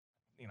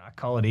I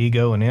call it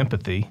ego and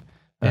empathy.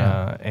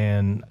 Yeah.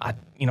 And I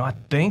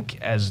think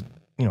as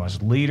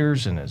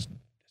leaders and as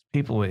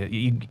people,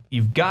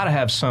 you've got to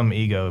have some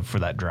ego for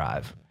that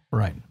drive.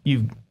 Right.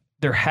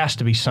 There has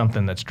to be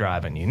something that's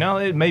driving you. Now,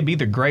 it may be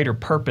the greater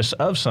purpose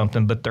of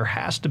something, but there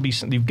has to be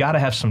you've got to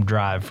have some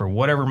drive for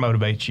whatever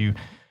motivates you.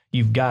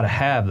 You've got to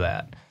have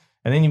that.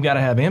 And then you've got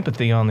to have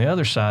empathy on the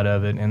other side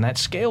of it. And that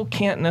scale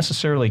can't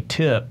necessarily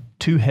tip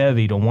too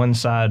heavy to one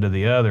side or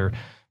the other,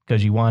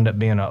 because you wind up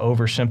being an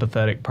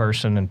oversympathetic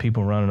person and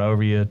people running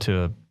over you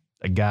to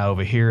a guy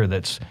over here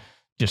that's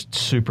just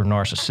super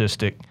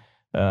narcissistic,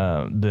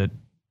 that'll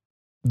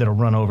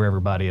run over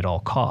everybody at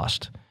all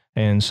cost.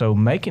 And so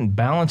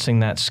balancing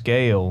that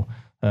scale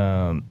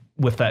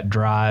with that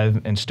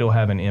drive and still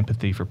having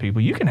empathy for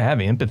people. You can have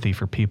empathy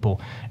for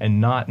people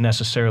and not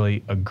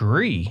necessarily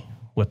agree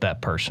with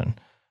that person,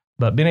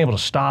 but being able to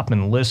stop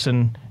and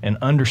listen and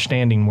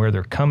understanding where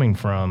they're coming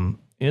from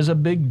is a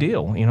big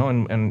deal,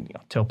 and I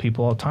tell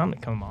people all the time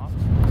that come off.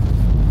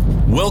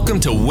 Welcome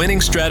to Winning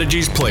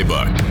Strategies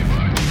Playbook,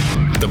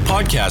 the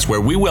podcast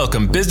where we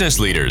welcome business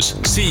leaders,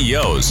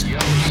 CEOs,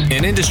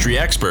 and industry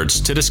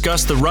experts to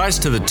discuss the rise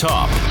to the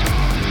top,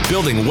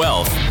 building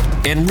wealth,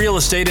 and real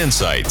estate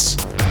insights.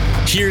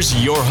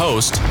 Here's your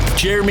host,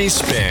 Jeremy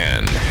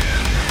Spann.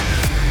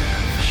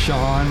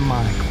 Shawn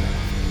Michael.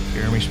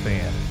 Jeremy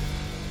Spann.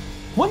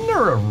 Wasn't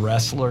there a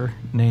wrestler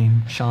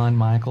named Shawn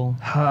Michael?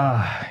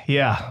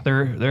 Yeah,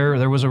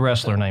 there was a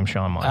wrestler named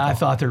Shawn Michael. I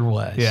thought there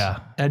was.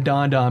 Yeah. It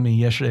dawned on me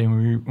yesterday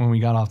when we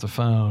got off the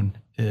phone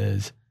I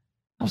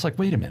was like,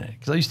 wait a minute,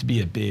 because I used to be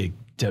a big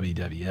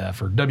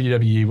WWF or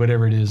WWE,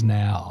 whatever it is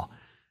now.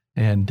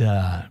 And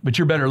but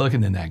you're better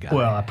looking than that guy.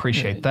 Well, I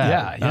appreciate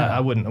that. Yeah. I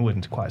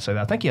wouldn't quite say that.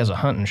 I think he has a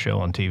hunting show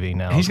on TV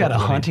now. He's got a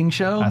hunting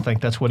show? I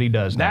think that's what he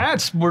does now.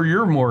 That's where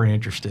you're more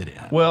interested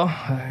in. Well,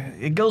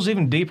 it goes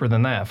even deeper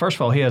than that. First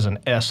of all, he has an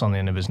S on the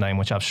end of his name,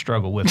 which I've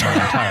struggled with my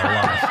entire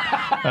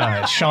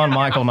life. It's Shawn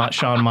Michael, not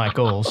Shawn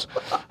Michaels.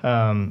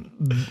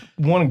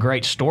 One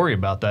great story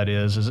about that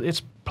is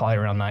it's probably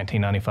around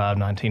 1995,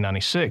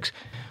 1996.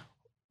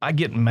 I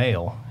get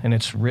mail, and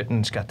it's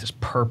got this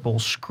purple,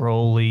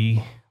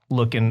 scrolly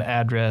looking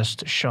address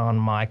to Shawn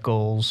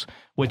Michaels,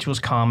 which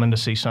was common to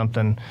see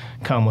something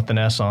come with an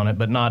S on it,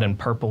 but not in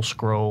purple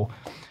scroll.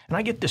 And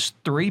I get this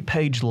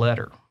 3-page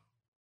letter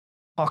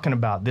talking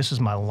about this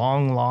is my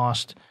long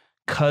lost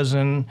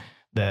cousin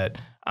that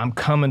I'm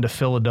coming to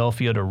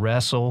Philadelphia to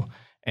wrestle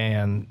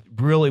and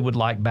really would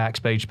like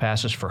backstage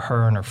passes for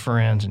her and her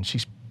friends.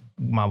 And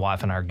my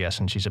wife and I are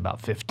guessing she's about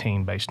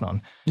 15 based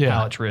on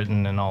how it's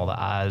written and all the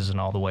I's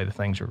and all the way the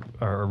things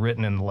are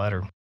written in the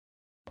letter.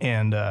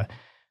 And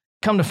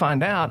come to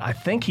find out, I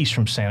think he's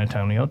from San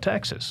Antonio,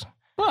 Texas.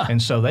 Huh.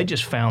 And so they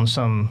just found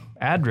some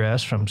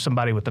address from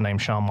somebody with the name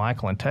Shawn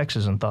Michael in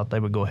Texas and thought they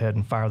would go ahead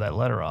and fire that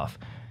letter off.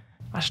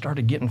 I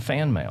started getting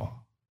fan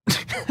mail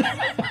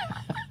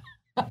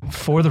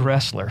for the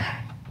wrestler.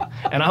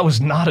 And I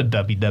was not a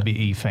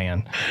WWE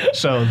fan.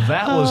 So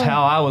that was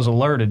how I was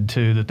alerted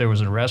to that there was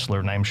a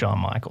wrestler named Shawn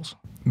Michaels.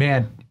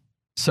 Man,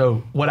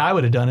 so what I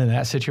would have done in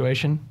that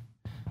situation,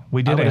 I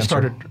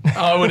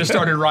would have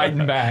started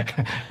writing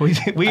back.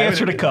 We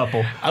answered a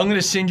couple. I'm going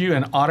to send you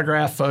an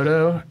autograph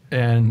photo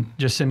and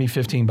just send me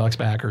 $15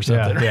 back or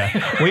something.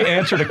 Yeah. We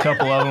answered a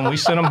couple of them. We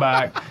sent them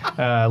back,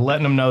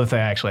 letting them know that they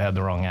actually had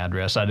the wrong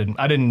address. I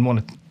didn't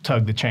want to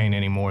tug the chain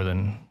any more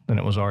than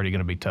it was already going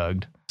to be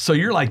tugged. So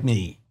you're like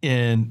me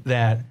in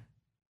that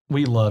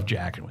we love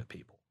jacking with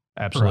people.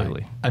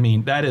 Absolutely. Right? I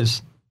mean, that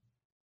is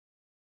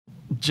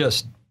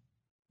just,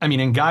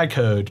 in guy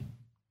code,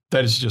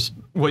 that is just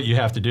what you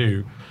have to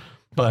do.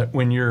 But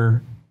when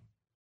you're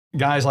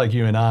guys like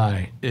you and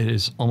I, it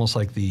is almost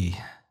like the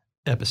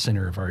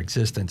epicenter of our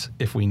existence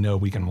if we know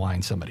we can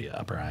wind somebody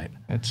up, right?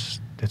 It's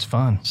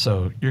fun.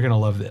 So you're going to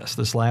love this.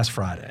 This last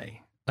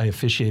Friday, I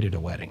officiated a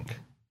wedding.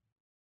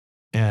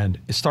 And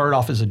it started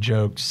off as a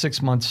joke.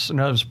 6 months, it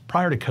was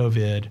prior to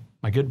COVID,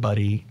 my good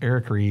buddy,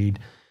 Eric Reed,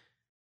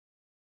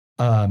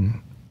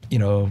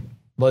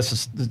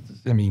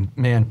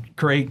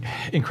 great,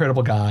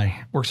 incredible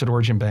guy, works at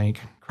Origin Bank,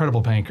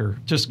 incredible banker,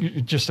 just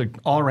an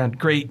all-around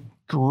great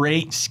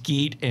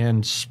skeet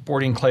and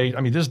sporting clay.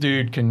 This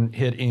dude can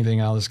hit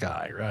anything out of the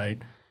sky,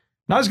 right?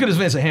 Not as good as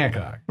Vincent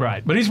Hancock.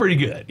 Right. But he's pretty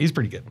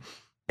good.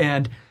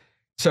 And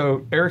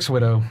so Eric's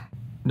widow,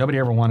 nobody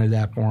ever wanted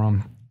that for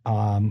him.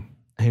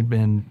 He'd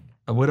been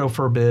a widow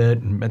for a bit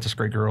and met this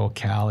great girl,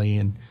 Callie,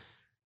 and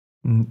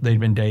they'd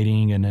been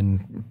dating. And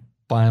then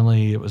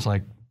finally it was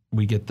like,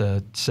 we get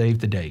the save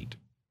the date,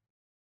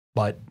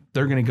 but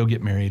they're going to go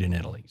get married in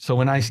Italy. So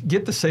when I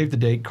get the save the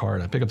date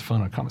card, I pick up the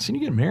phone and I call him, "So you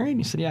get married?" And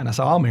he said, "Yeah." And I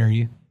said, "I'll marry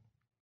you."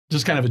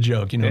 Just kind of a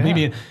joke,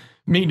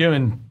 me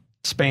doing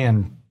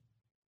Spann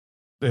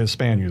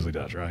usually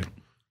does, right?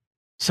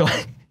 So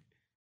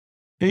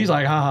he's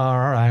like, all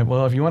right,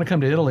 well, if you want to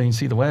come to Italy and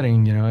see the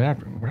wedding,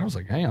 after, I was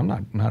like, hey, I'm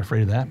not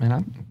afraid of that, man.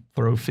 I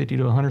throw 50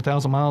 to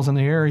 100,000 miles in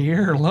the air a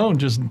year alone,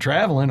 just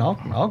traveling.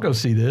 I'll go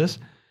see this.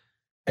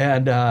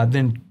 And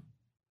then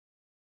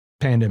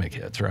pandemic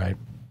hits, right?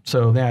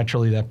 So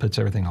naturally that puts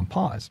everything on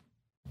pause.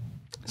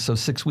 So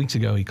 6 weeks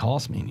ago, he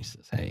calls me and he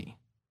says, hey,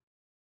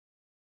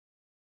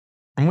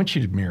 I want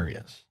you to marry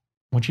us.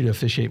 I want you to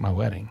officiate my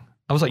wedding.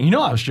 I was like,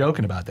 I was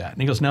joking about that.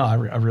 And he goes, no, I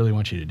really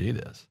want you to do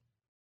this.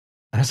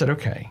 And I said,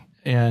 okay.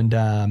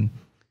 And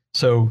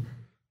so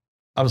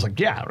I was like,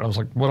 yeah. I was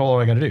like, what all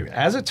do I got to do?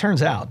 As it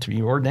turns out, to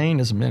be ordained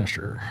as a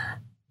minister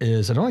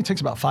it only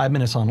takes about 5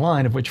 minutes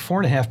online, of which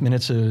 4.5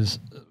 minutes is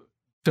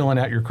filling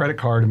out your credit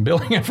card and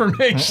billing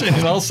information.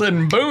 And all of a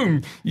sudden,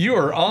 boom, you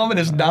are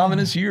ominous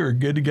dominus. You are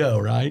good to go,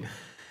 right?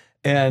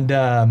 And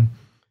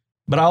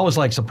but I always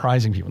like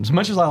surprising people. As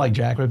much as I like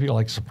jack with people, I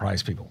like to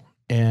surprise people.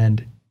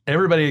 And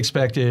everybody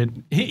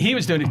expected, he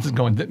was doing it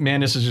going,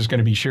 man, this is just going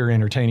to be sheer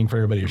entertaining for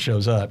everybody who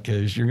shows up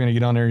because you're going to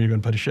get on there and you're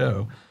going to put a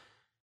show.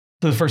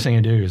 So the first thing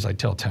I do is I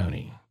tell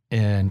Tony,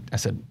 and I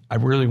said, I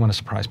really want to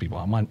surprise people.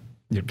 I want,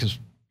 because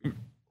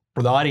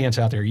for the audience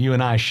out there, you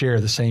and I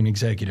share the same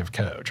executive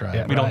coach, right?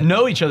 Yeah, we don't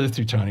know each other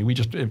through Tony. We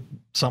just,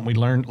 something we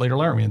later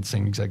learned, we had the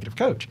same executive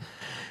coach.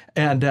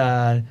 And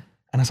I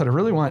said, I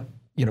really want,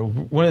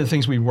 one of the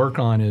things we work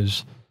on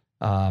is,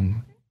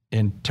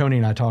 and Tony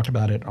and I talked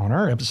about it on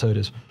our episode,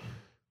 is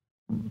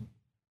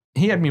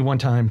he had me one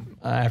time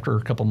after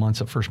a couple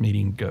months of first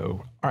meeting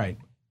go, all right,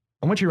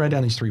 I want you to write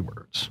down these 3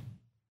 words: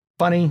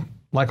 funny,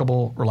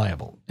 likable,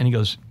 reliable. And he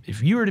goes,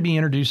 if you were to be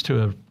introduced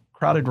to a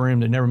crowded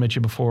room that never met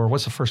you before,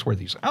 what's the first word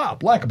that you say?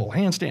 Likable,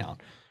 hands down.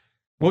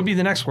 What would be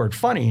the next word?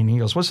 Funny. And he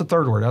goes, what's the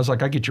third word? I was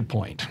like, I get your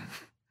point.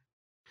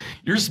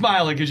 You're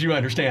smiling because you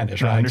understand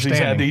this, right? He's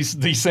had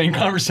these same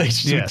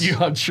conversations with you,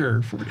 I'm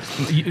sure.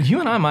 You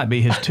and I might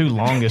be his 2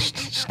 longest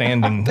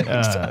standing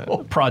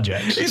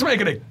projects. He's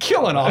making a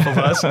killing off of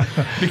us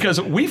because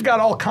we've got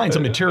all kinds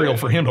of material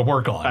for him to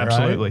work on.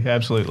 Absolutely, right?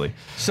 Absolutely.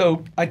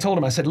 So I told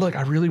him, I said, look,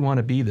 I really want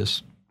to be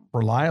this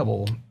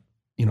reliable,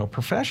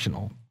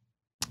 professional.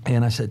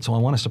 And I said, so I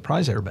want to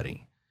surprise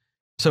everybody.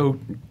 So,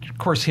 of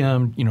course,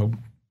 him,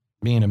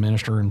 being a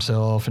minister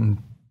himself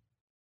and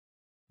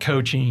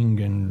coaching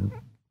and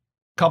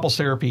couples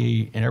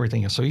therapy and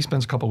everything. So he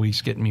spends a couple of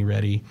weeks getting me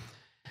ready.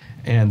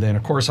 And then,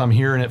 of course, I'm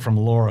hearing it from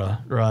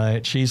Laura,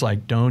 right? She's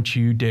like, don't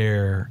you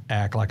dare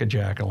act like a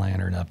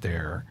jack-o'-lantern up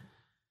there.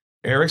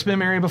 Eric's been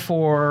married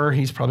before.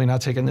 He's probably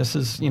not taking this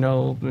as,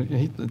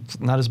 it's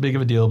not as big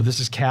of a deal, but this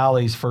is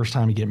Callie's first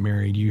time to get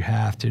married. You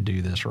have to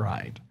do this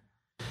right.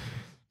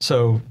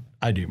 So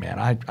I do, man.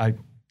 I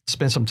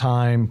spent some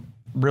time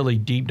really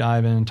deep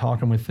diving,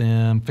 talking with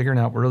them, figuring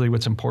out really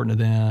what's important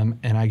to them.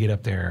 And I get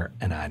up there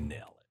and I nail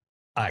it.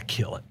 I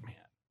kill it, man.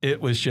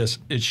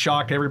 It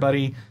shocked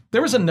everybody.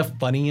 There was enough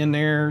funny in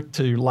there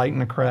to lighten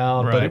the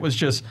crowd, right. But it was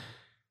just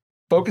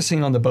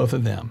focusing on the both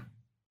of them.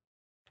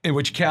 In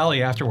which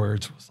Callie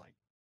afterwards was like,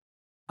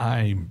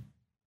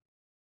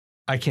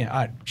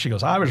 she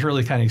goes, I was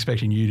really kind of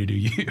expecting you to do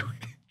you.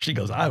 She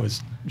goes, I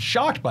was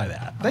shocked by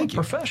that. Thank you.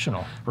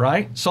 Professional.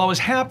 Right? So I was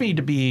happy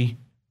to be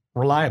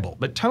reliable.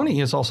 But Tony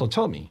has also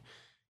told me,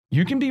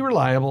 you can be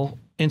reliable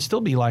and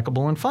still be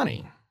likable and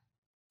funny.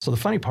 So the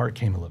funny part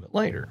came a little bit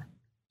later.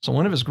 So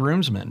one of his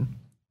groomsmen,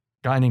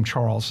 a guy named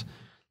Charles,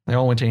 they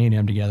all went to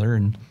A&M together,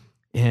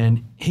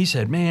 and he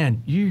said,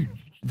 man,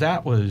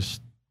 that was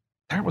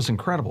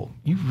incredible.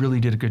 You really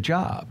did a good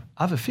job.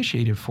 I've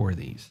officiated 4 of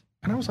these.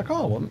 And I was like,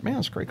 oh, well, man,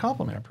 that's a great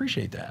compliment. I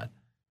appreciate that.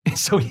 And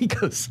so he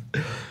goes,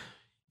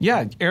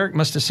 yeah, Eric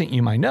must have sent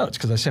you my notes,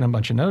 because I sent him a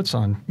bunch of notes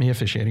on me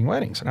officiating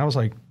weddings. And I was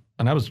like,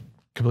 I was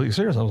completely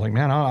serious. I was like,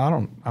 man, I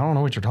don't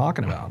know what you're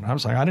talking about. And I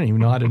was like, I didn't even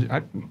know how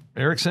to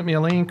Eric sent me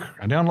a link.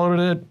 I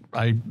downloaded it.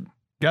 I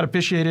got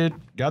officiated,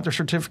 got their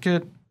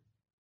certificate,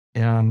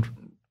 and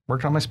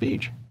worked on my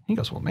speech. He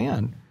goes, well,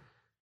 man,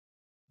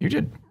 you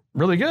did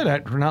really good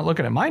at not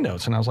looking at my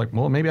notes. And I was like,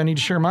 well, maybe I need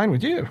to share mine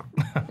with you,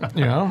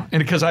 And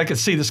because I could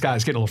see this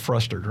guy's getting a little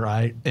frustrated,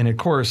 right? And of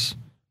course,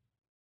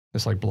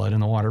 it's like blood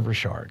in the water for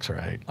sharks,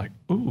 right? Like,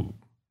 ooh,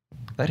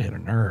 that hit a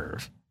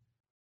nerve.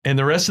 And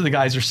the rest of the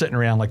guys are sitting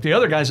around, like the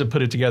other guys that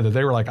put it together,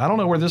 they were like, I don't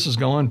know where this is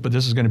going, but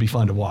this is going to be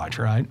fun to watch,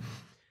 right?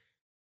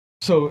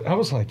 So I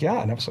was like,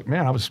 yeah. And I was like,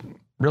 man, I was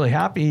really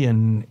happy.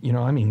 And,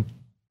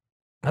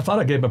 I thought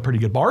I gave him a pretty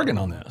good bargain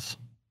on this.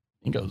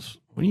 He goes,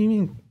 what do you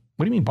mean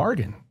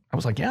bargain? I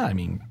was like, yeah,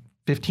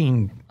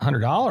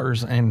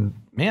 $1,500. And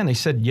man, they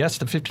said yes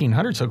to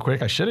 $1,500 so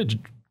quick, I should have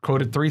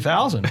quoted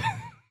 $3,000.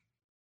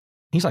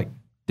 He's like,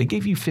 they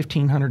gave you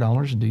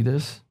 $1,500 to do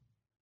this?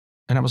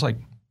 And I was like,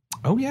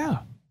 oh yeah.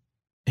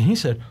 And he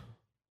said,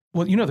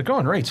 well, the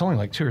going rate's only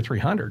like $200 or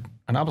 $300.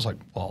 And I was like,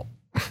 well,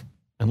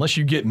 unless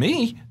you get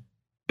me.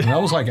 And I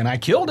was like, and I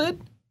killed it.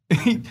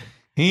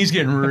 He's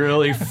getting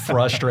really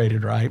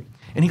frustrated, right?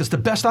 And he goes, the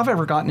best I've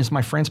ever gotten is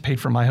my friends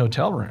paid for my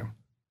hotel room.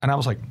 And I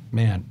was like,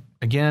 man,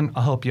 again,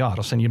 I'll help you out.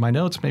 I'll send you my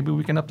notes. Maybe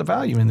we can up the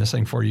value in this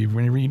thing for you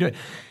whenever you do it.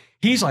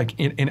 He's like,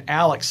 in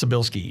Alex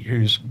Sabilski,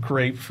 who's a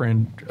great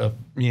friend of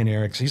me and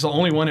Eric's. He's the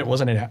only one that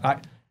wasn't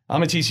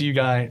I'm a TCU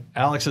guy.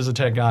 Alex is a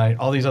Tech guy.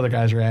 All these other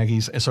guys are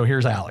Aggies. And so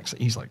here's Alex.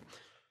 He's like,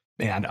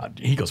 man,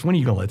 he goes, when are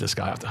you going to let this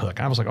guy off the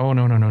hook? I was like, oh,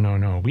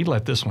 no. We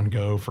let this one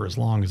go for as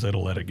long as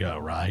it'll let it go,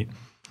 right?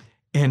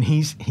 And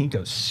he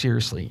goes,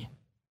 seriously,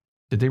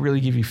 did they really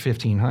give you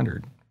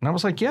 $1,500? And I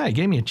was like, yeah, he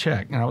gave me a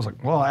check. And I was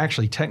like, well,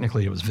 actually,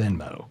 technically, it was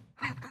Venmo.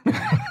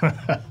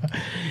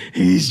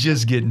 He's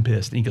just getting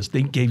pissed. And he goes,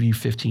 they gave you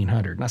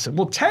 $1,500. And I said,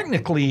 well,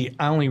 technically,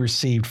 I only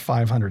received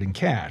 $500 in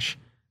cash.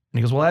 And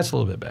he goes, well, that's a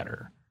little bit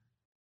better.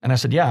 And I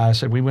said, yeah. I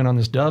said, we went on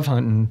this dove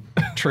hunting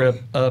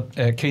trip up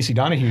at Casey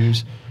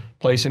Donahue's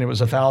place, and it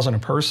was $1,000 a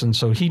person.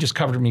 So he just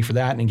covered me for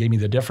that and gave me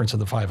the difference of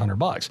the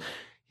 $500.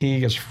 He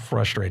gets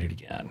frustrated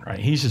again, right?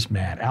 He's just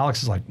mad.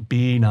 Alex is like,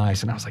 be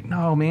nice. And I was like,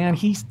 no, man,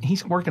 he's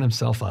working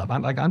himself up.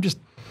 I'm just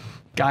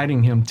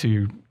guiding him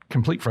to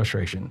complete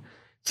frustration.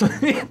 So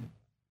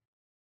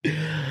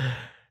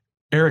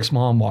Eric's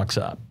mom walks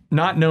up,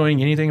 not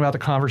knowing anything about the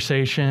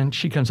conversation.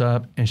 She comes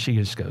up and she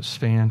just goes,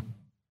 Stan,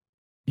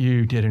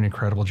 you did an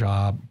incredible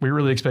job. We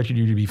really expected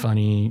you to be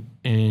funny,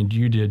 and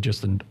you did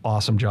just an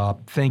awesome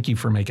job. Thank you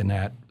for making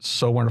that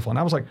so wonderful. And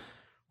I was like,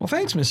 well,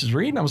 thanks, Mrs.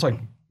 Reed. And I was like,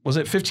 was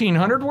it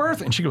 $1,500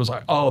 worth? And she goes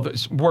like, oh,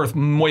 it's worth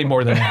way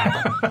more than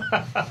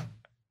that.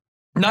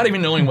 Not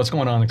even knowing what's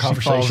going on in the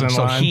conversation.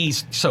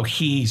 So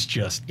he's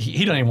just,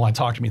 he doesn't even want to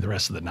talk to me the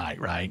rest of the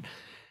night, right?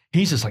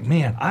 He's just like,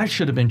 man, I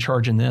should have been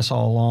charging this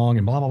all along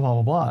and blah, blah, blah,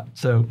 blah, blah.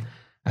 So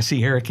I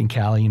see Eric and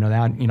Callie,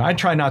 I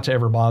try not to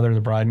ever bother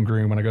the bride and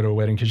groom when I go to a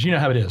wedding, because you know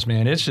how it is,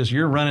 man. It's just,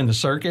 you're running the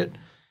circuit.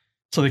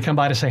 So they come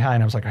by to say hi,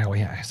 and I was like, oh,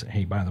 yeah. I said,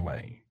 hey, by the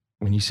way,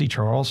 when you see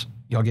Charles,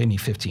 y'all gave me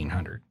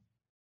 $1,500.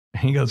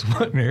 And he goes,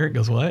 what? And Eric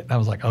goes, what? And I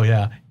was like, oh,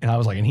 yeah. And I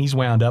was like, and he's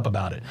wound up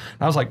about it.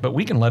 And I was like, but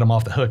we can let him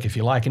off the hook if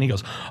you like. And he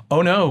goes,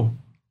 oh, no.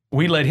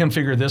 We let him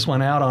figure this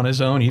one out on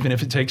his own, even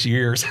if it takes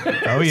years.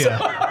 Oh,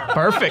 yeah.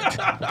 Perfect.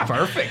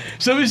 Perfect.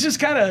 So it's just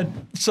kind of,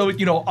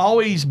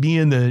 always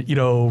being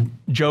the,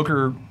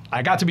 joker.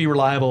 I got to be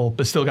reliable,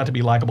 but still got to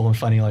be likable and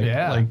funny,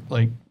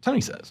 like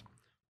Tony says.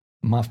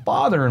 My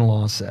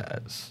father-in-law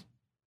says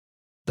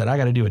that I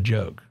got to do a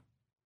joke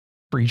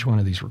for each one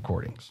of these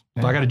recordings.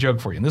 Okay. So I got a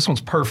joke for you, and this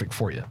one's perfect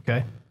for you.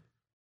 Okay.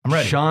 I'm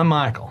ready. Shawn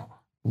Michael,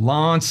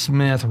 Lon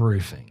Smith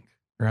Roofing,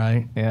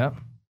 right? Yeah.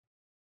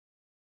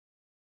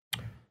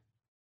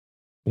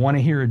 Want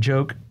to hear a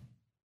joke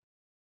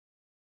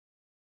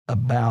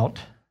about...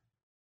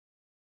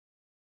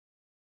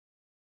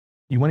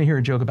 You want to hear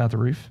a joke about the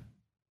roof?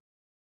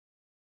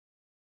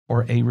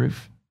 Or a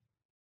roof?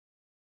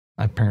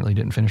 I apparently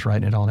didn't finish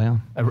writing it all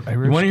down. You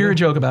want to hear a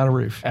joke about a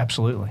roof?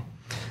 Absolutely.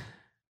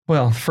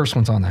 Well, the first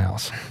one's on the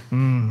house.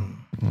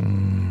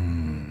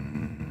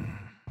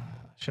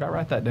 Should I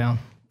write that down?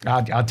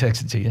 I'll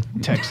text it to you.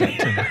 Text it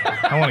to me.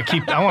 I want to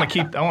keep that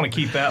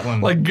one.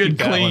 Like good,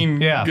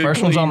 clean. Yeah, good,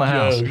 first one's on the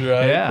house. Joke,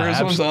 right? Yeah,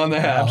 first one's on the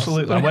house.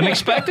 Absolutely. I wasn't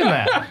expecting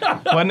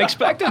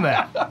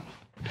that.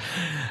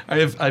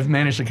 I've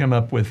managed to come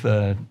up with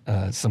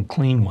some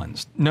clean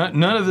ones.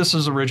 None of this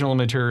is original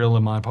material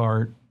on my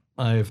part.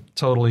 I've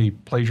totally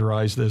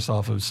plagiarized this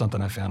off of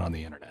something I found on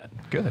the internet.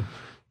 Good.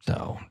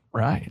 So,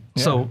 right.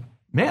 Yeah. So,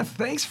 man,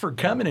 thanks for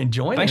coming and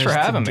joining us. Thanks for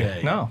having today.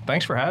 me. No,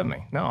 thanks for having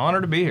me. No,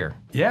 honored to be here.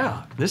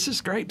 Yeah, this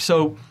is great.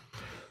 So,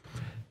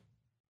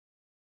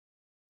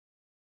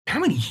 how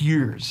many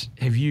years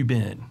have you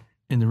been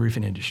in the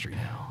roofing industry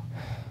now?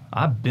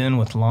 I've been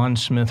with Lon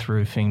Smith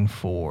Roofing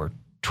for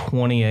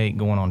 28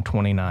 going on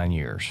 29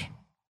 years.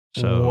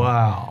 So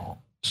wow.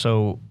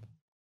 So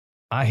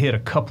I hit a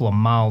couple of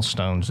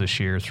milestones this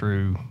year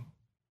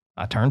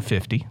I turned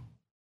 50.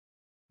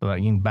 So that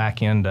you can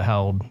back into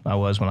how old I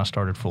was when I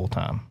started full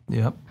time.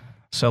 Yep.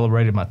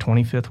 Celebrated my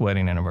 25th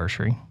wedding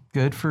anniversary.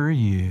 Good for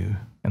you.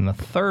 And the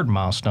third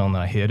milestone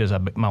that I hit is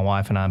my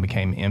wife and I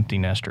became empty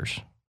nesters.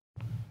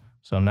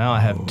 So now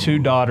I have two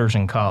daughters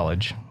in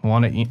college,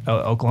 one at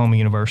Oklahoma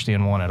University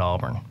and one at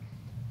Auburn,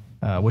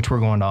 which we're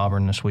going to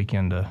Auburn this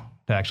weekend to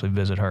actually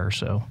visit her.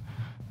 So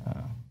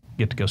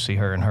get to go see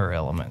her in her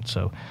element.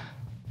 So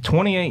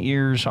 28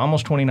 years,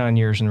 almost 29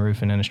 years in the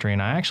roofing industry.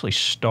 And I actually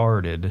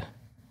started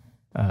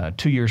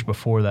 2 years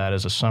before that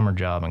as a summer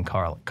job in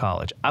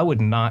college. I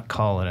would not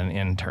call it an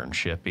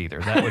internship either.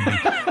 That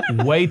would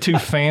be way too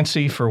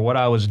fancy for what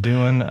I was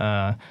doing.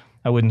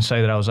 I wouldn't say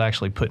that I was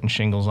actually putting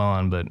shingles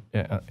on, but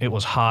it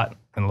was hot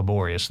and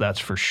laborious, that's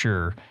for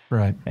sure.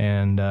 Right.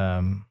 And,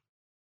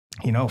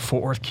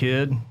 Fort Worth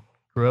kid,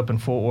 grew up in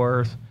Fort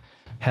Worth,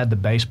 had the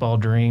baseball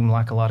dream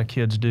like a lot of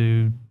kids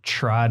do,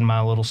 tried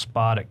my little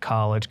spot at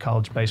college.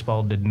 College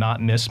baseball did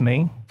not miss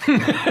me.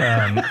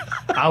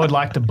 I would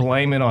like to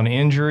blame it on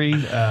injury.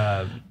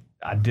 I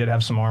did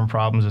have some arm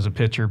problems as a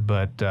pitcher,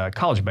 but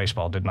college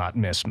baseball did not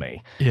miss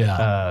me.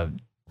 Yeah.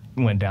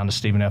 Went down to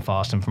Stephen F.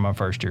 Austin for my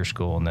first year of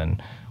school, and then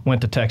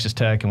went to Texas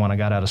Tech. And when I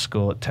got out of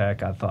school at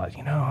Tech, I thought,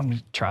 I'm going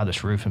to try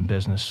this roofing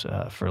business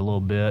for a little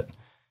bit,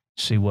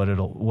 see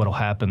what'll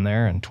happen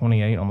there. And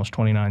 28, almost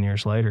 29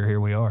 years later, here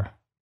we are.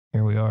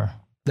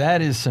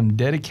 That is some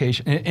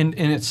dedication. And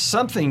it's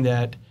something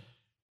that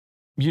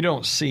you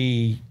don't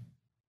see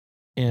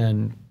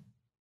in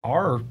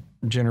our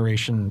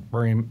generation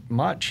very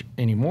much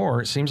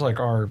anymore. It seems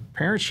like our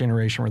parents'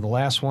 generation were the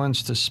last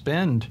ones to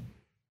spend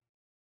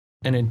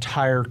an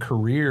entire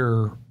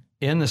career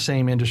in the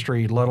same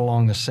industry, let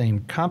alone the same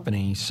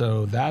company.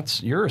 So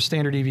you're a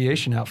standard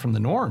deviation out from the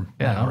norm.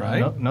 Yeah, now,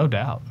 right? No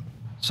doubt.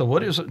 So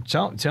what is it?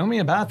 Tell me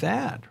about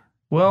that.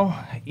 Well,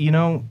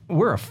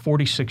 we're a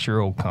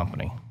 46-year-old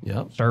company.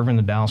 Yep. Serving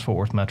the Dallas-Fort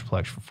Worth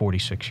Metroplex for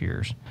 46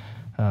 years.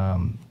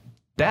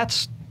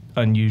 That's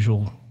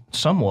unusual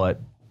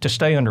somewhat to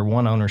stay under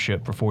one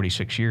ownership for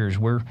 46 years.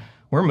 We're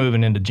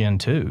moving into Gen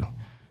 2,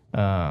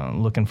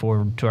 looking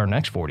forward to our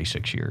next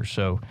 46 years.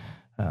 So,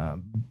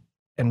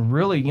 and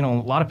really, a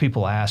lot of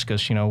people ask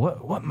us,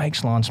 what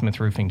makes Lawn Smith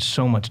Roofing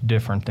so much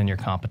different than your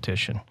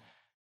competition?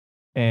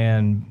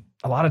 And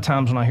a lot of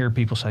times when I hear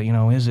people say,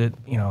 is it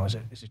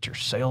your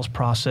sales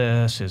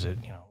process? Is it,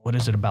 what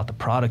is it about the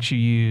products you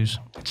use?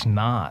 It's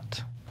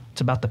not.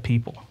 It's about the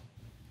people.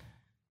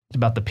 It's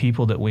about the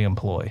people that we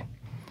employ.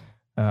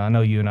 I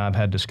know you and I have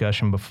had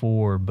discussion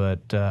before,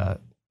 but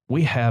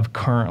we have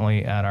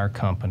currently at our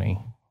company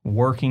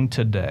working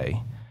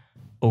today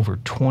over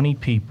 20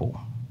 people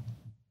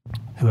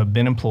who have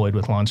been employed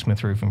with Lawn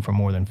Smith Roofing for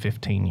more than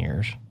 15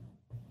 years.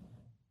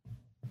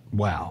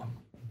 Wow.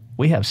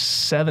 We have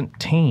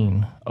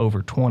 17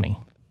 over 20.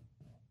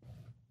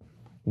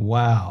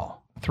 Wow.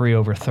 3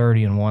 over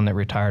 30 and 1 that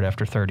retired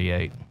after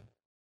 38.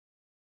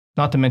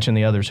 Not to mention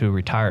the others who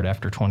retired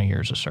after 20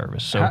 years of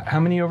service. So how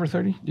many over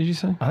 30 did you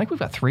say? I think we've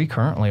got 3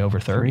 currently over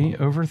 30.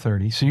 3 over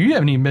 30. So you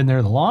haven't even been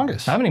there the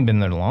longest. I haven't even been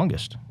there the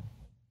longest.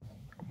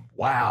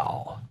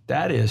 Wow.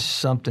 That is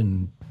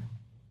something.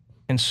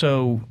 And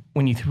so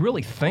when you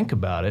really think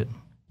about it,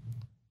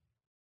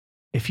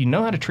 if you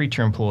know how to treat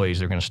your employees,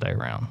 they're going to stay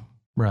around.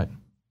 Right.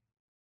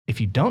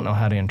 If you don't know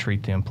how to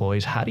treat the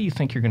employees, how do you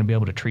think you're going to be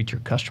able to treat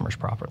your customers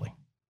properly?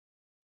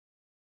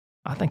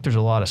 I think there's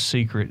a lot of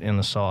secret in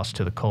the sauce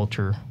to the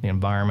culture, the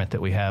environment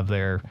that we have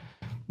there,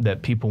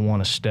 that people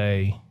want to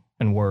stay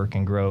and work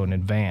and grow and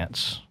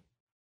advance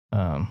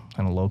in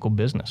a local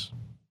business,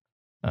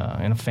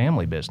 in a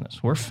family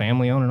business. We're a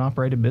family-owned and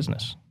operated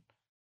business.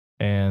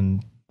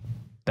 And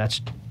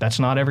that's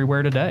not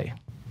everywhere today.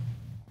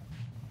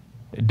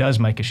 It does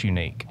make us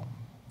unique.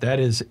 That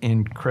is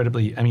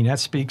incredibly, that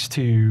speaks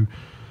to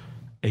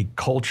a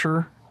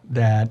culture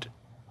that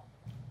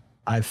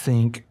I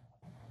think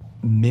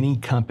many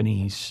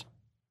companies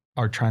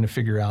are trying to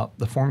figure out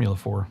the formula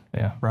for.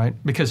 Yeah. Right?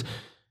 Because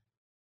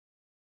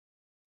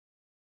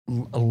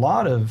a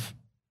lot of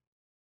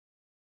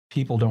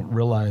people don't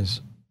realize,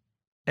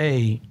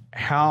 A,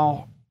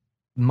 how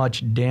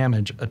much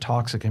damage a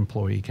toxic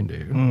employee can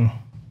do.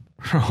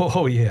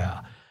 Oh,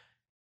 yeah.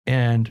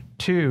 And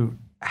 2,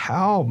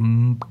 how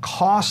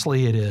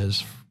costly it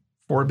is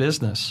for a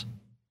business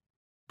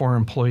for an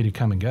employee to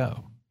come and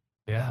go.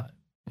 Yeah.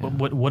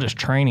 What does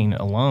training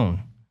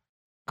alone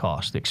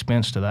cost? The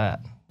expense to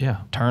that.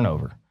 Yeah.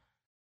 Turnover.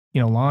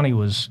 Lonnie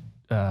was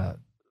a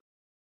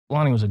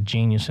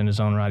genius in his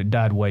own right. He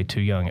died way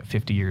too young at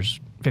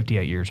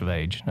 58 years of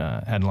age,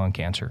 had lung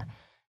cancer.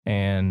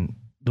 And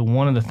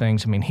one of the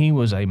things, he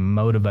was a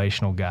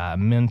motivational guy, a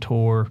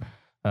mentor.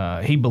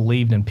 He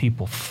believed in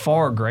people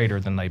far greater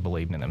than they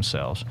believed in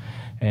themselves.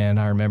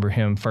 And I remember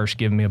him first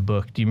giving me a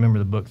book. Do you remember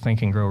the book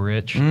Think and Grow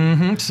Rich?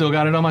 Mm-hmm. Still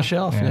got it on my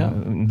shelf, yeah.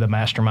 The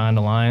Mastermind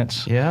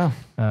Alliance. Yeah.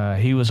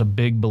 He was a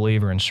big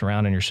believer in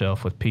surrounding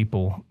yourself with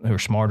people who are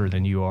smarter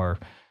than you are,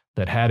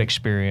 that had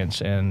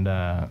experience, and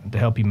to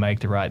help you make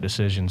the right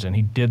decisions. And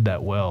he did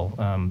that well.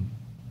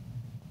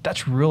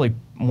 That's really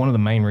one of the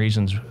main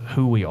reasons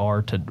why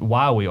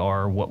we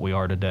are what we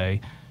are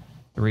today,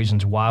 the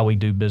reasons why we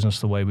do business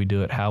the way we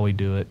do it, how we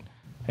do it.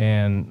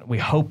 And we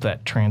hope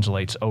that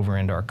translates over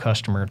into our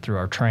customer through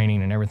our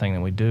training and everything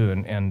that we do.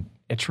 And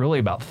it's really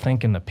about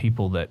thinking the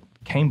people that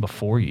came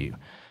before you.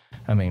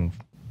 Him,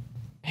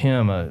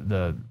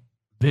 the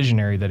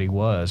visionary that he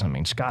was.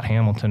 Scott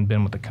Hamilton,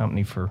 been with the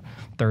company for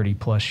 30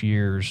 plus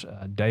years.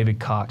 David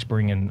Cox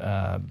bringing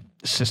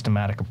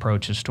systematic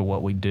approaches to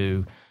what we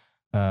do.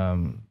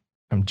 From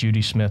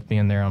Judy Smith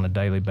being there on a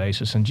daily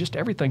basis, and just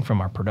everything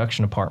from our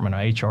production department,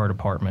 our HR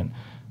department,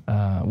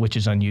 which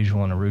is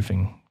unusual in a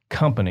roofing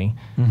company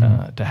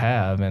to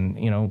have. And,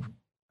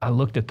 I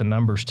looked at the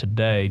numbers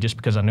today just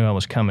because I knew I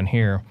was coming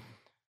here.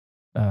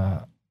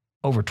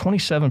 Over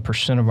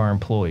 27% of our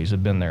employees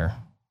have been there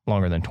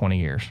longer than 20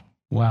 years.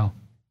 Wow.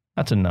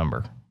 That's a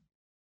number.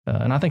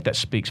 And I think that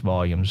speaks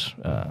volumes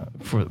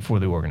for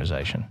the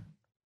organization.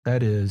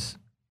 That is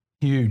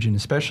huge. And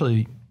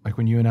especially like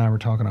when you and I were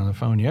talking on the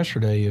phone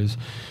yesterday, is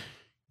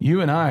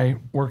you and I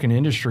work in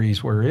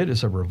industries where it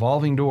is a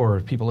revolving door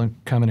of people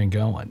coming and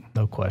going.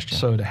 No question.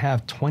 So to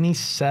have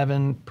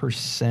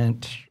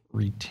 27%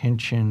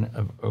 retention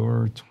of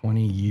over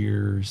 20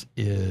 years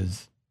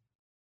is,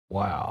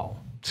 wow.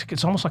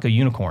 It's almost like a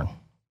unicorn.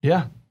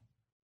 Yeah.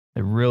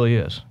 It really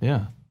is.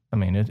 Yeah.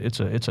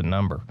 It's a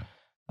number.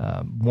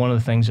 One of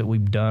the things that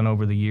we've done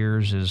over the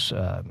years is,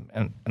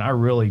 and I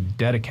really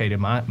dedicated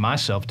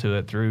myself to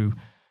it through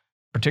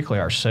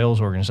particularly our sales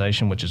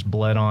organization, which has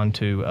bled on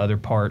to other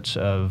parts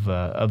of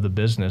the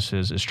business,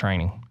 is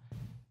training.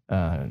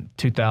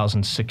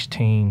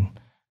 2016,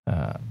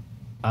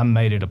 I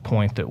made it a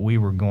point that we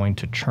were going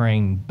to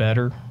train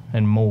better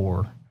and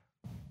more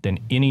than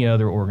any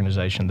other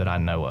organization that I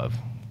know of,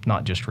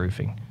 not just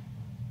roofing.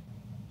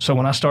 So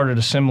when I started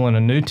assembling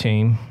a new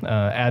team,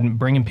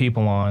 bringing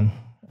people on,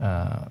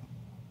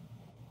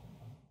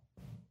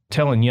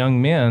 telling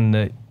young men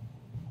that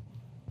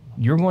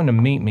you're going to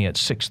meet me at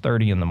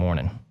 6:30 in the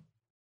morning,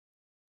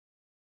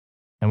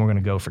 and we're going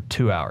to go for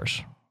 2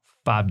 hours,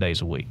 5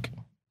 days a week.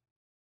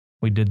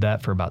 We did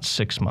that for about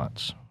 6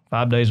 months.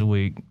 5 days a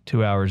week,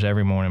 2 hours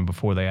every morning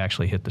before they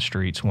actually hit the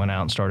streets, went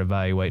out and started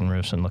evaluating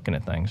roofs and looking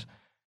at things.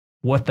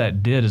 What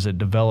that did is it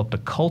developed a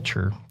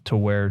culture to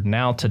where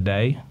now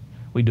today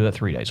we do it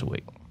 3 days a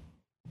week.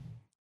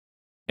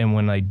 And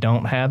when they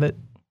don't have it,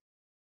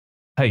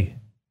 hey,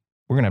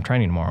 we're going to have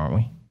training tomorrow, aren't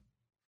we?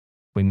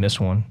 We miss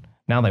one.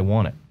 Now they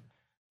want it.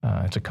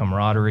 It's a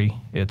camaraderie.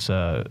 It's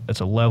a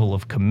level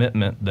of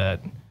commitment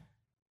that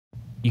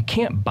you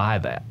can't buy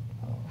that.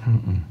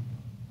 Mm-mm.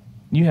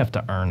 You have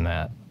to earn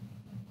that.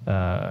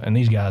 And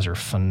these guys are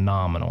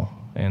phenomenal.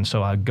 And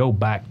so I go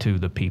back to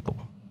the people.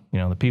 You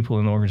know, the people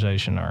in the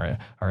organization, our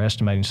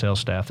estimating sales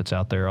staff that's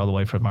out there, all the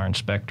way from our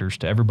inspectors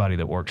to everybody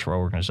that works for our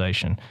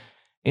organization.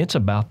 It's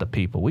about the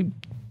people.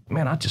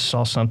 I just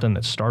saw something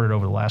that started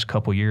over the last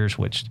couple of years,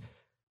 which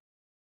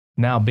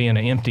now being an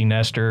empty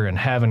nester and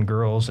having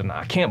girls, and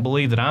I can't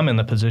believe that I'm in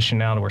the position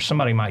now to where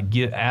somebody might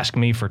ask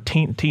me for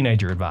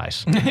teenager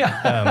advice.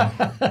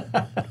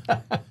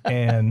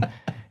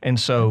 And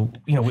so,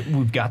 you know,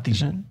 we've got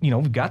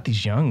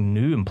these young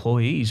new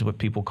employees, what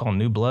people call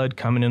new blood,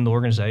 coming in the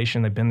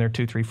organization. They've been there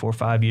 2, 3, 4,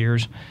 5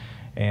 years,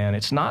 and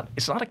it's not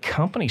a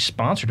company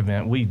sponsored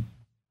event. We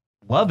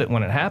love it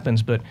when it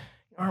happens, but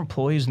our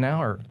employees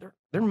now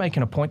they're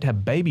making a point to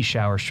have baby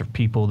showers for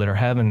people that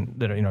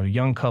are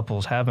young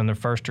couples having their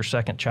first or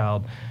second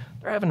child.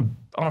 They're having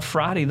on a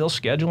Friday they'll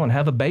schedule and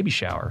have a baby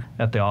shower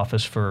at the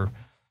office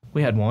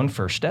we had one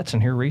for Stetson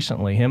here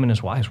recently. Him and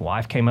his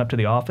wife came up to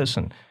the office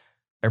and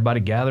everybody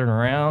gathered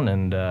around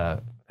and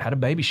had a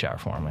baby shower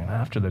for him. And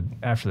after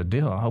the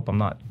deal, I hope I'm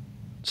not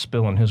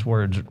spilling his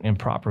words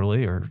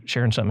improperly or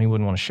sharing something he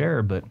wouldn't want to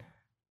share, but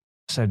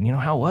I said, you know,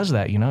 how was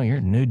that? You know, you're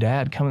a new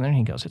dad coming there. And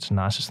he goes, it's the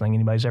nicest thing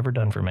anybody's ever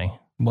done for me.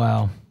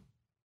 Wow.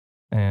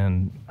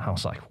 And I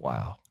was like,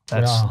 wow,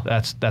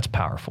 that's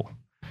powerful.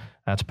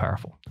 That's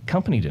powerful. The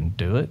company didn't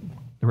do it.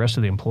 The rest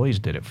of the employees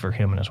did it for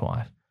him and his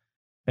wife.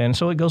 And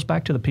so it goes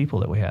back to the people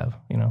that we have,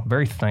 you know,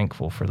 very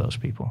thankful for those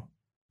people.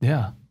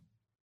 Yeah.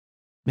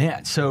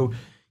 Man, so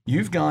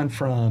you've gone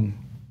from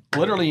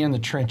literally in the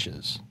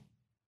trenches,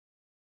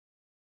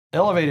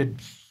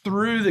 elevated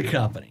through the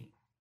company,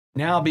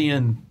 now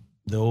being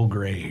the old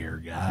gray hair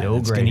guy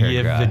that's going to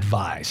give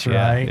advice,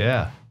 right?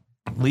 Yeah.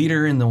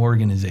 Leader in the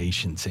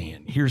organization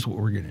saying, here's what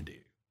we're going to do.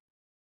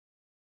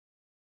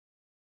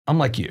 I'm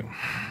like you.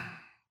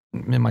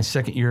 I'm in my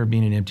second year of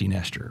being an empty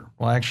nester.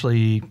 Well,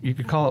 actually, you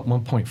could call it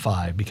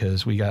 1.5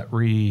 because we got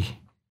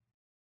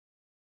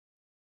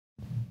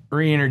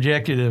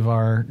re-interjected of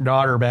our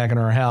daughter back in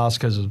our house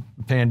because of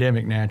the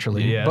pandemic,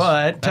 naturally. Yes.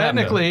 But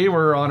technically,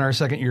 we're on our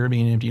second year of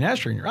being an empty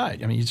nester, and you're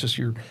right. I mean, it's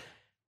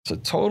a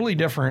totally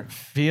different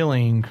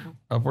feeling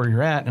of where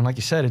you're at. And like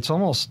you said, it's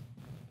almost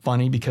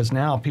funny because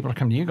now people are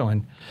coming to you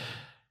going,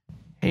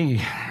 hey,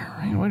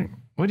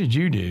 what did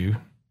you do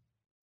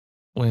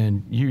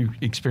when you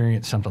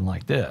experienced something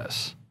like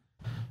this?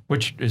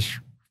 Which is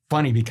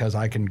funny because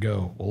I can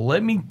go, well,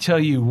 let me tell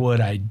you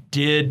what I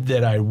did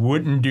that I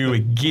wouldn't do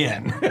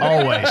again.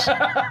 Always.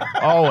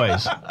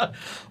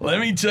 Let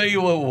me tell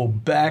you what will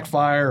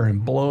backfire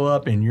and blow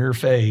up in your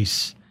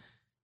face.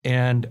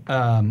 And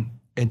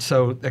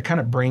so that kind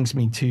of brings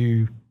me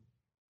to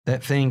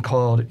that thing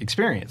called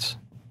experience,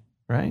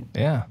 right?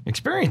 Yeah.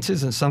 Experience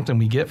isn't something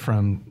we get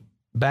from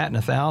batting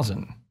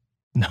 1,000.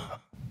 No.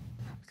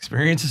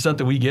 Experience is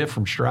something we get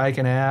from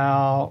striking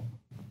out,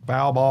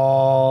 foul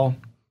ball,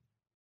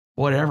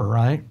 whatever,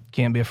 right?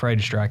 Can't be afraid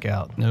to strike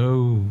out.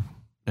 No.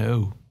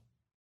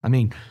 I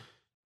mean,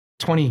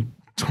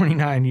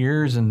 29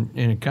 years in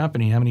a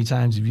company, how many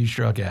times have you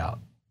struck out?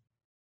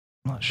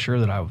 I'm not sure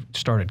that I've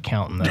started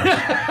counting those.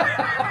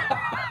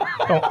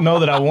 I don't know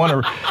that I want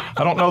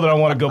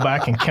to go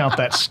back and count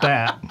that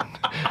stat.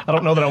 I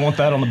don't know that I want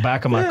that on the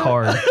back of my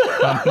card.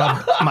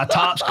 My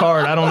Topps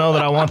card, I don't know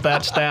that I want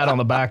that stat on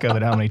the back of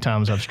it, how many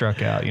times I've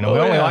struck out. You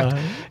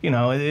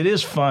know, it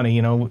is funny,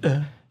 you know.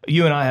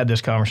 You and I had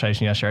this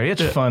conversation yesterday.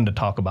 It's fun to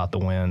talk about the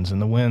wins,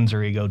 and the wins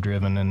are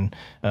ego-driven and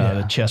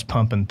the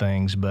chest-pumping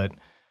things, but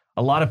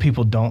a lot of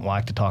people don't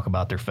like to talk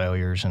about their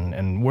failures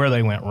and where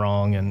they went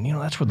wrong, and, you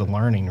know, that's where the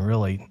learning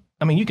really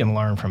 – I mean, you can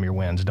learn from your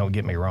wins, don't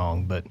get me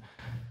wrong, but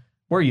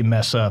where you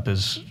mess up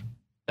is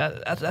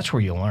that's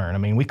where you learn. I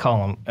mean, we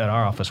call them – at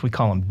our office, we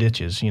call them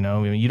ditches, you know.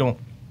 I mean, you don't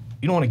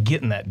want to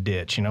get in that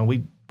ditch, you know.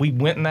 We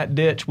went in that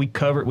ditch, we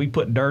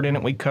put dirt in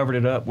it, we covered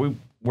it up,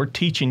 we're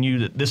teaching you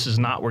that this is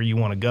not where you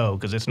want to go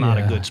because it's not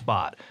a good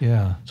spot.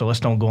 Yeah. So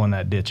let's don't go in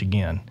that ditch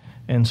again.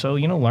 And so,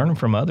 you know, learning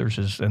from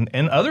others and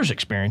others'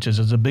 experiences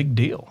is a big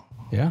deal.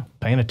 Yeah.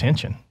 Paying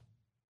attention.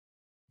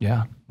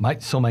 Yeah.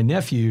 So my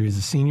nephew is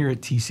a senior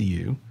at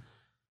TCU.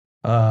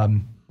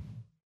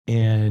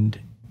 And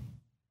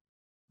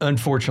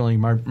unfortunately,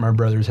 my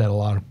brother's had a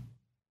lot of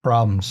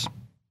problems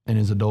in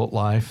his adult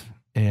life.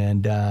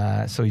 And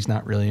so he's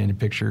not really in the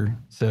picture.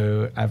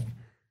 So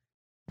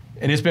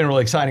and it's been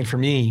really exciting for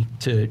me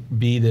to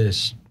be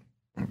this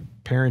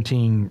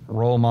parenting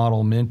role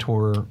model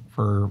mentor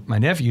for my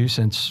nephew,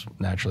 since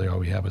naturally all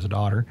we have was a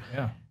daughter.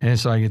 Yeah. And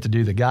so I get to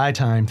do the guy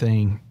time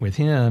thing with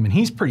him, and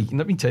he's pretty.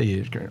 Let me tell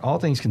you, all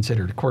things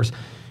considered, of course,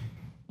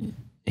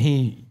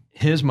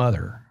 his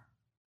mother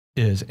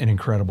is an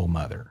incredible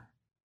mother.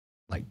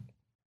 Like,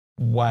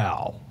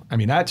 wow. I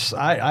mean,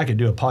 I could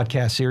do a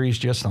podcast series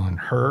just on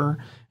her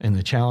and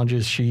the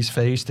challenges she's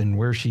faced and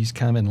where she's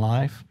come in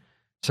life.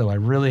 So I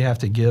really have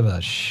to give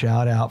a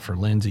shout out for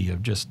Lindsay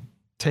of just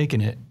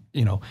taking it,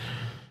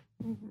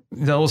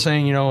 the old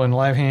saying, when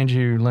life hands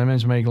you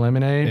lemons, make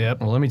lemonade.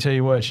 Yep. Well, let me tell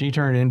you what, she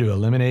turned it into a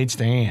lemonade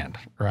stand,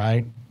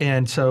 right?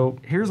 And so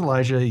here's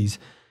Elijah. He's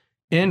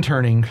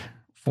interning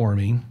for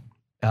me,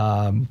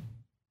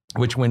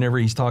 which whenever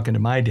he's talking to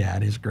my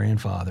dad, his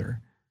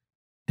grandfather,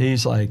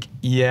 he's like,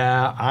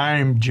 yeah,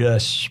 I'm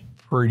just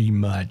pretty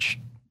much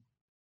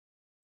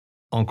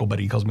Uncle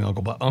Buddy. He calls me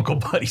Uncle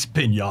Buddy's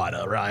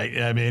pinata,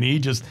 right? I mean, he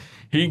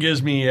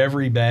gives me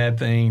every bad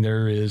thing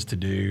there is to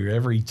do,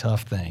 every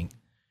tough thing.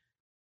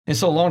 And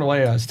so along the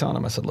way, I was telling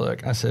him, I said, look,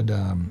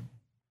 the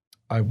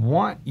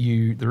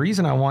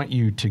reason I want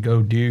you to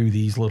go do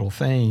these little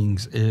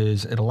things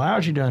is it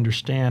allows you to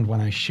understand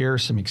when I share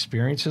some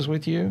experiences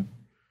with you,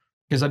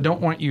 because I don't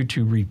want you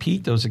to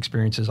repeat those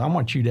experiences. I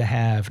want you to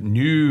have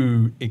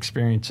new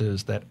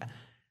experiences that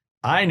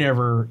I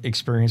never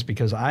experienced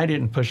because I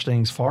didn't push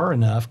things far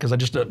enough, because I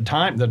just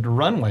the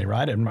runway,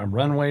 right? And my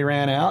runway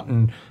ran out,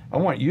 and I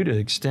want you to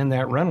extend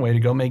that runway to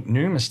go make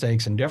new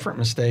mistakes and different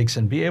mistakes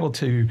and be able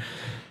to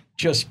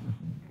just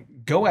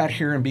go out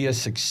here and be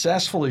as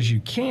successful as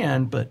you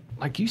can. But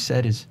like you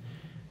said, it's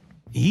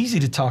easy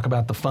to talk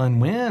about the fun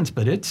wins,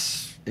 but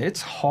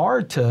it's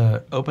hard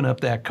to open up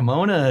that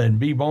kimono and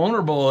be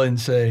vulnerable and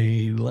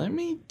say, let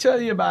me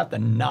tell you about the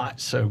not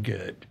so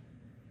good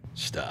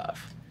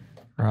stuff.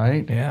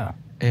 Right? Yeah.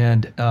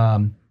 And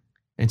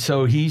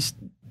so he's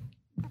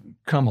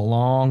come a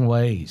long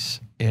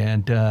ways.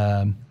 And,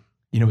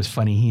 it was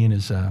funny. He and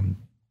his, I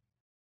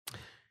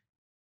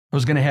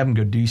was going to have him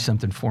go do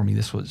something for me.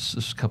 This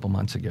was a couple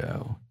months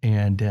ago.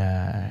 And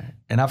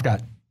I've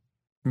got,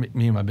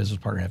 me and my business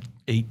partner have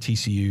 8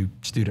 TCU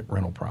student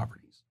rental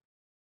properties.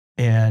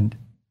 And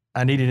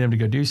I needed him to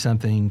go do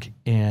something.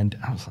 And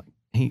I was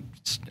like,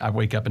 I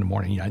wake up in the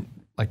morning,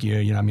 I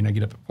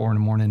get up at 4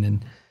 a.m.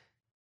 and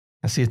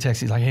I see a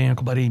text. He's like, hey,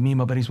 Uncle Buddy, me and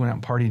my buddies went out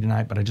and partied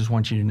tonight, but I just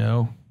want you to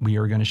know we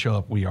are going to show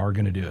up. We are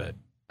going to do it.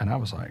 And I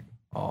was like,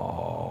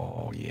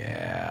 oh,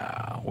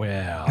 yeah,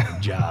 well, the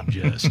job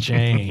just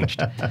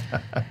changed.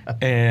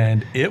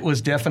 And it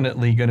was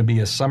definitely going to be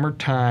a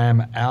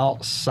summertime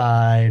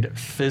outside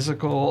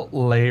physical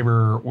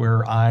labor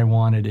where I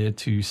wanted it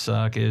to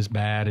suck as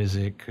bad as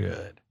it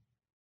could.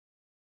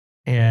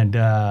 And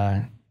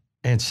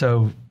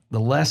so the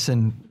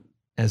lesson,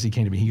 as he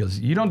came to me, he goes,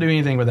 you don't do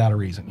anything without a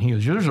reason. He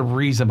goes, there's a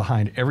reason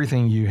behind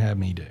everything you have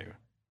me do.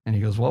 And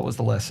he goes, what was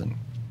the lesson?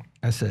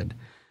 I said,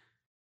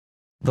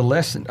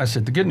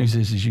 the good news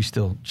is you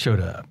still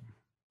showed up.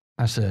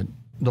 I said,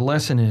 the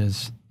lesson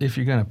is if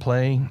you're going to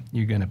play,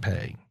 you're going to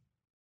pay.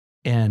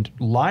 And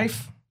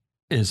life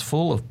is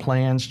full of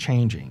plans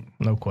changing.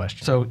 No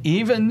question. So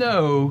even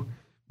though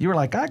you were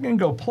like, I can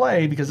go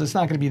play because it's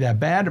not going to be that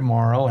bad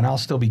tomorrow and I'll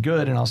still be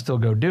good and I'll still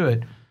go do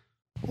it,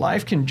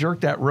 life can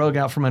jerk that rug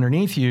out from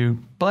underneath you.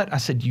 But I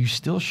said, you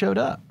still showed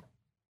up.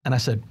 And I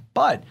said,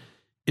 but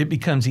it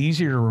becomes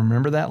easier to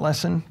remember that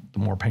lesson the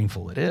more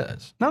painful it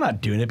is. Now, I'm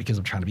not doing it because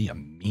I'm trying to be a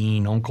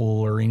mean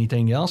uncle or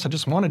anything else. I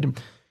just wanted him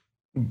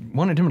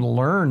to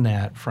learn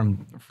that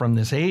from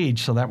this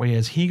age, so that way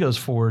as he goes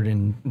forward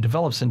and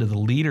develops into the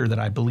leader that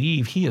I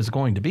believe he is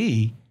going to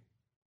be,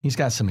 he's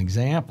got some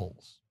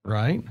examples,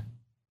 right?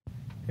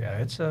 Yeah,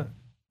 it's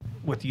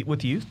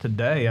with youth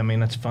today. I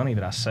mean, it's funny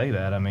that I say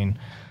that. I mean,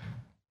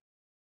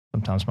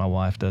 sometimes my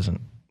wife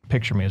doesn't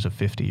picture me as a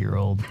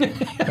 50-year-old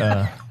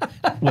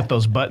with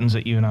those buttons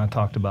that you and I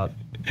talked about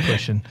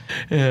pushing.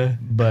 Yeah.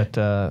 But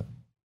I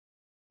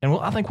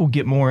think we'll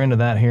get more into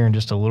that here in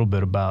just a little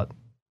bit, about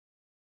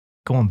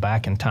going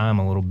back in time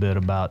a little bit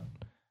about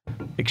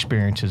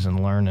experiences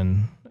and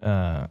learning,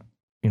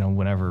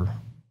 whenever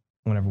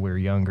we were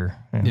younger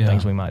and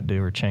things we might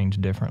do or change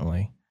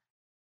differently.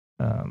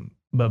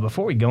 But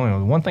before we go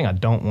in, one thing I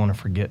don't want to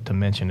forget to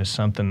mention is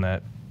something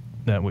that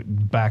we,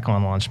 back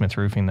on Lon Smith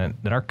Roofing,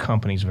 that our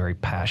company's very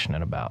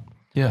passionate about.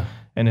 Yeah.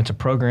 And it's a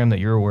program that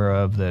you're aware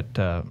of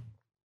that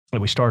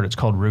we started. It's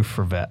called Roof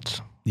for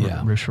Vets.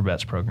 Yeah. Roofs for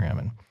Vets program.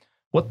 And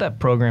what that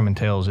program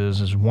entails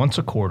is once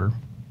a quarter,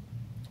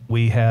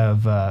 we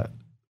have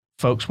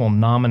folks will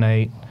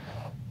nominate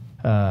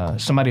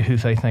somebody who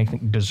they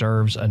think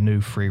deserves a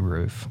new free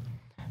roof.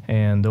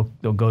 And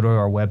they'll go to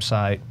our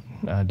website,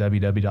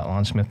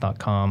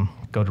 www.lonsmith.com,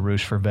 go to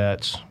Roofs for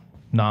Vets,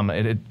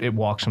 nominate. It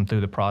walks them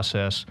through the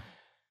process.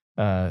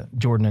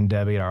 Jordan and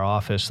Debbie at our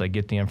office, they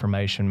get the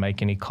information,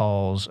 make any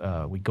calls.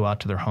 We go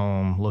out to their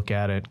home, look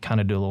at it, kind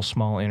of do a little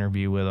small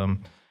interview with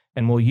them.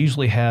 And we'll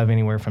usually have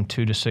anywhere from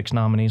 2 to 6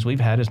 nominees. We've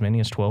had as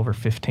many as 12 or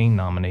 15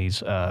 nominees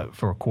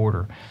for a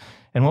quarter.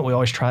 And what we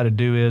always try to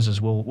do is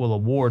we'll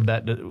award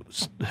that to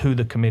who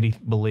the committee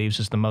believes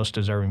is the most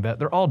deserving vet.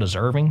 They're all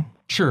deserving.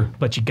 Sure.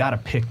 But you got to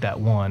pick that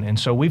one. And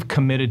so we've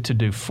committed to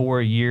do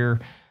 4 a year.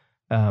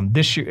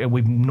 This year,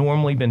 we've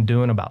normally been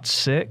doing about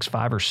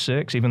 5 or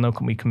 6, even though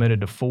we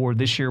committed to 4.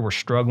 This year, we're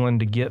struggling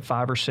to get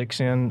 5 or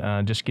 6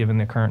 in, just given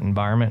the current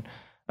environment.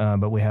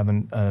 But we have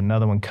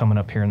another one coming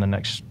up here in the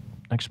next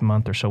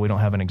month or so. We don't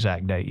have an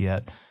exact date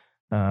yet.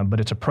 But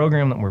it's a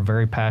program that we're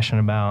very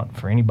passionate about.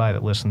 For anybody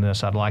that listens to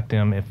this, I'd like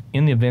them, if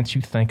in the events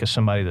you think of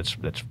somebody that's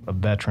a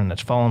veteran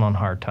that's fallen on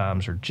hard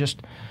times or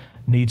just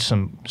needs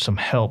some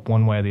help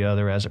one way or the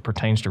other as it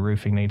pertains to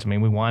roofing needs. I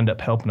mean, we wind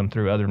up helping them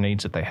through other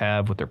needs that they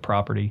have with their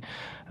property.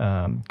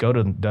 Go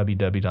to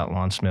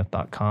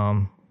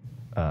www.lonsmith.com,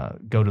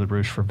 go to the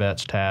Roofs for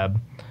Vets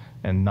tab,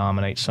 and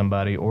nominate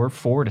somebody or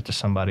forward it to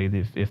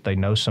somebody if they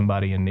know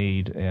somebody in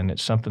need. And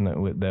it's something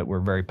that we're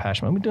very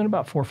passionate about. We've been doing it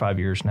about 4 or 5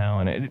 years now,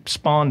 and it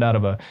spawned out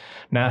of a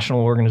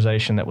national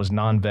organization that was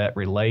non-vet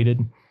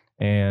related,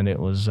 and it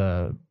was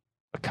a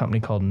company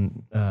called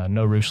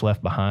No Roofs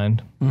Left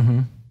Behind.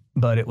 Mm-hmm.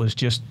 But it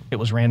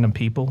was random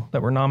people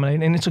that were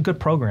nominated, and it's a good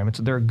program.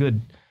 They're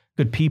good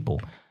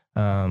people,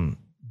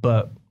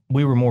 but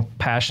we were more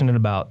passionate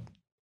about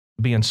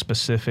being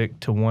specific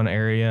to one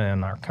area,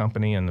 and our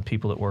company and the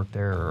people that work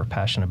there are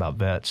passionate about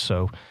vets.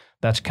 So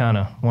that's kind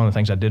of one of the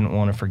things I didn't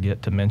want to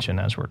forget to mention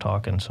as we're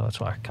talking. So that's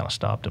why I kind of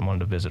stopped and wanted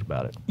to visit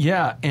about it.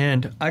 Yeah,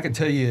 and I can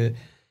tell you,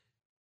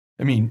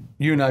 I mean,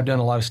 you and I have done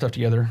a lot of stuff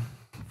together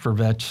for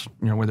vets,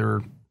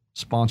 whether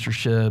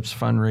sponsorships,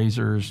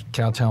 fundraisers,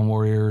 Cowtown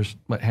Warriors,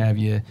 what have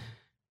you.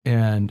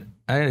 And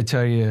I got to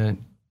tell you,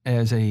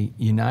 as a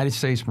United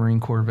States Marine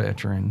Corps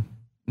veteran,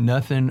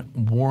 nothing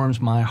warms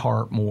my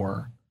heart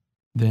more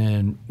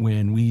than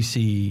when we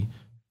see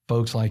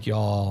folks like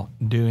y'all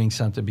doing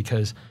something,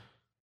 because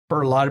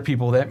for a lot of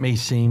people that may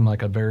seem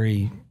like a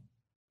very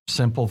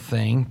simple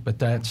thing, but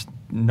that's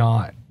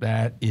not.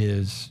 That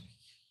is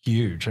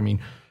huge. I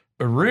mean,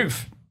 a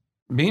roof,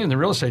 being in the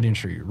real estate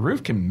industry, a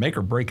roof can make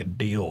or break a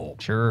deal.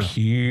 Sure.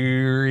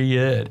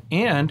 Period.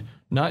 And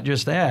not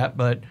just that,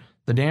 but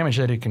the damage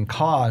that it can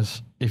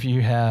cause if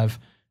you have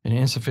an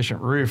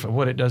insufficient roof, of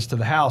what it does to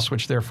the house,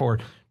 which therefore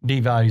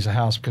devalues the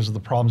house because of the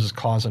problems it's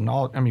causing.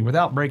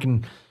 Without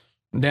breaking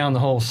down the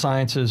whole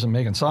sciences and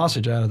making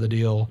sausage out of the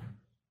deal,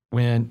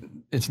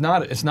 when it's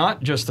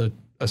not just a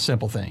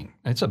simple thing.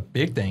 It's a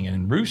big thing,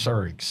 and roofs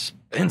are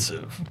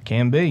expensive.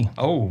 Can be.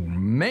 Oh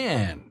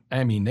man.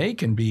 They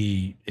can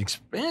be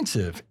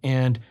expensive,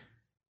 and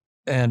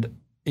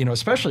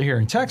especially here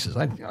in Texas,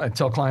 I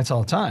tell clients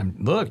all the time,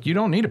 look, you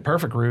don't need a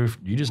perfect roof.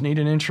 You just need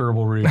an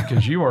insurable roof,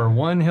 because you are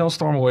one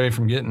hailstorm away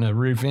from getting a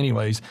roof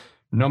anyways,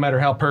 no matter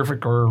how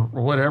perfect or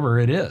whatever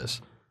it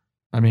is.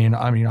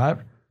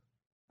 I've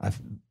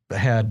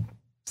had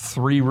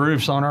 3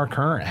 roofs on our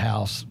current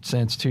house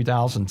since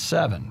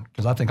 2007,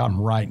 because I think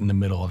I'm right in the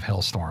middle of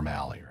Hailstorm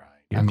Alley,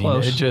 right?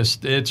 Close.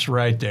 It's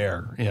right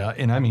there. Yeah.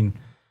 And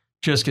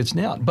just gets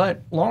nailed.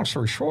 But long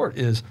story short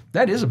is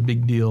that is a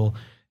big deal.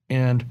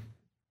 And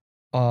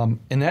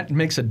that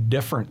makes a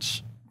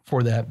difference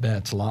for that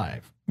vet's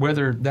life,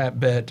 whether that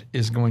vet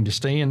is going to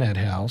stay in that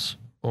house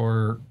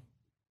or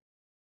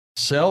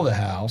sell the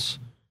house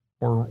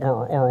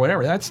or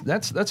whatever. That's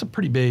a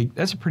pretty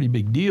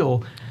big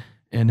deal.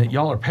 And that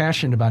y'all are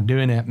passionate about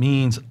doing that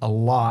means a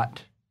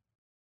lot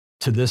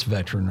to this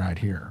veteran right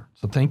here.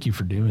 So thank you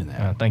for doing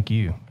that. Thank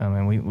you.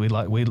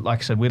 Like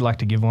I said, we'd like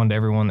to give one to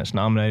everyone that's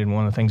nominated.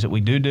 One of the things that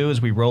we do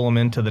is we roll them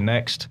into the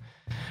next,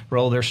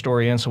 roll their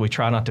story in. So we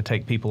try not to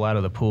take people out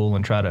of the pool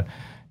and try to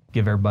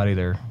give everybody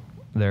their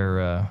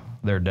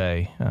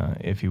day,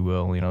 if you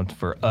will.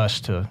 For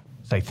us to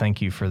say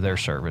thank you for their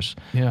service.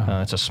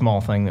 Yeah, it's a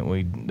small thing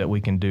that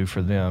we can do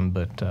for them,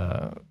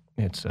 but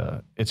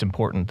it's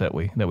important that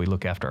we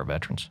look after our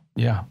veterans.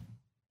 Yeah.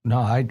 No,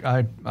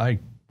 I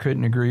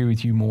couldn't agree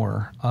with you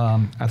more.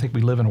 I think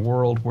we live in a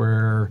world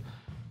where,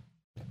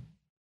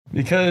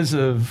 because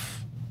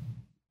of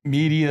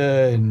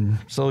media and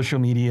social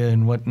media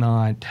and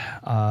whatnot,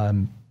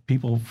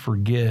 people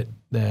forget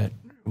that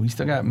we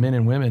still got men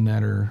and women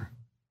that are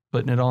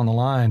putting it on the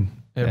line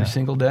every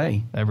single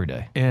day. Every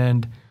day.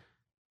 And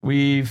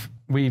we've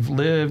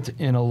lived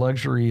in a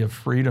luxury of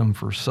freedom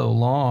for so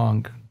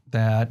long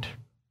that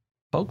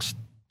folks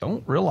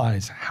don't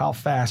realize how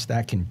fast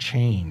that can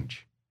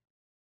change.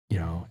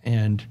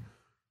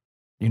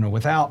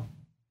 Without,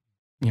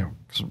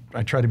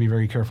 I try to be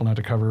very careful not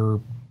to cover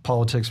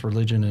politics,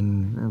 religion,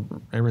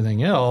 and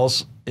everything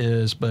else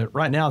but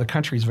right now the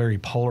country is very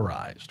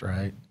polarized,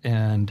 right?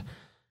 And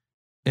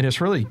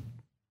it's really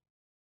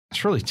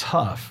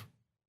tough,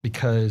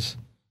 because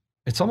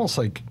it's almost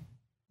like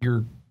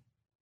you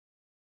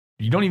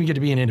don't even get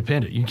to be an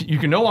independent. You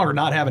can no longer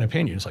not have an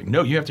opinion. It's like,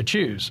 no, you have to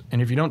choose.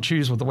 And if you don't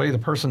choose with the way the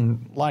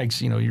person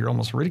likes, you're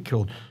almost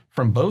ridiculed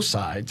from both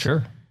sides.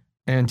 Sure.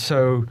 And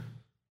so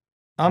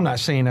I'm not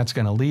saying that's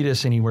going to lead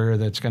us anywhere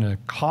that's going to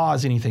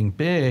cause anything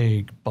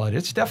big, but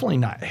it's definitely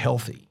not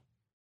healthy.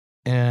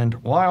 And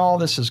while all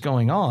this is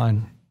going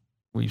on,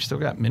 we've still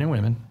got men and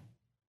women,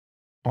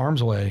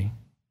 arms away,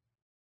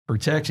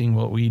 protecting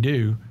what we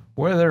do,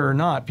 whether or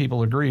not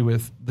people agree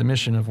with the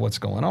mission of what's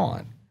going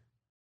on.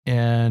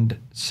 And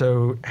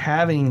so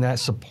having that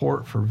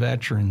support for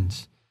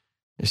veterans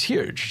is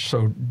huge.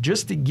 So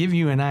just to give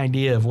you an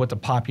idea of what the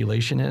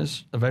population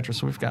is of veterans,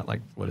 so we've got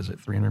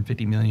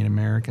 350 million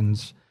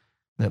Americans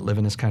that live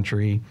in this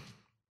country.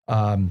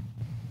 And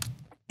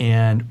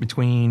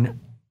between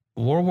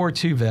World War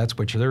II vets,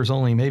 which there's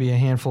only maybe a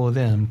handful of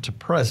them, to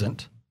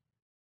present,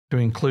 to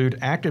include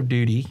active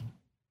duty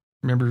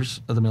members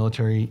of the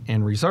military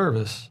and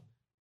reservists,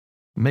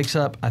 makes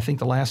up, I think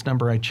the last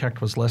number I checked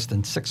was less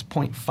than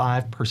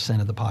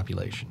 6.5% of the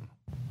population.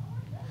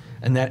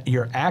 And that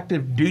your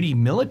active duty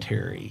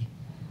military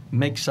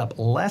makes up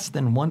less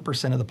than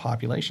 1% of the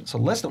population. So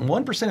less than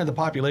 1% of the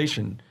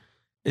population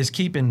is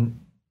keeping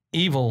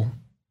evil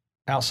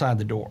outside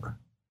the door.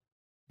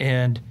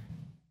 And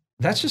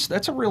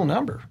that's a real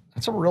number.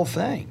 That's a real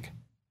thing.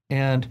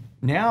 And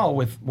now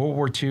with World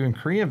War II and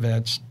Korea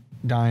vets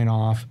dying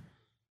off,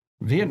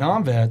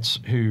 Vietnam vets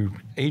who,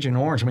 Agent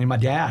Orange, my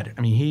dad,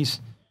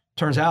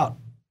 turns out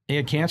he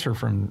had cancer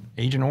from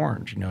Agent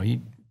Orange.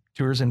 He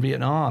tours in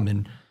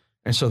Vietnam.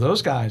 And so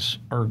those guys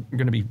are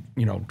going to be,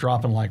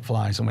 dropping like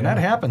flies. And when that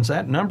happens,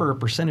 that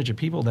percentage of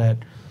people that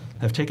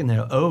have taken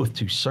the oath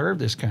to serve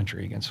this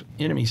country against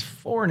enemies,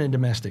 foreign and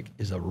domestic,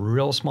 is a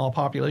real small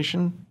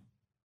population.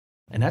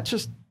 And that's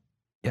just,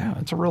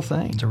 it's a real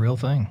thing. It's a real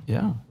thing.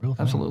 Yeah, real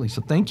thing. Absolutely.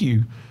 So thank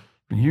you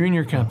for you and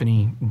your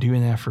company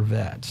doing that for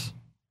vets.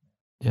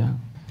 Yeah.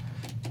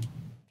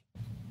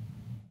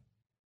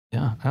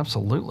 Yeah,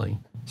 absolutely.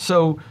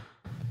 So,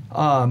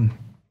 and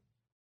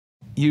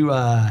it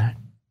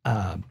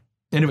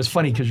was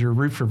funny because your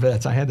Root for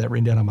Vets, I had that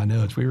written down on my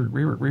notes. We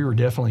were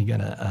definitely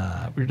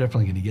gonna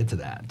get to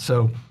that.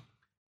 So,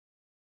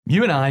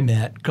 you and I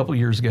met a couple of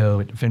years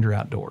ago at Defender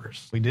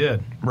Outdoors. We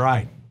did.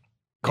 Right.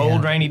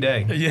 Cold, rainy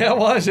day. Yeah, it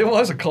was. It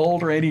was a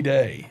cold, rainy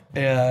day,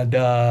 and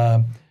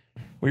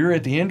we were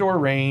at the indoor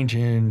range.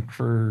 And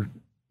for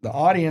the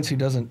audience who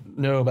doesn't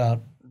know about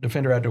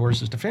Defender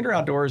Outdoors, Defender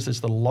Outdoors is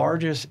the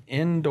largest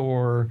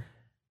indoor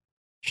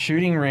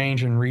shooting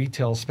range and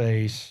retail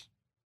space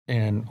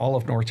in all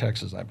of North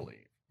Texas, I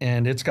believe.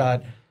 And it's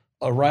got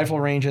a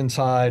rifle range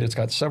inside. It's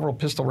got several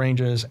pistol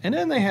ranges. And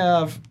then they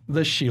have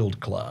the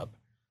Shield Club.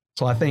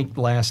 So I think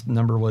the last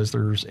number was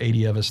there's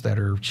 80 of us that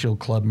are Shield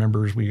Club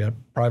members. We got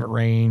private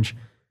range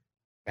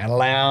and a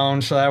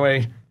lounge. So that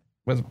way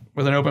with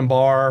an open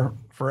bar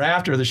for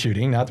after the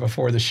shooting, not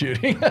before the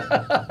shooting.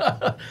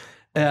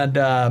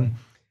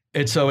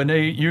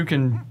 You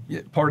can,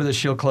 part of the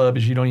Shield Club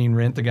is you don't even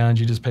rent the guns.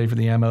 You just pay for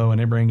the ammo, and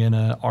they bring in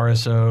a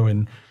RSO.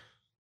 And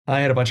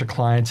I had a bunch of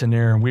clients in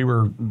there, and we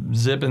were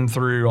zipping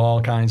through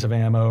all kinds of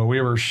ammo.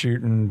 We were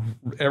shooting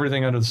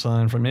everything under the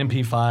sun, from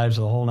MP5s to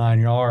the whole 9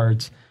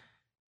 yards.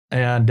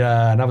 And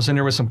I was in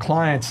there with some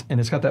clients, and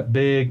it's got that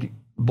big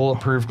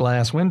bulletproof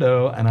glass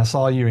window, and I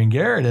saw you and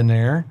Garrett in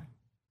there.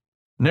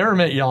 Never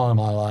met y'all in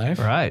my life.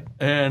 Right.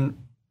 And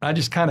I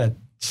just kind of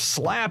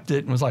slapped it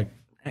and was like,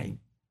 hey,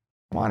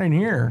 come on in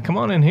here. Come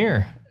on in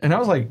here. And I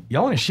was like,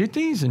 y'all want to shoot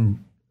these?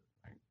 And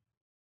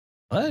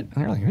what? And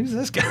they're like, who's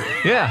this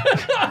guy? Yeah.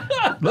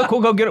 Look,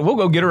 we'll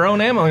go get our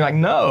own ammo. And like,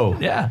 no.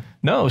 Yeah.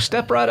 No,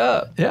 step right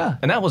up. Yeah.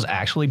 And that was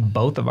actually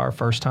both of our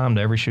first time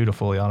to ever shoot a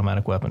fully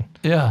automatic weapon.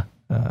 Yeah.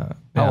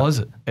 How was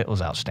it? It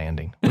was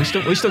outstanding. We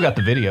still got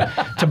the video.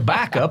 To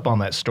back up on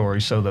that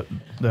story, so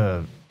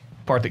the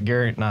part that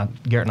Garrett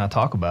and I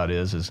talk about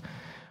is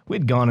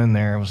we'd gone in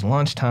there. It was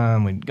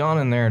lunchtime. We'd gone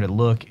in there to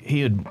look.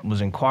 He was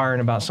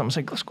inquiring about something.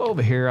 Said, let's go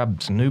over here.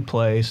 It's a new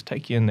place.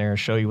 Take you in there,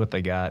 show you what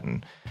they got.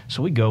 And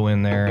so we go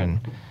in there, and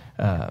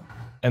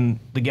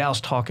the gal's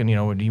talking, do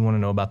you want to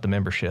know about the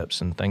memberships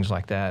and things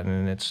like that?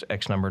 And it's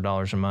X number of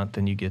dollars a month,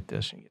 and you get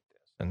this, and you get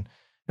this.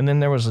 And then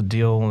there was a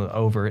deal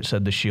over, it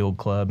said the Shield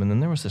Club. And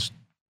then there was this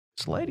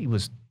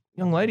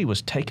young lady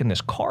was taking this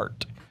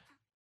cart.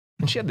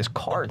 And she had this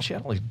cart, and she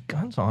had all these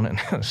guns on it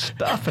and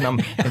stuff.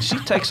 And she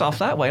takes off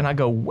that way, and I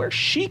go, where's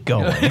she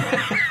going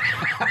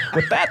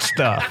with that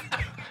stuff?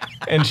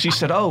 And she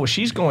said, oh,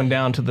 she's going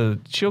down to the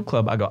Shield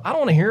Club. I go, I don't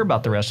want to hear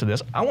about the rest of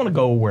this. I want to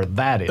go where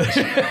that is.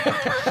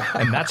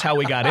 And that's how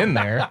we got in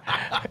there,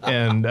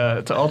 and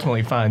to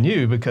ultimately find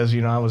you, because,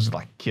 I was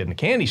like a kid in a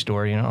candy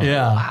store,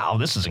 Yeah. Wow,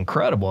 this is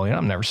incredible.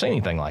 I've never seen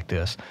anything like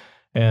this.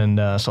 And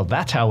so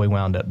that's how we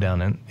wound up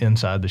down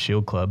inside the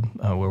Shield Club,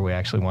 where we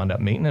actually wound up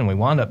meeting. And we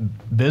wound up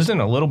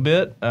visiting a little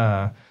bit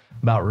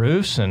about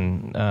roofs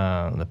and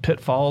the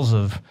pitfalls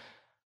of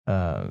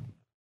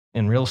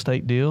in real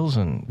estate deals.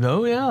 And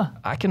oh, yeah.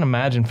 I can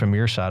imagine from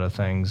your side of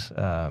things,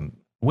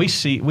 we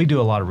do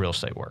a lot of real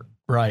estate work.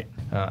 Right.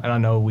 And I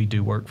know we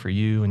do work for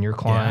you and your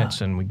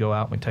clients, and we go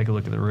out and we take a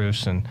look at the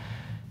roofs. And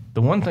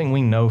the one thing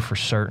we know for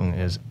certain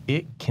is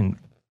the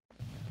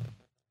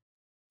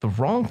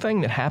wrong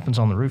thing that happens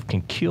on the roof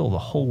can kill the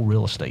whole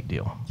real estate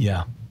deal.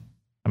 Yeah.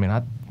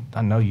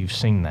 I know you've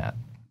seen that.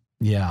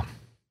 Yeah.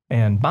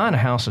 And buying a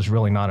house is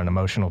really not an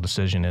emotional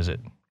decision, is it?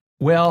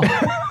 Well,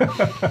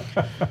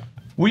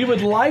 We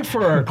would like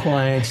for our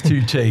clients to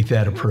take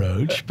that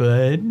approach,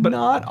 but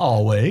not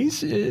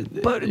always.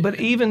 But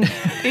even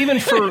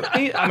for,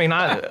 I mean,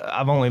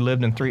 I've only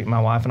lived in 3. My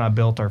wife and I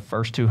built our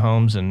first 2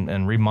 homes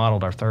and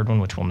remodeled our 3rd one,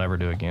 which we'll never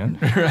do again.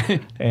 Right.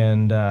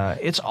 And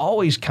it's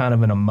always kind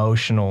of an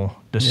emotional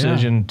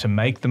decision to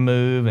make the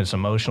move. It's an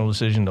emotional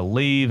decision to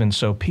leave. And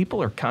so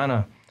people are kind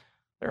of,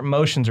 their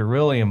emotions are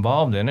really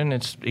involved in it. And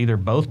it's either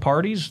both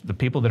parties, the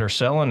people that are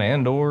selling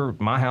and or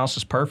my house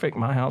is perfect,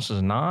 my house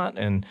is not.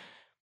 And,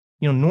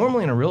 you know,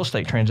 normally in a real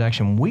estate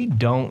transaction, we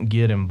don't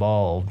get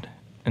involved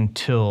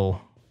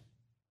until,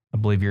 I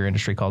believe your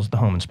industry calls it the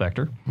home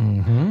inspector,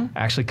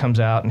 actually comes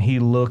out and he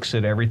looks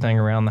at everything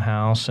around the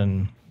house,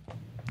 and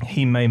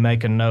he may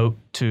make a note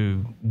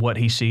to what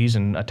he sees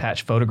and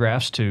attach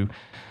photographs to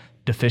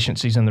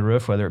deficiencies in the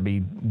roof, whether it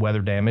be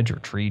weather damage or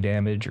tree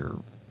damage or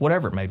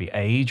whatever it may be,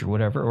 age or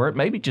whatever, or it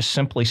may be just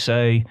simply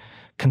say,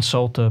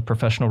 consult a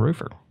professional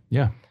roofer.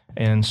 Yeah.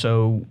 And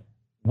so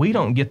we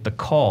don't get the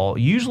call.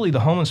 Usually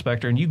the home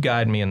inspector, and you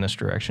guide me in this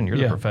direction, you're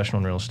the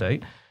professional in real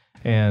estate,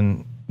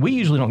 and we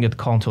usually don't get the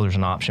call until there's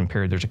an option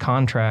period. There's a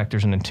contract,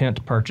 there's an intent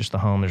to purchase the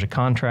home, there's a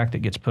contract that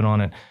gets put on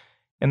it.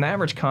 And the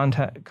average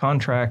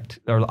contract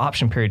or the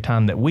option period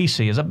time that we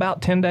see is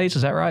about 10 days,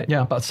 is that right?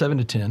 Yeah, about 7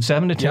 to 10.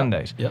 7 to 10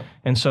 days. Yep.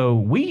 And so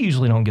we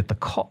usually don't get the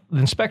call. The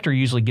inspector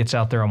usually gets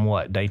out there on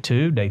what, day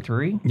 2, day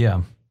 3?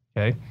 Yeah.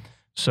 Okay.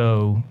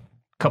 So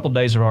a couple of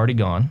days are already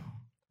gone.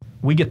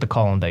 We get the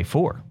call on day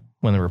 4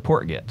 when the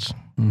report gets.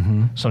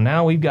 So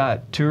now we've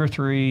got 2 or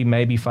 3,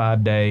 maybe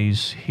 5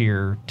 days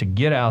here to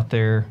get out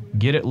there,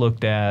 get it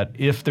looked at.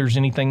 If there's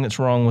anything that's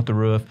wrong with the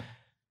roof,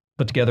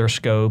 put together a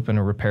scope and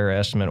a repair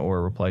estimate or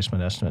a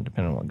replacement estimate,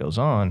 depending on what goes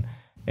on.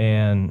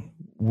 And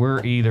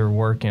we're either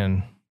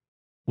working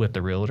with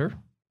the realtor,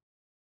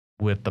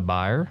 with the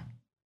buyer,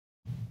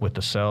 with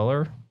the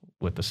seller,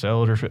 with the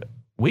seller.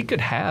 We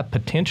could have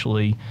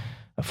potentially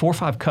 4 or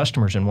 5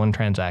 customers in one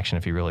transaction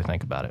if you really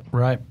think about it.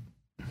 Right.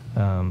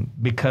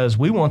 Because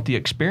we want the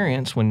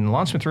experience, when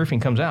Lawnsmith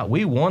Roofing comes out,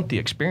 we want the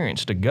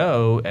experience to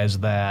go as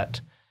that,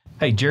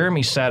 hey,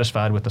 Jeremy's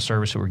satisfied with the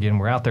service that we're getting.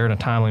 We're out there in a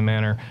timely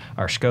manner.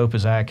 Our scope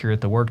is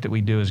accurate. The work that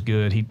we do is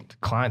good.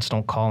 Clients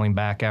don't call him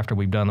back after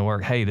we've done the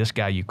work. Hey, this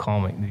guy you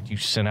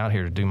sent out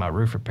here to do my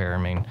roof repair. I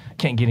mean,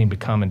 can't get him to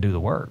come and do the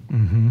work,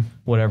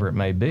 whatever it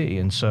may be.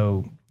 And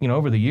so, you know,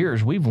 over the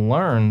years, we've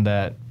learned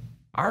that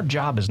our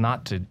job is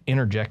not to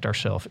interject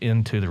ourselves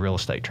into the real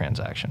estate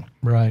transaction.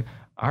 Right.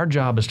 Our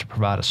job is to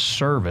provide a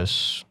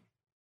service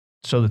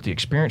so that the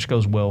experience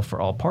goes well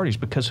for all parties,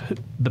 because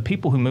the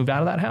people who moved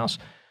out of that house,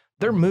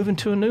 they're moving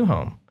to a new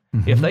home.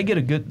 If they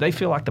get they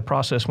feel like the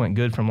process went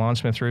good from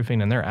Lawnsmith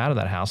Roofing and they're out of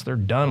that house, they're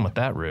done with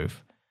that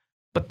roof,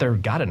 but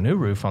they've got a new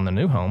roof on the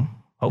new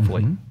home,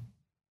 hopefully,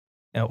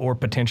 or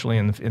potentially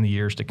in the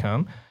years to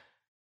come.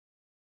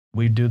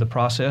 We do the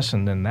process,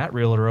 and then that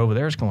realtor over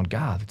there is going,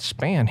 God,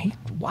 Span,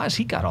 why has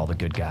he got all the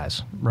good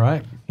guys?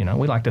 Right. You know,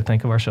 we like to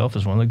think of ourselves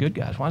as one of the good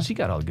guys. Why has he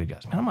got all the good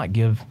guys? Man, I might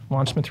give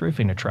Lawnsmith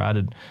Roofing a try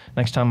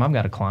next time I've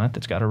got a client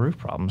that's got a roof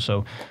problem.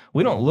 So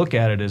we don't look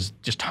at it as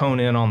just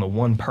hone in on the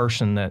one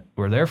person that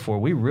we're there for.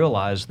 We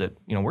realize that,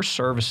 you know, we're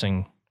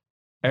servicing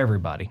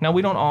everybody. Now,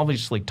 we don't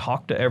obviously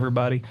talk to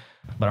everybody,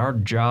 but our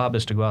job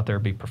is to go out there,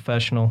 be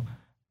professional,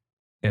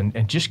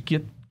 and just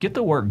get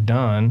the work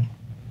done,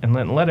 and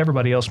let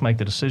everybody else make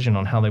the decision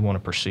on how they want to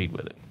proceed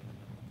with it.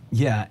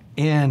 Yeah,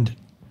 and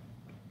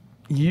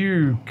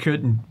you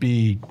couldn't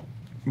be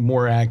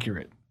more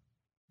accurate.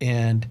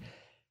 And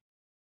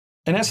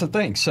that's the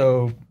thing.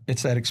 So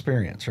it's that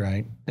experience,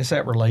 right? It's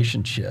that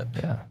relationship.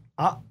 Yeah.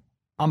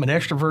 I'm an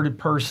extroverted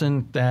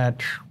person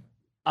that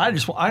I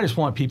just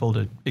want people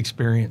to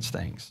experience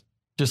things.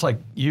 Just like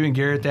you and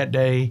Garrett that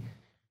day,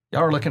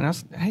 y'all were looking at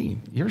us, hey,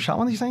 you ever shot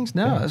one of these things?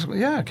 No.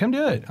 Yeah, come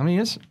do it. I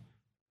mean,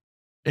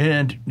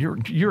 and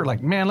you're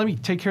like, man, let me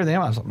take care of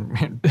them. I was like,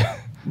 man,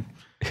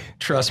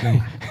 trust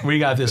me, we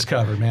got this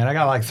covered, man. I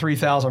got like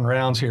 3,000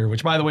 rounds here,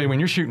 which, by the way, when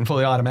you're shooting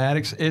fully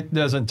automatics, it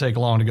doesn't take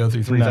long to go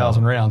through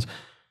 3,000 rounds.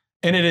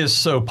 And it is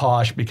so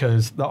posh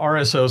because the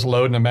RSO's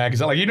loading the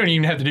magazine. Like, you don't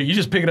even have to you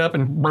just pick it up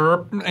and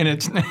burp, and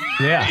it's,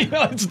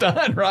 it's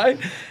done, right?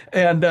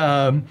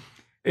 And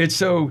it's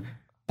so,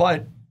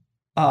 but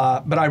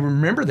I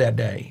remember that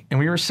day, and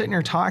we were sitting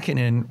here talking,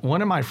 and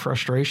one of my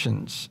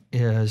frustrations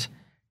is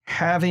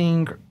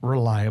having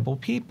reliable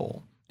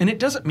people. And it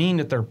doesn't mean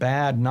that they're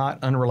bad,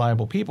 not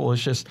unreliable people.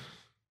 It's just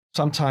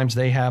sometimes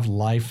they have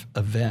life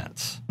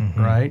events,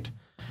 right?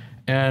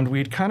 And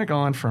we'd kind of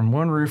gone from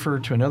one roofer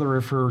to another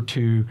roofer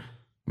to,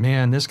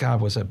 man, this guy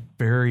was a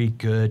very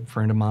good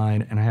friend of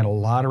mine, and I had a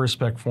lot of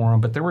respect for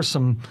him. But there were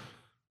some,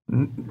 I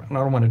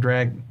don't want to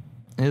drag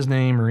his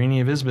name or any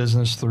of his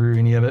business through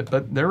any of it,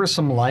 but there were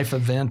some life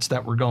events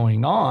that were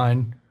going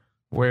on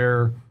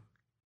where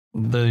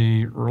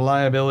the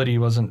reliability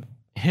wasn't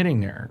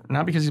hitting there.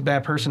 Not because he's a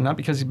bad person, not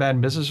because he's bad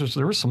in business.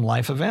 There were some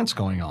life events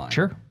going on.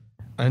 Sure.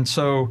 And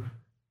so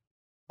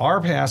our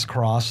paths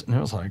crossed, and it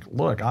was like,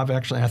 look, I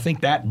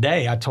think that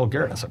day I told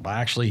Garrett, I said, well,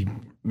 actually,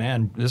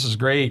 man, this is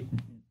great.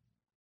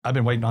 I've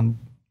been waiting on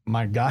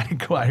my guy to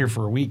go out here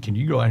for a week. Can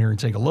you go out here and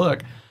take a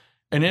look?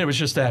 And it was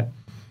just that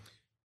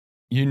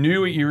you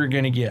knew what you were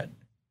going to get,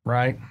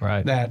 right?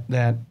 Right.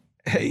 That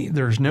hey,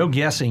 there's no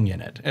guessing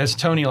in it. As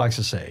Tony likes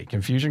to say,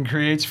 confusion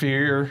creates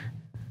fear,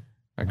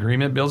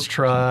 agreement builds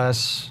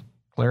trust,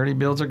 clarity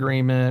builds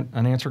agreement,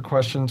 unanswered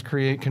questions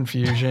create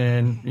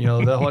confusion. You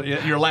know,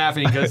 you're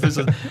laughing because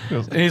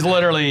he's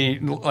literally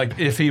like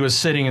if he was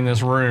sitting in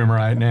this room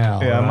right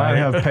now. Yeah, right? I might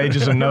have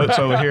pages of notes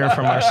over here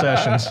from our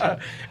sessions.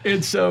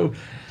 And so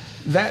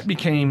that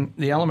became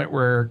the element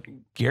where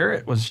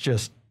Garrett was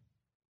just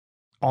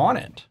on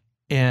it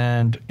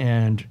and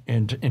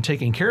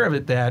taking care of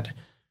it. That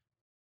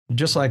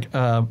just like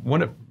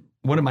one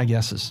of my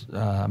guesses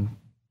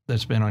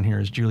that's been on here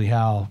is Julie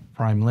Howe,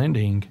 Prime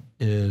Lending,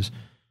 is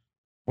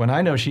when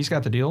I know she's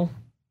got the deal,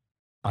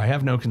 I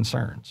have no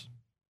concerns.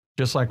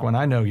 Just like when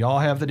I know y'all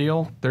have the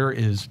deal, there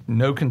is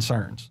no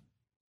concerns.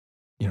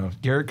 You know, if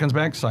Garrett comes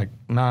back, it's like,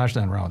 nah, there's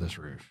nothing wrong with this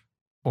roof.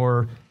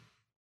 Or,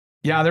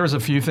 yeah, there was a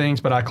few things,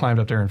 but I climbed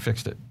up there and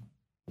fixed it.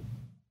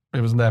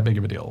 It wasn't that big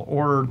of a deal.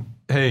 Or,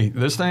 hey,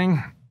 this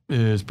thing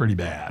is pretty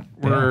bad.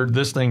 Or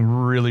this thing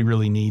really,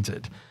 really needs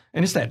it.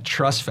 And it's that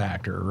trust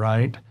factor,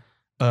 right?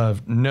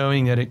 Of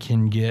knowing that it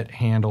can get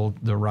handled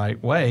the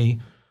right way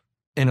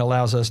and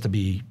allows us to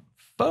be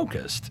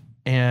focused.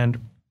 And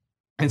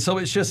so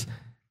it's just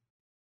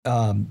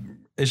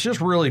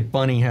really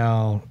funny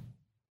how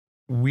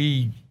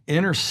we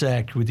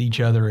intersect with each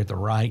other at the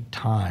right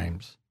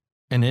times.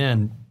 And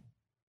then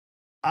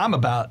I'm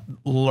about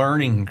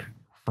learning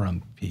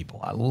from people.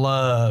 I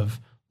love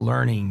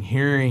learning,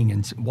 hearing,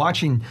 and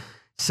watching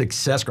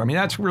success grow. I mean,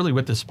 that's really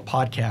what this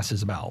podcast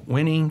is about.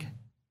 Winning,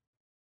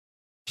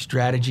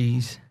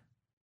 strategies,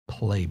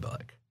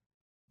 playbook.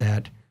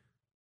 That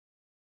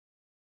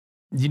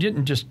you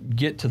didn't just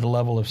get to the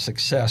level of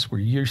success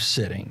where you're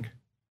sitting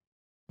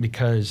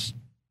because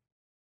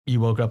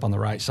you woke up on the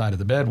right side of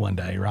the bed one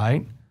day,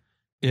 right?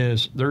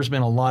 There's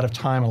been a lot of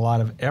time, a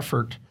lot of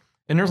effort,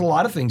 and there's a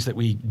lot of things that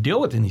we deal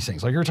with in these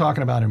things. Like you're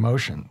talking about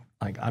emotion.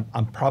 Like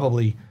I'm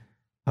probably,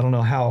 I don't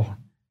know how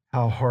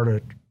hard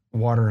a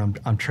water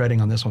I'm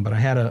treading on this one, but I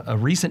had a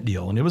recent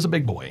deal, and it was a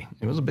big boy.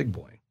 It was a big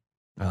boy.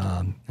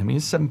 I mean,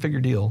 it's a 7-figure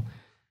deal.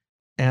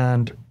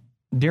 And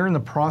during the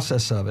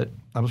process of it,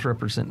 I was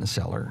representing the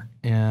seller,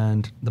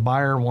 and the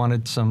buyer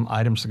wanted some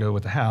items to go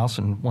with the house,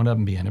 and one of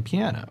them being a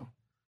piano.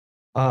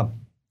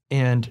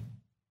 And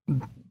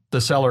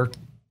the seller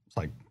was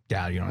like,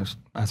 yeah, you know,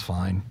 that's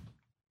fine.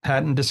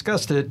 Hadn't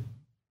discussed it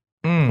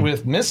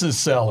with Mrs.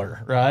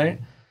 Seller, right?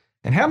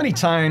 And how many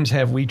times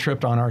have we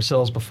tripped on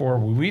ourselves before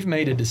where we've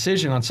made a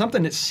decision on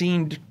something that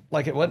seemed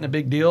like it wasn't a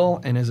big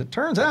deal, and as it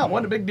turns out, it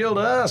wasn't a big deal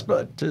to us,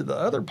 but to the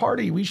other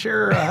party we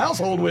share a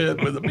household with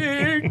a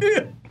big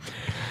deal.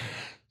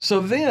 So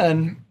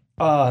then,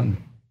 and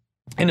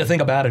the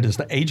thing about it is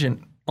the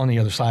agent on the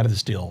other side of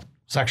this deal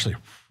is actually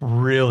a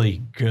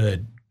really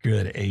good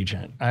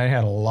agent. I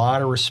had a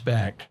lot of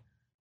respect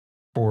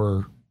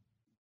for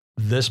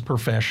this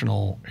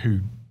professional who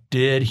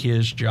did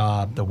his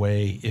job the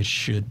way it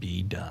should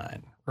be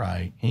done,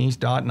 right? He's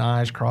dotting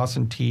I's,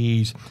 crossing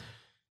T's.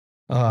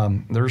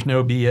 There's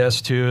no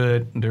BS to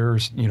it.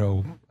 There's, you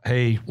know,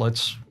 hey,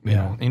 let's, you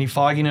know, any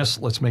fogginess,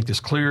 let's make this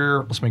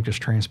clear. Let's make this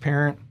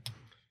transparent.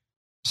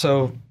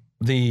 So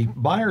the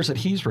buyers that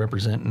he's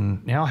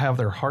representing now have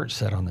their heart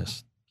set on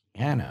this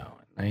piano.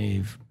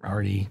 They've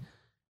already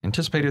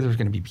anticipated there's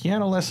going to be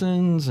piano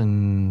lessons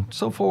and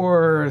so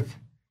forth.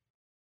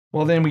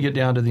 Well, then we get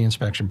down to the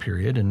inspection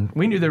period, and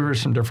we knew there were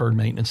some deferred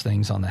maintenance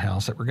things on the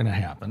house that were going to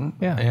happen.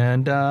 Yeah.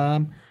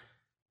 And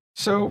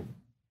so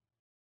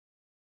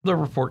the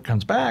report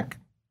comes back,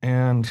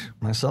 and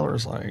my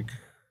seller's like,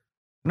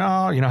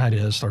 no, you know how it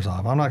is, starts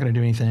off, I'm not going to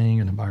do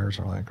anything. And the buyers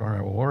are like, all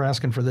right, well, we're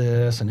asking for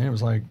this. And it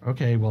was like,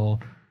 okay, well,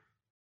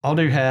 I'll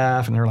do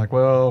half. And they're like,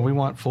 well, we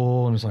want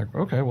full. And it's like,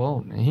 okay,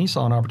 well, he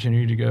saw an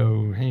opportunity to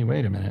go, hey,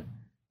 wait a minute.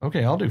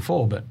 Okay, I'll do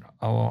full, but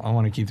I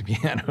want to keep the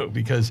piano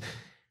because,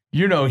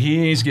 you know,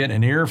 he's getting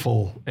an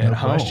earful at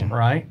home, question.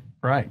 right?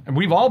 Right. And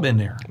we've all been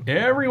there.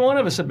 Every one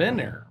of us have been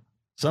there.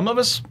 Some of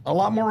us a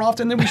lot more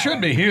often than we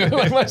should be,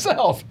 like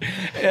myself.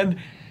 And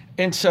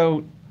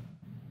so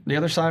the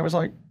other side was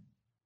like,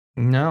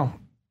 no,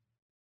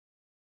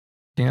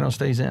 piano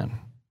stays in.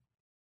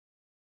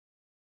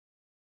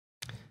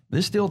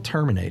 This deal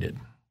terminated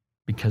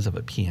because of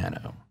a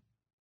piano.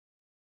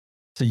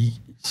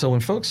 So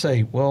when folks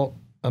say, well,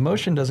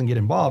 emotion doesn't get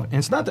involved, and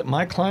it's not that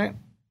my client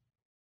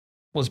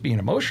was being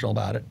emotional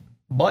about it,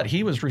 but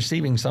he was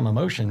receiving some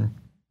emotion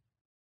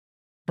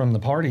from the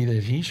party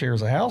that he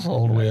shares a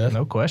household with.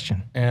 No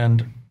question.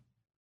 And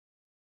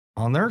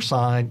on their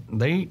side,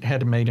 they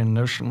had to make an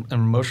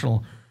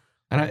emotional,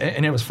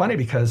 and it was funny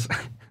because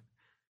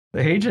the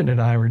agent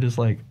and I were just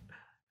like,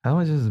 how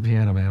much is the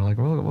piano, man? Like,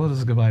 what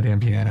is a goodbye damn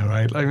piano,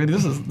 right? I mean,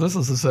 this is a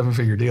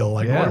 7-figure deal.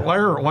 Like, yeah. why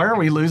are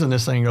we losing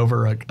this thing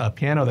over a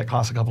piano that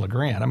costs a couple of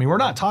grand? I mean, we're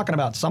not talking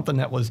about something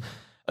that was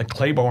a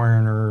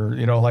Claiborne or,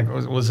 you know, like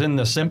was in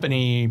the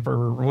symphony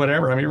for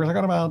whatever. I mean, we're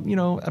talking about, you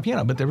know, a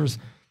piano, but there was.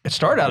 It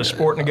started out as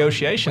sport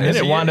negotiation, then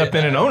it wound up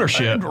in an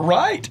ownership.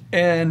 Right.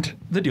 And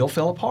the deal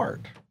fell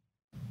apart.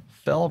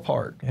 fell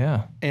apart.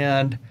 Yeah.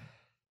 And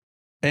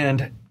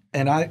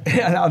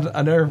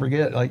I'll never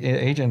forget, like,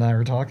 Agent and I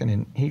were talking,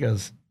 and he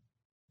goes,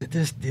 "Did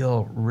this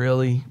deal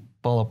really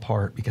fall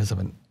apart because of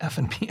an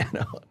effing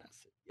piano?" And I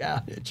said, "Yeah,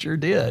 it sure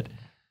did."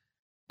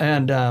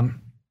 And,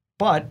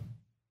 but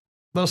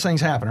those things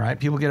happen, right?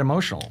 People get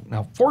emotional.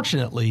 Now,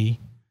 fortunately,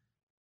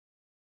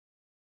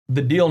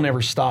 the deal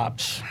never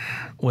stops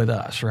with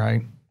us,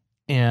 right?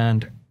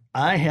 And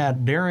I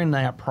had, during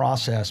that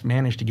process,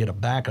 managed to get a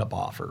backup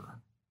offer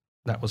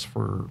that was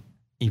for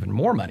even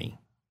more money.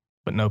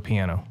 But no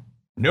piano.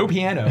 No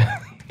piano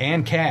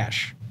and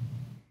cash.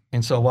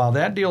 And so while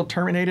that deal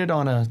terminated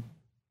on a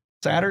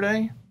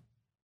Saturday,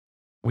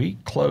 we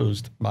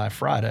closed by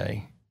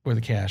Friday with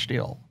a cash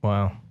deal.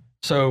 Wow.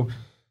 So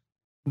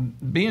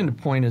being the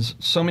point is,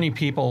 so many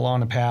people along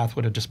the path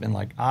would have just been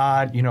like,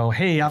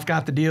 hey, I've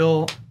got the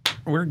deal,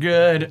 we're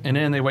good. And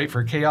then they wait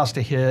for chaos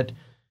to hit.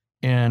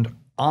 And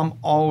I'm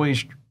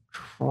always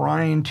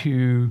trying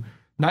to,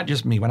 not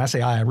just me, when I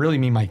say I really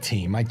mean my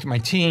team. My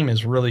team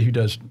is really who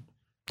does.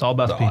 It's all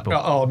about the people.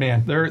 Oh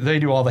man, they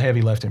do all the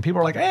heavy lifting.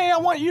 People are like, "Hey, I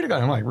want you to go."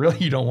 I'm like, "Really?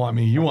 You don't want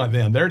me? You want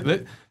them? They're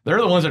the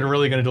ones that are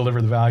really going to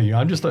deliver the value.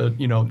 I'm just a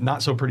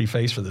not so pretty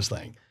face for this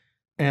thing."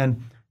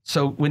 And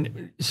so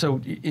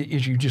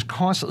as you just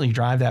constantly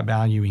drive that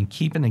value and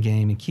keep in the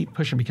game and keep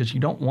pushing, because you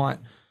don't want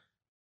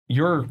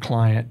your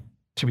client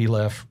to be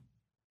left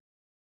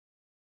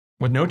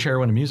with no chair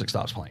when the music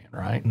stops playing,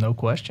 right? No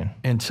question.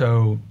 And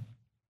so,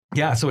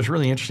 yeah, so it's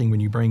really interesting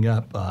when you bring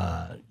up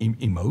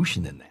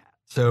emotion in that.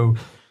 So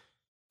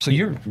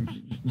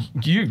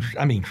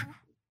I mean,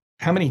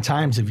 how many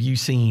times have you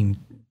seen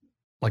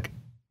like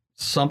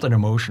something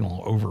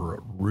emotional over a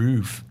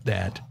roof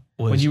that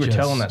was when you were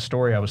telling that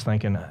story, I was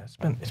thinking it's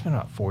been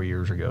about 4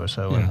 years ago or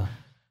so, and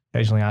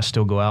occasionally I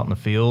still go out in the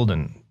field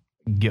and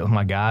get with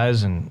my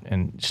guys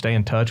and stay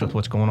in touch with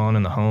what's going on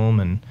in the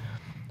home. And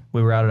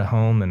we were out at a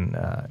home, and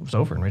it was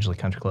over in Ridgely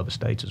Country Club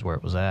Estates is where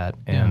it was at,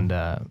 and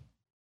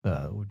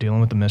we're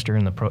dealing with the mister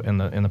in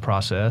the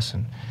process,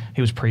 and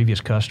he was a previous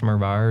customer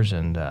of ours,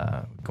 and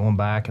going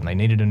back, and they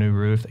needed a new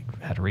roof. They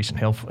had a recent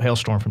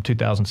hailstorm from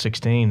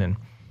 2016, and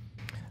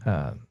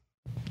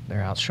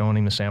they're out showing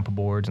him the sample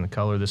boards and the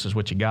color. This is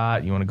what you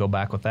got. You want to go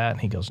back with that?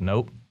 And he goes,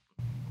 "Nope."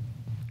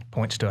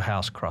 Points to a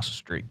house across the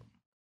street.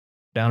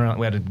 Down around,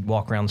 we had to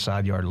walk around the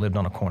side yard. Lived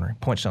on a corner. He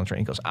points down the street.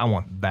 He goes, "I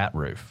want that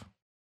roof."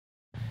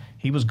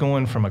 He was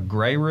going from a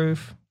gray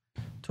roof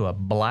to a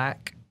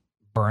black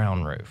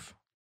brown roof.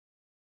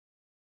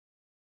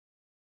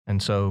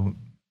 And so,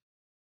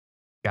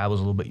 guy was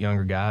a little bit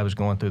younger guy, was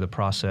going through the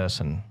process,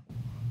 and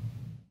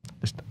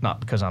it's not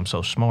because I'm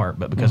so smart,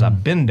 but because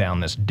I've been down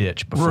this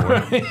ditch before.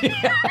 Right.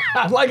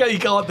 I like how you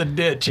call it the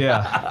ditch.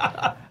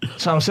 Yeah.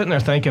 So I'm sitting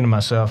there thinking to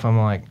myself, I'm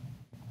like,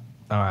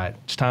 all right,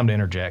 it's time to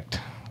interject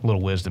a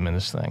little wisdom in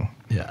this thing.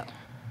 Yeah.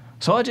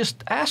 So I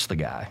just asked the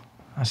guy,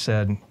 I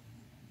said,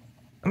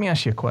 "Let me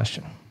ask you a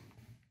question."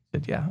 He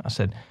said, "Yeah." I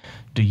said,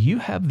 "Do you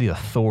have the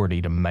authority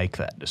to make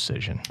that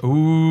decision?"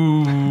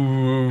 Ooh.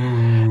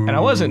 And I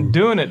wasn't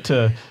doing it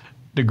to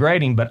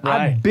degrade him, but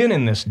Right. I've been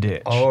in this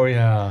ditch. Oh,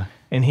 yeah.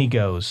 And he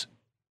goes,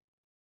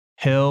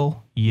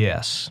 "Hell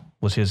yes,"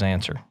 was his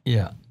answer.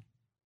 Yeah.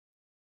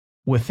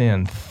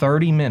 Within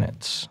 30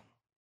 minutes,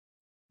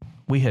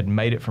 we had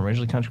made it from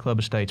Ridgely Country Club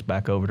Estates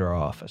back over to our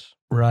office.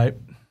 Right.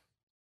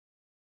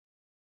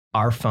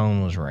 Our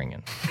phone was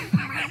ringing.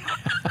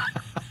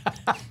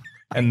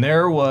 And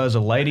there was a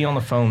lady on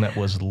the phone that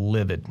was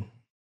livid.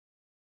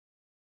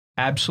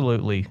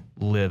 Absolutely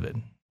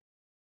livid.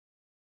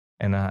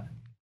 And I'm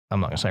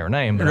not going to say her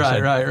name, but I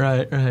said,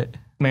 Right.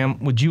 "Ma'am,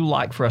 would you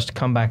like for us to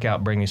come back out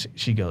and bring this?"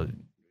 She goes,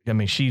 there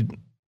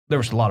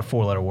was a lot of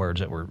 4-letter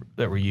words that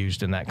were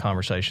used in that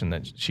conversation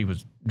that she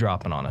was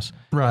dropping on us.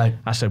 Right.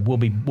 I said, we'll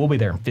be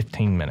there in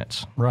 15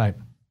 minutes. Right.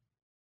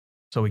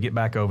 So we get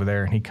back over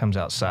there, and he comes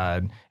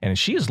outside, and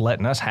she is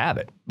letting us have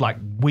it. Like,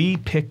 we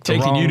picked the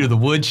Taking wrong... you to the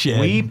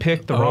woodshed. We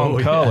picked the wrong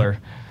color.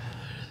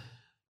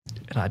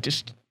 And I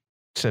just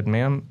said,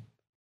 "Ma'am,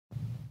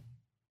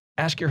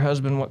 ask your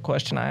husband what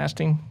question I asked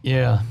him."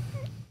 Yeah.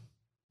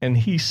 And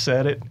he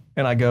said it,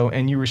 and I go,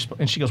 and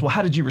she goes, "Well,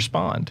 how did you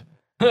respond?"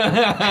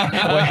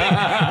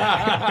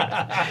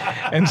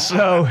 And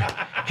so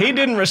he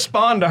didn't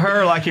respond to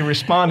her like he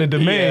responded to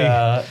me.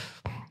 Yeah.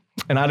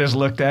 And I just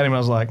looked at him. I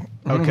was like,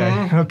 okay.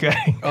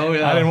 Oh,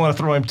 yeah. I didn't want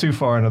to throw him too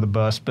far under the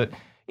bus. But,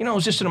 it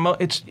was just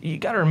you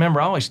got to remember,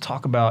 I always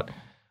talk about,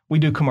 we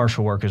do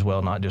commercial work as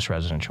well, not just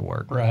residential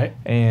work. Right.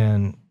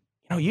 And,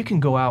 you can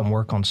go out and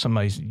work on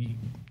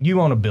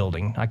you own a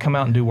building. I come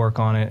out and do work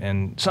on it,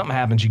 and something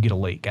happens, you get a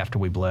leak after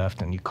we've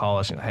left, and you call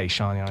us and, "Hey,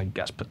 Sean, you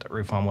guys put the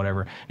roof on,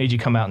 whatever. Need you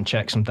to come out and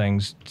check some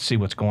things, see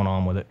what's going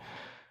on with it."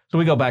 So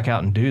we go back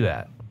out and do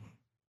that.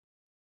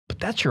 But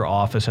that's your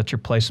office, that's your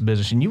place of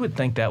business, and you would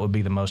think that would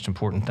be the most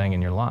important thing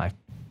in your life.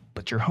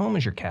 But your home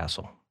is your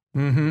castle.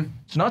 Mm-hmm.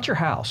 It's not your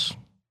house.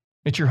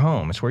 It's your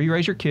home. It's where you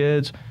raise your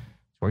kids. It's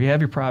where you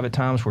have your private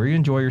times, where you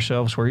enjoy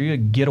yourself. It's where you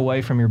get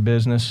away from your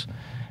business.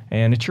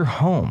 And it's your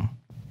home.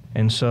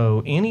 And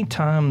so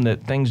anytime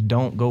that things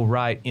don't go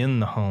right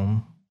in the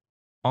home,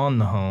 on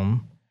the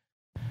home,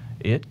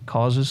 it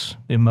causes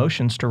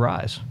emotions to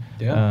rise.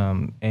 Yeah.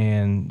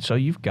 And so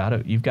you've got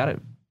to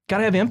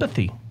have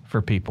empathy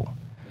for people.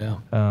 Yeah.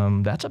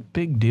 That's a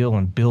big deal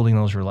in building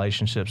those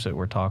relationships that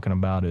we're talking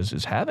about.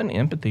 Is having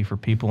empathy for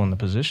people in the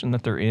position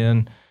that they're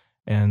in,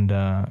 and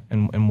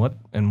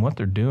what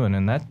they're doing,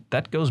 and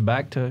that goes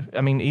back to,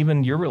 I mean,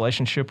 even your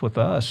relationship with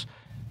us.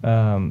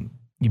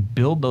 You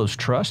build those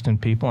trust in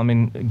people. I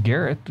mean,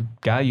 Garrett, the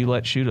guy you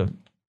let shoot a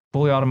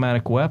fully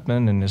automatic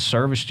weapon and has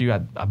serviced you,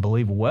 I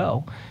believe,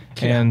 well,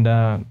 and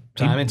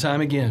Time and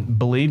time again.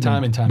 believed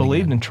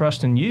in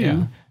trusting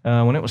you.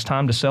 When it was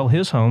time to sell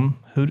his home,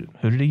 who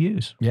did he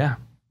use? Yeah.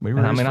 We were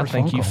And I his mean, I first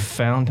think phone you call.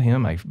 found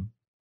him a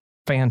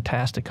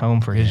fantastic home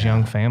for his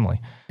young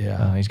family.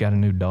 Yeah. He's got a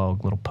new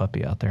dog, little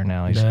puppy out there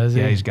now. Does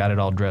he? He's got it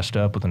all dressed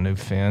up with a new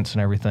fence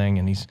and everything,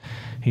 and he's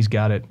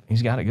got it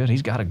good.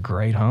 He's got a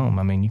great home.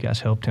 I mean, you guys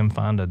helped him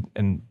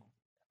and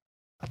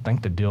I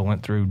think the deal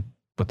went through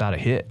without a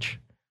hitch.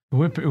 It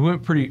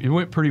went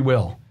pretty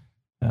well.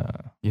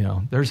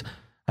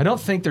 I don't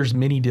think there's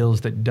many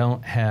deals that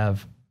don't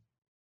have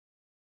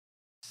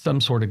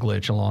some sort of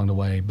glitch along the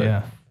way,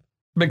 but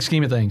big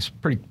scheme of things,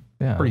 pretty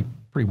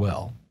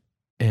well.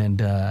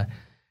 And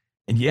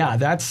yeah,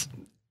 that's,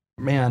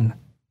 man,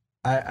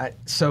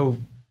 so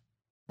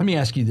let me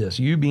ask you this.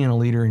 You being a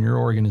leader in your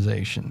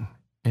organization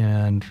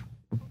and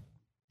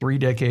 3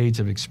 decades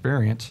of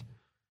experience,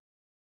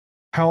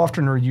 how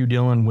often are you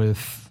dealing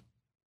with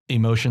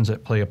emotions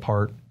that play a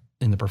part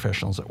in the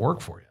professionals that work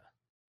for you?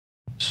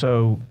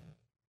 So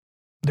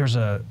there's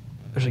a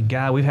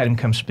guy, we've had him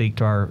come speak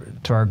to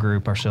our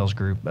group, our sales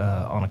group,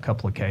 on a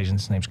couple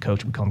occasions. His name's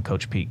Coach. We call him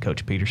Coach Pete,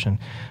 Coach Peterson.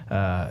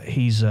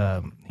 He's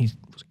a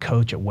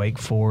coach at Wake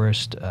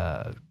Forest.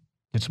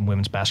 Did some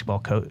women's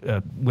basketball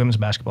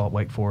at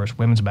Wake Forest,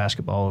 women's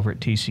basketball over at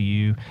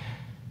TCU.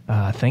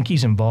 I think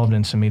he's involved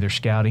in some either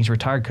scouting. He's a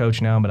retired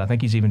coach now, but I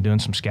think he's even doing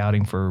some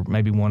scouting for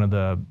maybe one of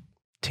the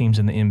teams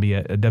in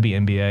the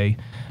WNBA.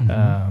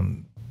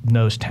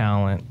 Knows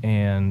talent,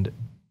 and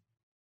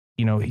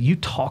you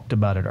talked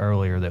about it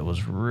earlier. That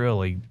was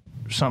really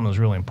something that was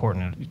really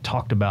important. You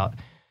talked about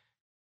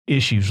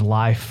issues,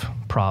 life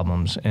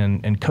problems,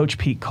 and Coach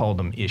Pete called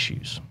them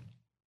issues.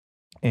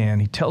 And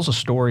he tells a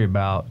story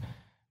about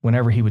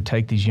whenever he would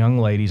take these young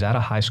ladies out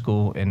of high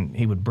school and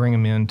he would bring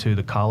them into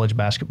the college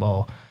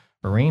basketball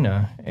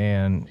arena,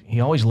 and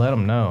he always let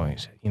them know. He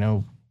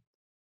said,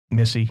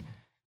 Missy,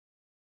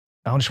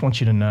 I just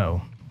want you to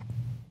know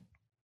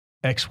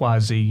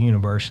XYZ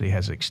University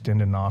has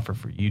extended an offer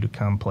for you to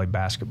come play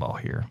basketball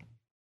here.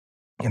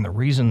 And the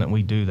reason that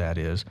we do that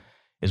is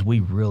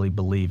we really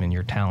believe in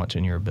your talents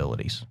and your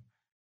abilities.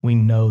 We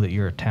know that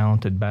you're a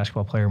talented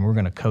basketball player, and we're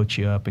going to coach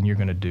you up, and you're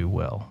going to do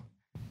well.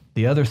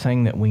 The other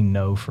thing that we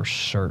know for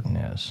certain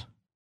is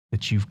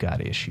that you've got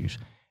issues,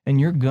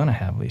 and you're going to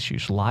have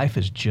issues. Life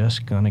is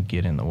just going to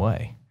get in the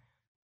way.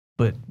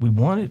 But we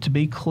want it to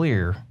be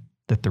clear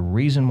that the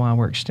reason why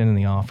we're extending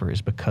the offer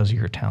is because of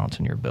your talents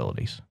and your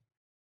abilities.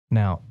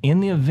 Now,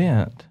 in the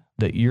event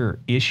that your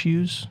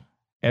issues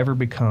ever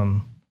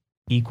become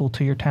equal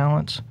to your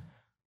talents,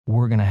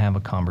 we're going to have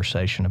a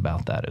conversation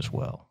about that as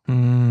well.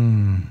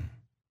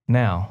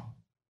 Now,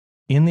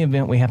 in the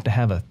event we have to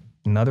have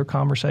another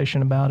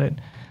conversation about it,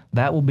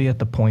 that will be at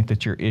the point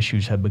that your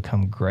issues have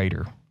become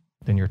greater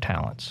than your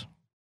talents.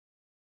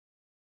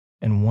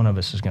 And one of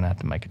us is going to have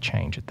to make a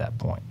change at that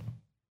point.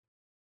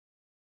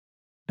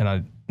 And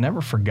I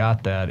never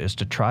forgot that, is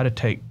to try to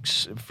take,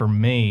 for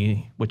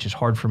me, which is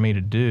hard for me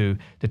to do,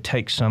 to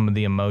take some of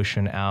the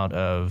emotion out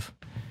of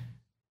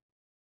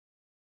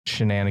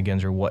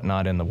shenanigans or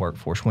whatnot in the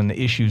workforce when the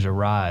issues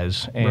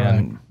arise,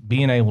 and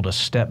being able to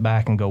step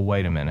back and go,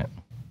 wait a minute,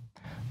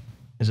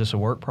 is this a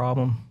work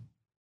problem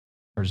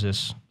or is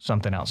this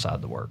something outside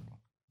the work?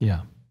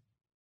 Yeah.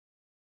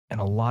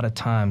 And a lot of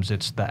times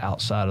it's the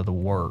outside of the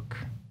work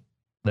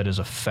that is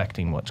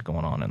affecting what's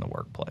going on in the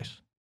workplace.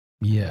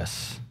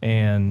 Yes.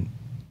 And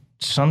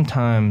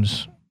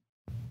sometimes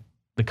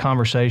the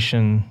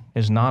conversation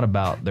is not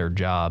about their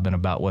job and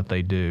about what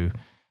they do.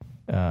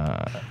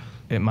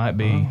 It might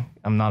be,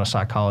 I'm not a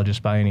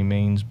psychologist by any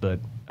means, but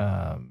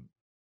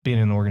being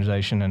in an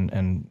organization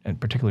and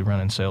particularly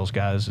running sales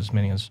guys, as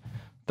many as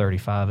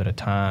 35 at a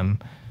time,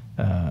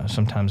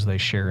 sometimes they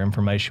share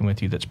information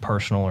with you that's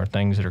personal or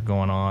things that are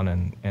going on,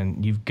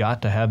 and you've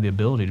got to have the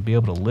ability to be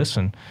able to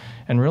listen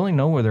and really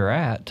know where they're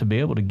at, to be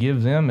able to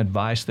give them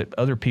advice that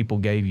other people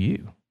gave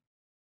you,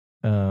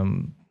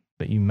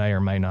 that you may or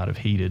may not have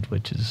heeded,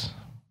 which is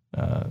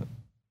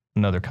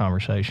another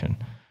conversation.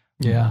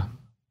 Yeah.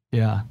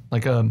 Yeah.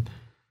 Like,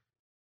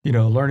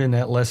 learning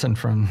that lesson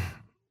from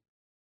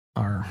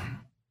our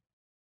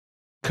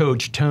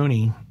coach,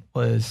 Tony,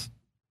 was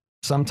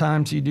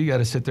sometimes you do got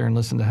to sit there and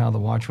listen to how the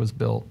watch was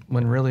built,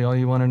 when really all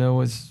you want to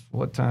know is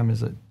what time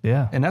is it?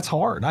 Yeah. And that's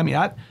hard. I mean,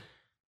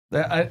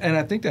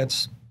 I think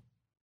that's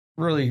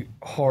really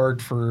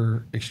hard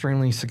for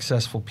extremely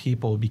successful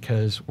people,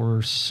 because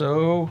we're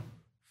so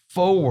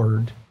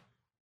forward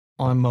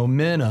on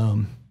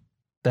momentum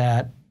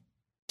that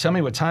tell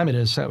me what time it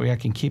is so that way I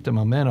can keep the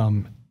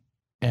momentum.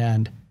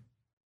 And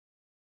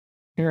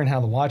hearing how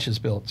the watch is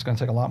built, it's going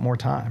to take a lot more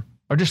time.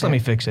 Or just let me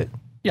fix it.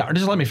 Yeah, or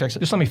just let me fix it.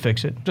 Just let me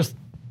fix it. Just,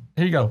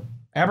 here you go.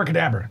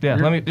 Abracadabra. Yeah,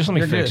 let me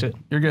fix good. it.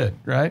 You're good,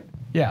 right?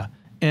 Yeah.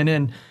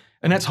 And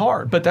that's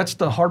hard, but that's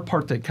the hard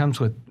part that comes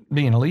with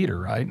being a leader,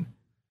 right?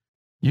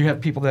 You have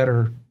people that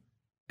are,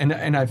 and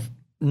I've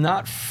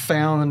not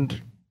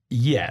found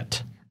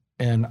yet,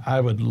 and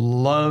I would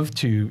love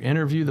to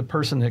interview the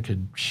person that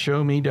could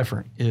show me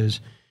different, is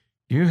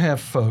you have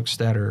folks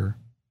that are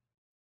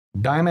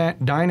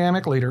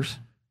dynamic leaders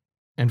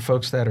and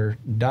folks that are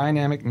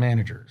dynamic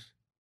managers.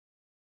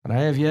 But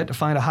I have yet to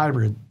find a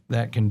hybrid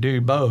that can do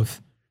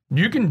both.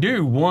 You can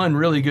do one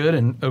really good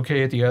and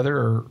okay at the other,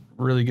 or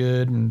really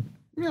good and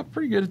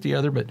pretty good at the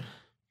other, but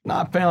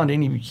not found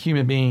any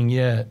human being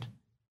yet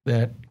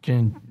that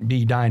can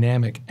be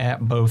dynamic at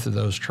both of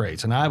those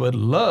traits. And I would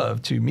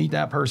love to meet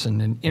that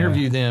person and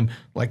interview them,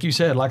 like you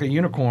said, like a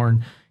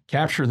unicorn,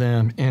 capture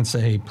them and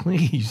say,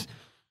 please,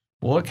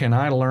 what can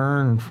I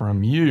learn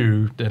from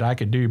you that I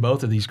could do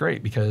both of these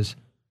great? Because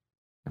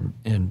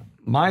in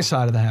my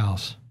side of the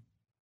house,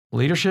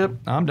 leadership,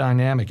 I'm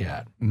dynamic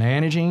at.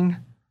 Managing,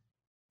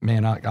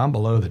 man, I'm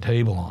below the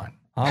table on.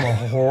 I'm a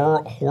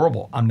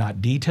horrible. I'm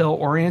not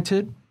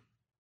detail-oriented.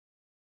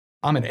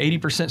 I'm an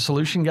 80%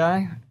 solution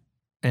guy,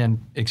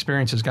 and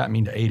experience has got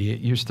me to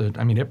 80.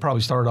 It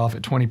probably started off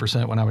at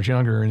 20% when I was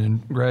younger and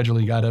then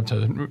gradually got up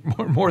to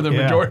more than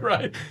majority,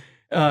 right?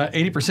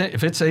 80%,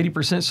 if it's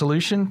 80%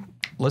 solution,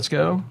 let's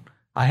go.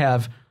 I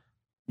have,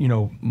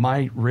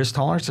 my risk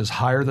tolerance is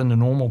higher than the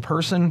normal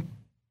person.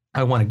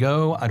 I want to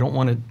go. I don't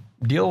want to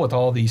deal with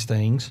all these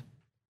things.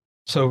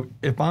 So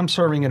if I'm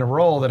serving in a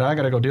role that I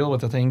got to go deal with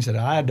the things that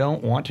I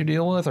don't want to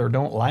deal with or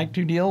don't like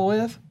to deal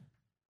with,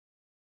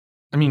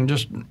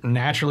 just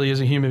naturally as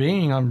a human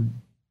being,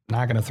 I'm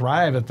not going to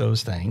thrive at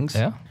those things.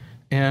 Yeah.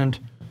 And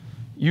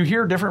you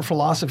hear different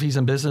philosophies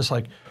in business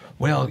like,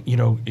 well,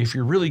 if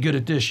you're really good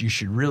at this, you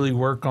should really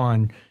work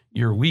on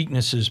your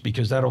weaknesses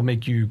because that'll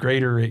make you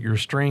greater at your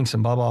strengths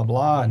and blah, blah,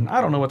 blah. And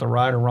I don't know what the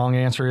right or wrong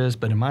answer is,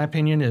 but in my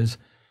opinion is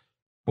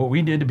what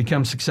we did to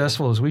become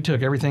successful is we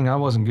took everything I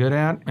wasn't good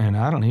at and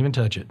I don't even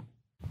touch it.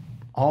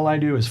 All I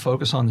do is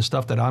focus on the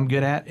stuff that I'm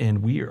good at,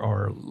 and we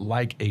are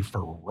like a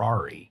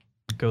Ferrari.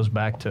 It goes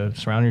back to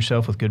surround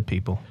yourself with good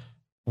people.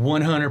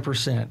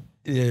 100%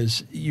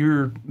 is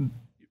your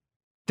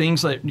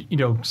things that,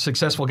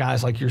 successful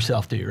guys like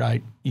yourself do,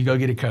 right? You go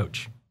get a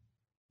coach.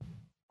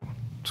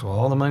 So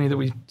all the money that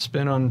we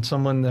spend on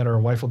someone that our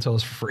wife will tell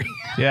us for free.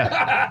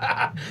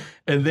 Yeah.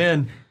 And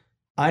then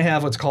I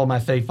have what's called my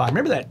Fave 5.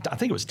 Remember that? I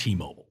think it was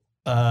T-Mobile.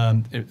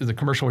 The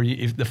commercial where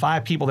if the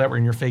 5 people that were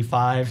in your Fave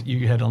 5,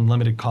 you had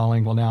unlimited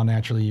calling. Well, now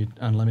naturally you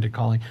unlimited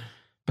calling.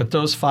 But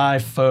those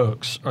 5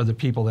 folks are the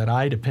people that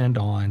I depend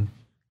on,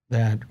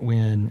 that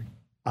when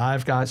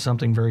I've got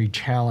something very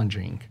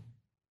challenging,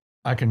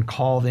 I can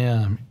call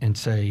them and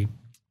say,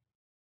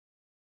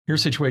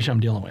 here's a situation I'm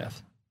dealing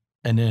with.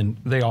 And then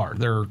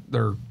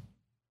they're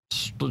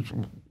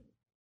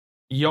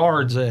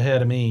yards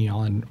ahead of me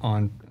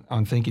on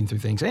thinking through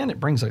things. And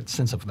it brings a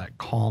sense of that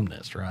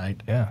calmness,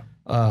 right? Yeah.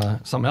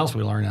 Something else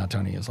we learned out,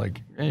 Tony, is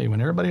like, hey, when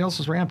everybody else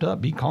is ramped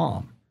up, be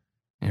calm.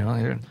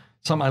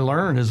 Something I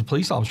learned as a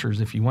police officer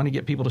is if you want to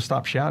get people to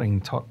stop shouting,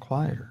 talk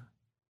quieter.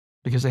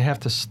 Because they have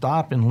to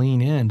stop and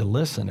lean in to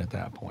listen at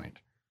that point.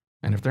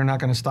 And if they're not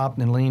going to stop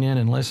and lean in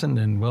and listen,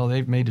 then, well,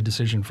 they've made a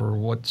decision for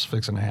what's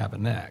fixing to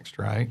happen next,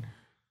 right?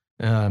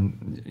 A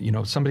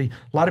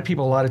lot of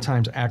people a lot of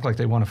times act like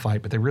they want to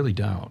fight, but they really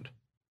don't.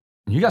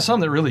 And you got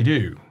some that really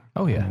do.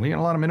 Oh, yeah. We got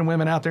a lot of men and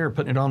women out there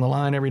putting it on the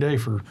line every day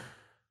for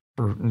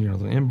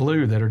in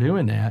blue that are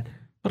doing that.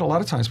 But a lot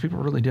of times people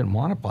really didn't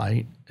want to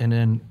fight. And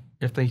then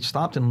if they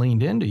stopped and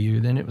leaned into you,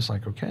 then it was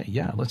like, okay,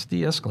 yeah, let's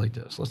de-escalate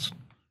this. Let's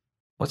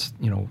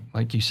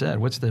like you said,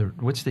 what's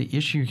the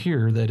issue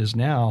here that is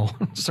now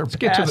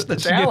surpassed the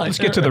talent? Let's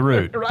get to the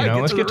root. Right,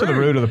 let's get to the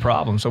root of the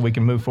problem so we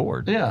can move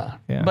forward. Yeah.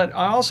 But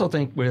I also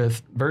think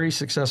with very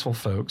successful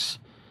folks,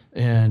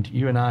 and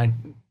you and I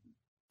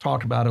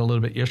talked about it a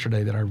little bit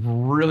yesterday that I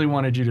really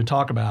wanted you to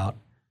talk about,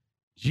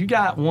 you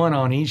got one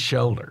on each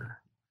shoulder.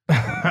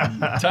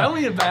 Tell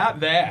me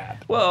about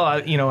that. Well,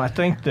 I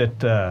think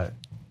that,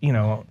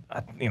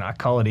 I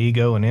call it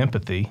ego and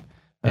empathy.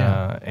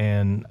 Yeah.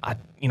 And I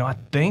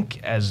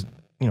think as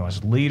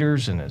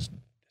leaders and as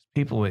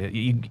people,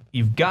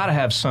 you've got to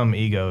have some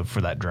ego for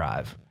that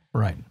drive.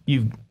 Right.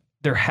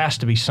 There has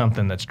to be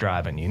something that's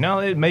driving you. Now,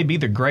 it may be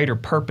the greater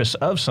purpose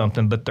of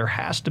something, but there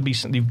has to be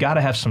you've got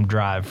to have some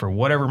drive for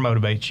whatever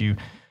motivates you.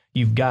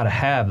 You've got to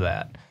have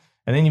that.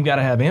 And then you've got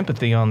to have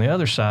empathy on the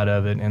other side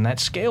of it. And that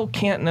scale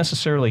can't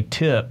necessarily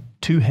tip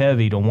too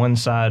heavy to one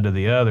side or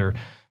the other,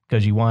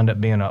 because you wind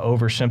up being an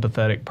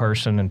oversympathetic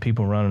person and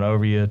people running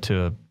over you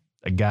to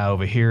a guy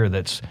over here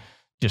that's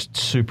just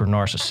super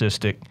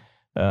narcissistic,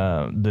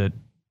 that'll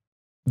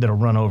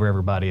run over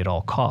everybody at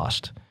all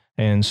cost.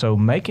 And so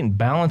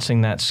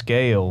balancing that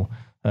scale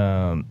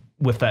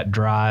with that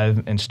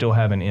drive and still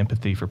having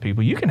empathy for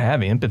people. You can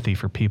have empathy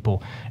for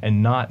people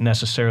and not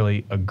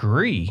necessarily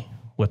agree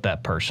with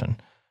that person,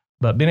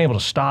 But being able to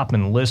stop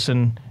and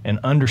listen and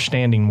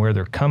understanding where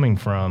they're coming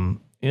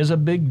from is a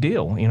big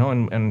deal, you know,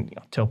 and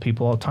I tell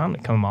people all the time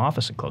that come in my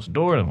office and close the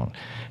door and want to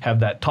have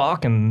that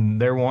talk, and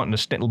they're wanting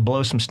to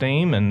blow some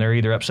steam, and they're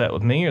either upset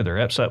with me or they're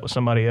upset with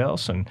somebody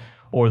else,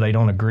 or they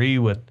don't agree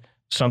with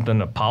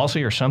something, a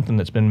policy or something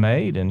that's been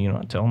made. And, you know,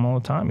 I tell them all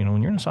the time, you know,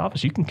 when you're in this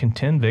office, you can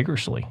contend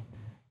vigorously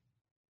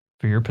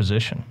for your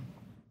position.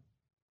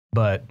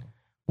 But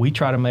we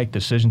try to make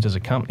decisions as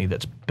a company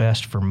that's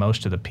best for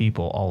most of the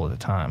people all of the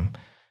time.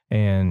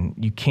 And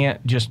you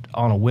can't just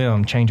on a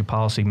whim change a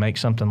policy, make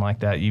something like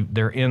that.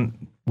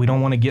 We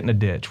don't want to get in a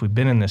ditch. We've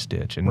been in this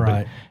ditch,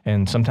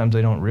 and sometimes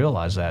they don't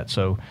realize that.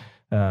 So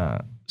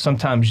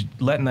sometimes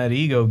letting that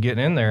ego get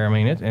in there, I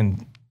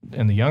mean,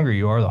 and the younger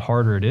you are, the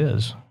harder it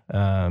is,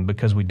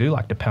 because we do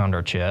like to pound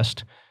our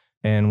chest,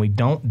 and we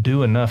don't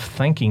do enough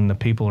thinking the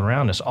people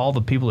around us. All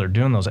the people that are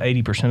doing those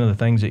 80% of the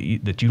things that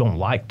you don't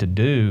like to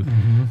do.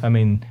 I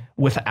mean,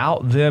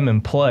 without them in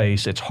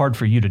place, it's hard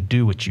for you to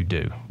do what you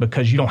do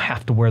because you don't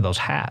have to wear those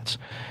hats.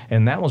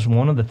 And that was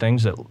one of the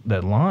things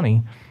that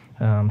Lonnie,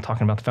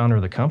 talking about the founder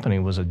of the company,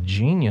 was a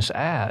genius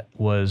at,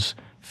 was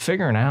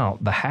figuring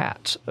out the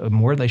hats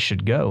and where they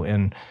should go.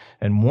 And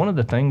one of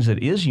the things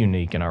that is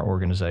unique in our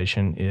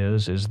organization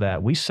is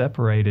that we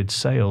separated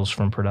sales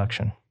from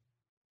production.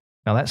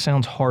 Now, that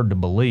sounds hard to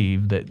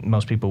believe that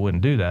most people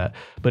wouldn't do that,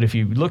 but if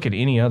you look at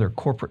any other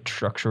corporate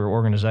structure or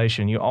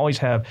organization, you always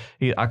have,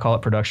 I call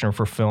it production or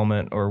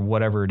fulfillment or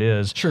whatever it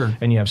is. Sure.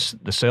 And you have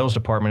the sales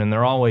department, and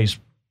they're always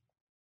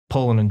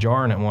pulling and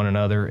jarring at one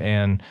another,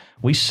 and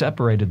we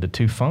separated the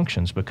two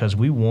functions because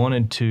we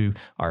wanted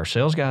our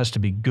sales guys to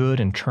be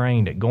good and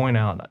trained at going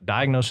out,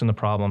 diagnosing the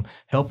problem,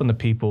 helping the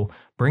people,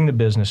 bring the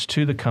business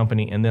to the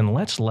company, and then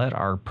let's let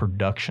our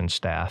production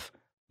staff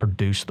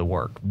produce the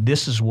work.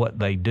 This is what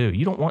they do.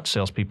 You don't want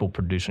salespeople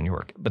producing your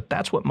work, but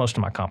that's what most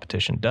of my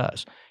competition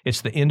does.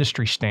 It's the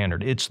industry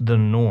standard. It's the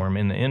norm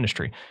in the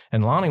industry.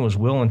 And Lonnie was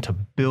willing to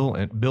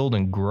build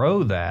and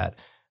grow that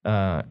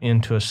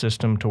into a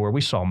system to where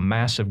we saw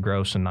massive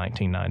growth in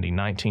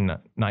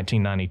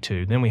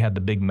 1992. Then we had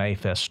the big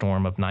Mayfest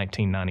storm of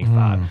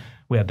 1995.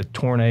 We had the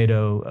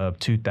tornado of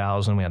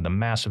 2000. We had the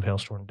massive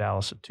hailstorm in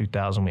Dallas of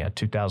 2000. We had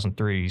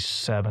 2003,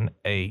 7,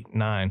 8,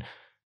 9.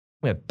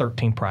 We had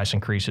 13 price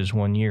increases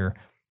one year.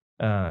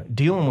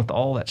 Dealing with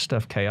all that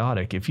stuff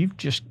chaotic,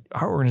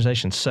 our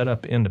organization set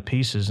up into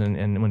pieces,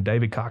 and when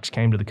David Cox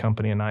came to the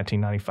company in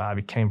 1995,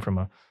 he came from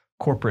a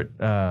corporate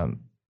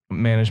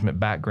management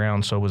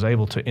background, so was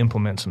able to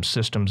implement some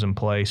systems in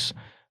place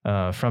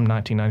from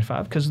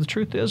 1995, because the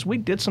truth is we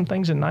did some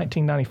things in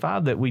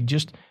 1995 that we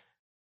just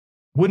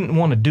wouldn't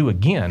want to do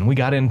again. We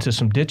got into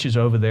some ditches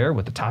over there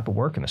with the type of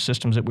work and the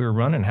systems that we were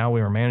running, how we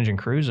were managing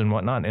crews and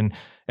whatnot, and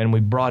we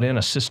brought in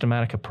a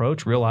systematic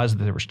approach, realized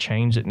that there was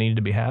change that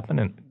needed to happen,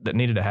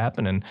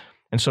 and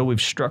so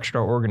we've structured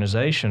our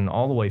organization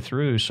all the way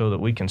through so that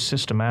we can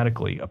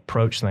systematically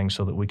approach things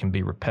so that we can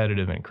be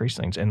repetitive and increase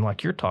things. And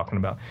like you're talking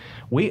about,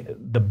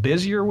 the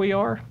busier we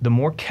are, the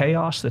more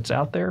chaos that's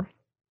out there,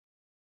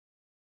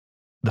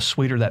 the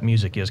sweeter that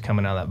music is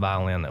coming out of that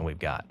violin that we've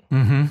got.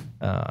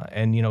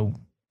 And you know,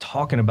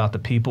 talking about the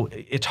people,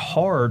 it's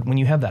hard when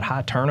you have that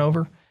high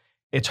turnover.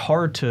 It's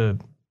hard to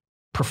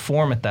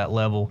perform at that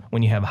level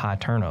when you have a high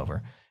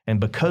turnover. And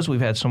because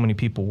we've had so many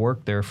people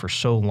work there for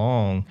so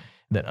long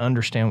that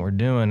understand what we're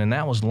doing, and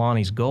that was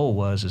Lonnie's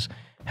goal is,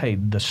 hey,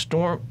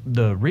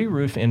 the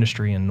re-roof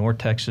industry in North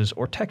Texas,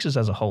 or Texas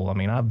as a whole. I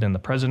mean, I've been the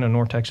president of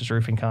North Texas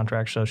Roofing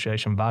Contractors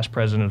Association, vice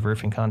president of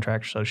Roofing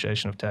Contractors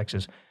Association of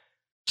Texas,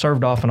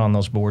 served off and on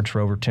those boards for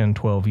over 10,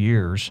 12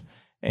 years.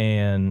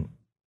 And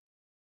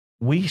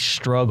we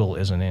struggle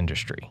as an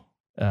industry,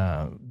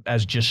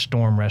 as just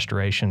storm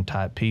restoration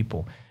type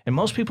people. And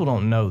most people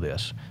don't know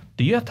this.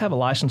 Do you have to have a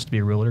license to be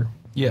a realtor?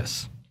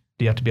 Yes.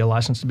 Do you have to be a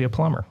license to be a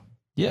plumber?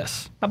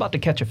 Yes. How about to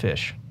catch a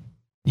fish?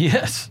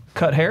 Yes.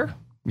 Cut hair?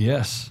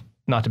 Yes.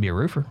 Not to be a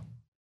roofer?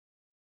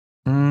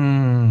 Do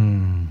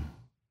Mm.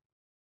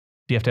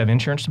 you have to have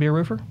insurance to be a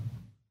roofer?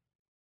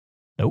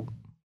 Nope.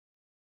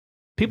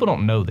 People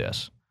don't know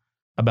this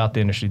about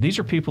the industry. These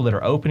are people that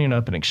are opening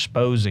up and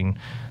exposing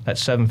that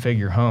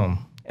 7-figure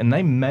home, and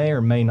they may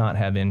or may not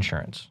have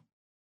insurance.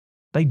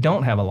 They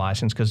don't have a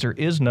license because there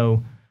is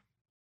no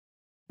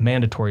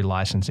mandatory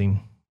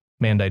licensing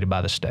mandated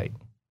by the state,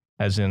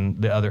 as in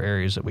the other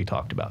areas that we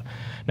talked about.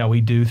 Now,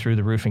 we do, through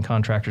the Roofing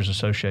Contractors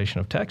Association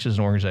of Texas,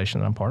 an organization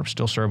that I'm part of,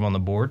 still serve on the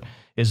board,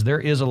 there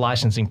is a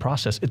licensing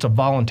process. It's a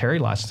voluntary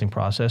licensing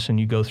process, and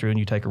you go through and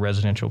you take a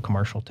residential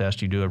commercial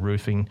test. You do a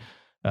roofing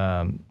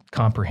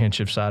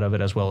comprehensive side of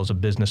it, as well as a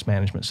business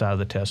management side of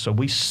the test. So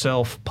we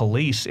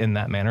self-police in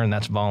that manner, and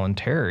that's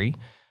voluntary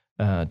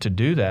to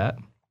do that.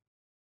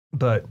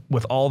 But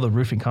with all the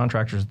roofing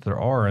contractors that there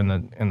are in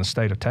the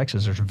state of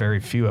Texas, there's very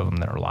few of them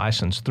that are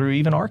licensed through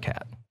even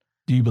RCAT.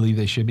 Do you believe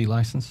they should be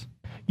licensed?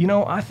 You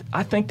know,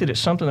 I think that it's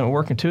something that we're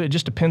working to. It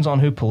just depends on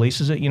who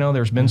polices it. You know,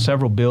 there's been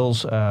several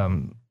bills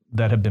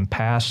that have been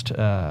passed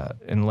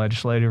in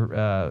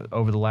legislature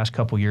over the last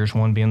couple of years,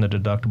 one being the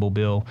deductible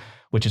bill,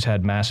 which has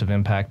had massive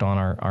impact on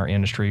our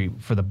industry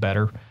for the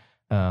better.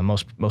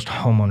 Most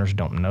homeowners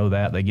don't know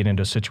that. They get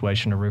into a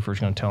situation, a roofer's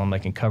going to tell them they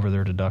can cover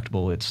their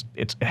deductible.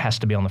 It has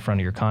to be on the front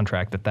of your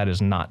contract that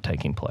is not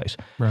taking place.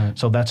 Right.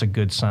 So that's a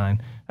good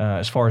sign.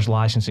 As far as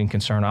licensing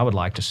concerned, I would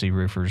like to see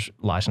roofers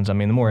licensed. I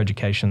mean, the more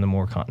education, the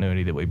more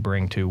continuity that we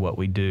bring to what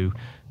we do,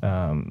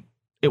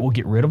 it will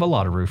get rid of a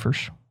lot of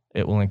roofers.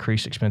 It will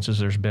increase expenses.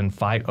 There's been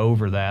fight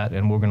over that,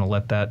 and we're going to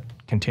let that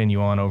continue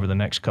on over the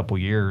next couple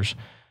years.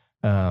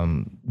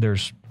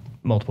 There's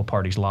multiple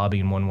parties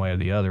lobbying one way or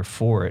the other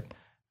for it.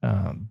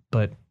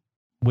 But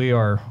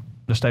the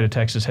state of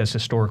Texas has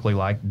historically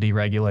liked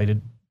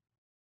deregulated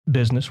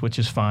business, which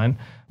is fine.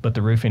 But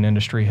the roofing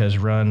industry has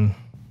run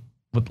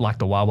with like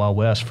the Wild Wild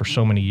West for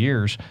so many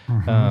years,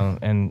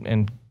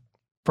 and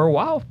for a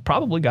while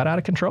probably got out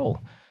of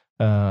control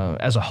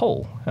as a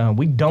whole.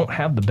 We don't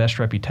have the best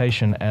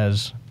reputation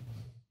as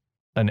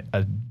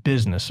a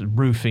business,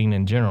 roofing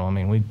in general. I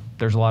mean,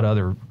 there's a lot of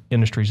other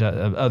industries,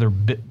 other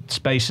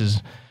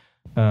spaces.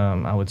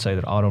 I would say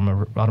that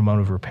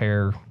automotive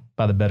repair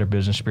by the Better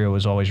Business Bureau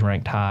is always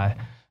ranked high.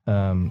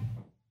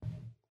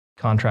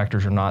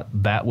 Contractors are not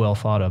that well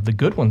thought of. The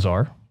good ones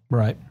are.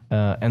 Right.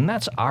 And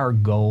that's our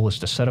goal, is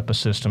to set up a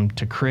system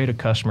to create a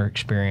customer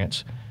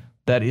experience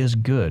that is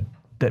good,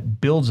 that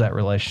builds that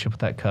relationship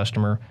with that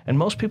customer. And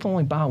most people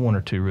only buy 1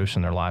 or 2 roofs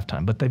in their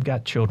lifetime, but they've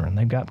got children,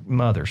 they've got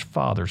mothers,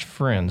 fathers,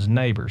 friends,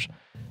 neighbors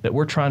that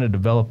we're trying to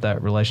develop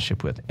that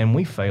relationship with. And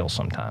we fail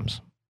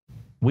sometimes.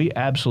 We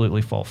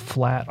absolutely fall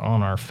flat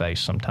on our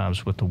face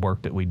sometimes with the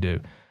work that we do.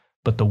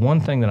 But the one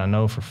thing that I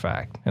know for a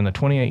fact, in the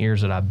 28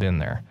 years that I've been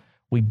there,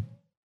 we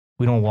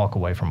don't walk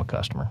away from a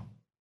customer.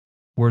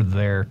 We're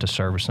there to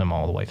service them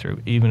all the way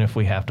through, even if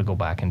we have to go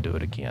back and do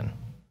it again.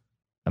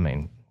 I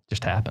mean, it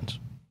just happens.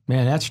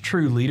 Man, that's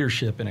true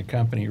leadership in a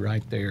company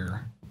right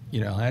there.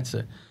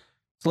 So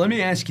let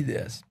me ask you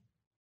this.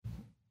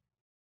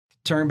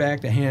 Turn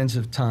back the hands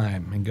of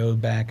time and go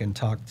back and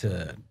talk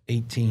to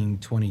 18,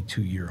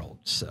 22-year-old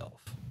self,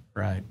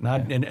 right?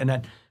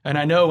 And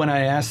I know when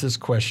I ask this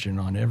question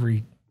on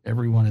every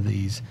one of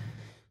these,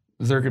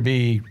 there could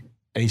be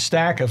a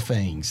stack of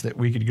things that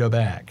we could go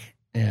back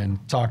and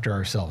talk to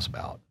ourselves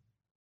about.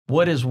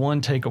 What is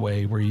one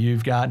takeaway where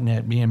you've gotten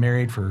at being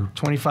married for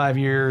 25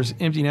 years,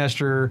 empty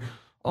nester,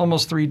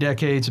 almost 3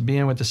 decades of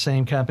being with the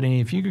same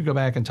company? If you could go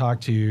back and talk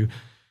to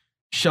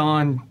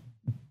Sean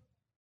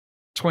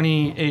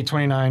 28,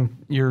 29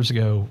 years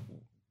ago,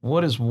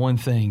 what is one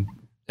thing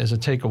as a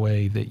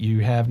takeaway that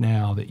you have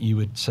now that you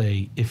would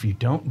say, if you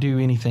don't do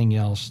anything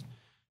else,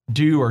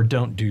 do or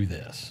don't do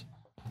this?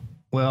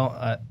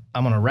 Well,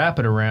 I'm going to wrap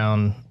it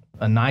around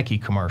a Nike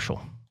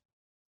commercial.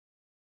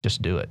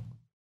 Just do it.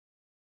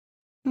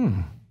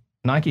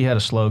 Nike had a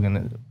slogan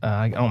that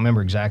I don't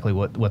remember exactly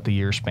what the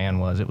year span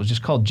was. It was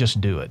just called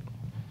 "Just Do It."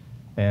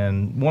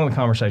 And one of the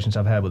conversations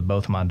I've had with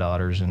both of my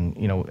daughters, and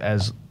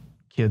as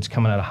kids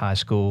coming out of high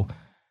school,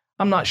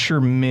 I'm not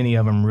sure many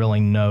of them really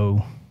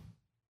know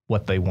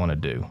what they want to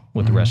do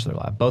with the rest of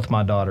their life. Both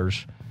my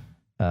daughters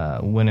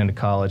went into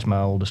college. My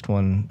oldest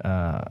one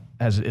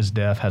is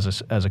deaf, has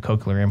a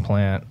cochlear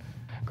implant.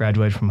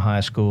 Graduated from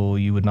high school.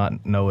 You would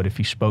not know it if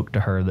you spoke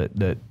to her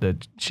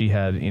that she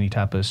had any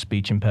type of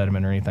speech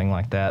impediment or anything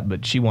like that,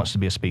 but she wants to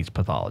be a speech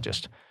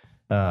pathologist.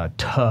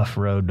 Tough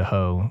road to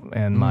hoe.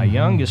 And my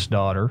youngest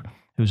daughter,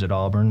 who's at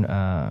Auburn,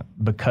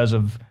 because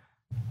of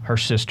her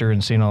sister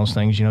and seeing all those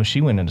things,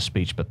 she went into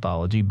speech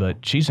pathology,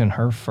 but she's in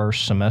her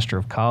first semester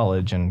of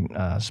college, and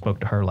spoke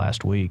to her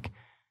last week.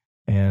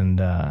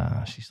 And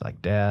she's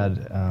like,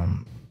 "Dad,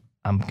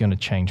 I'm going to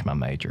change my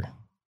major."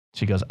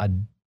 She goes, "I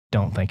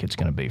don't think it's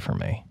going to be for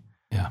me."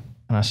 Yeah.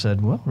 And I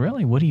said, "Well,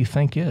 really, what do you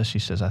think is?" She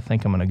says, "I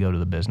think I'm going to go to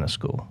the business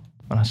school."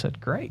 And I said,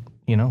 "Great,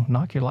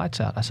 knock your lights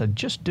out." I said,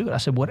 "Just do it." I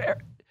said,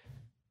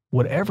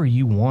 whatever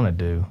you want to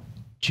do,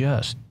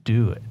 just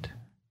do it.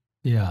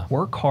 Yeah.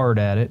 Work hard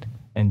at it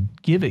and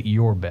give it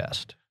your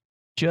best.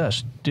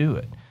 Just do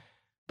it.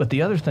 But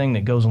the other thing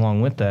that goes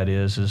along with that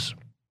is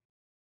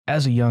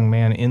as a young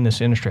man in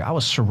this industry, I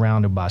was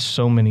surrounded by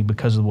so many,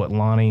 because of what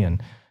Lonnie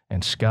and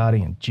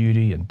Scotty and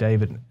Judy and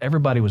David,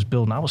 everybody was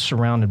building. I was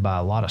surrounded by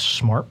a lot of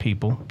smart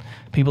people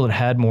that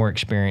had more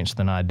experience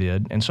than I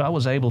did. And so I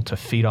was able to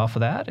feed off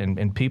of that,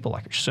 and people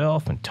like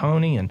yourself and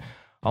Tony and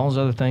all those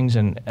other things.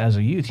 And as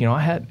a youth,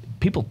 I had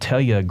people tell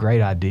you a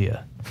great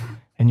idea,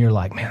 and you're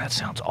like, "Man, that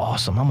sounds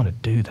awesome. I'm going to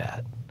do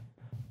that."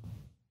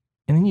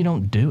 And then you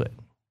don't do it.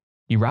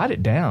 You write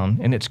it down,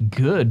 and it's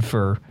good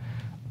for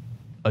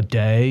a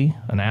day,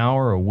 an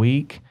hour, a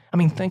week. I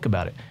mean, think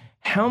about it.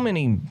 How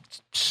many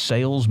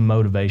sales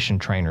motivation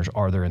trainers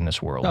are there in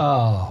this world?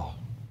 Oh.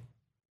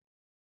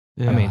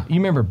 Yeah. I mean, you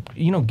remember,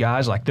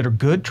 guys like that are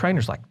good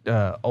trainers, like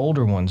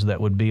older ones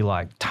that would be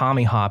like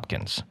Tommy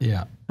Hopkins.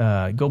 Yeah.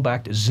 Go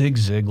back to Zig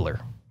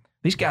Ziglar.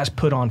 These guys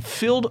put on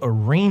filled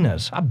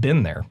arenas. I've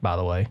been there, by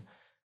the way.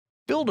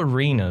 Filled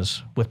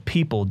arenas with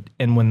people,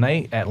 and when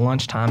they, at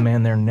lunchtime,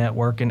 man, they're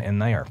networking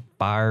and they are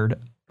fired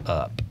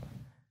up.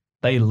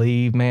 They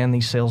leave, man,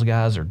 these sales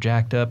guys are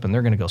jacked up, and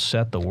they're going to go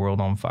set the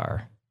world on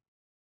fire.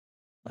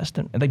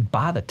 They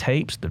buy the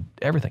tapes,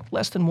 everything.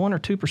 Less than 1 or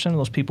 2% of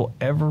those people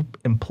ever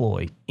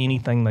employ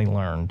anything they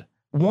learned.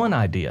 One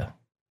idea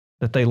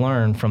that they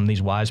learned from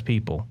these wise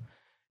people.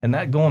 And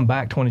that going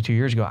back 22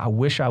 years ago, I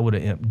wish I would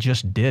have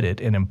just did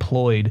it and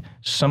employed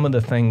some of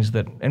the things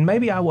and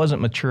maybe I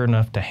wasn't mature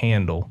enough to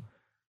handle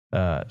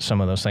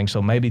some of those things.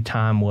 So maybe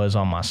time was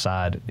on my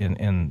side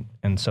in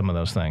some of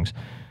those things.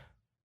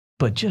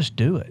 But just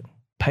do it.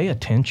 Pay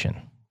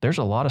attention. There's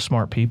a lot of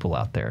smart people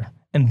out there.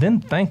 And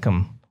then thank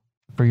them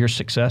for your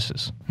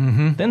successes.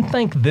 Mm-hmm. Then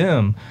thank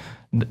them.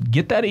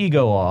 Get that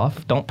ego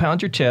off. Don't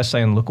pound your chest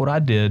saying, look what I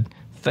did.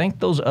 Thank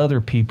those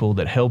other people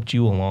that helped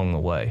you along the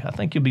way. I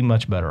think you'll be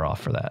much better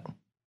off for that.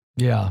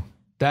 Yeah,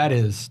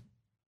 that's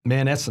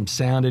some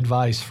sound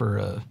advice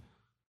for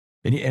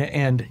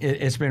and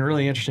it's been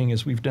really interesting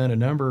as we've done a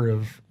number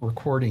of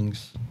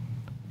recordings,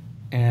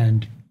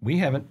 and we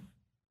haven't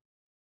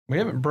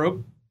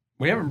broke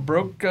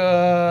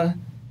the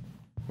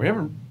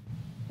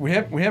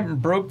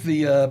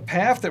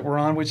path that we're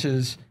on, which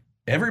is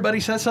everybody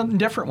says something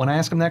different when I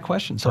ask them that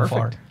question so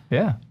far.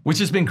 Yeah. Which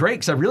has been great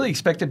because I really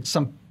expected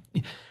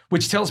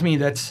which tells me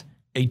that's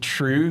a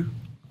true,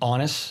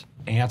 honest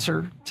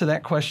answer to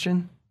that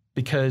question,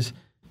 because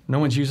no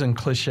one's using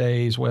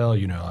cliches. Well,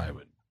 I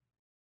would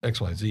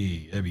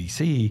XYZ,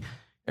 ABC.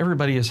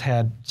 Everybody has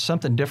had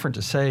something different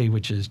to say,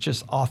 which is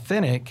just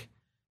authentic.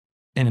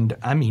 And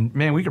I mean,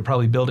 man, we could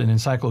probably build an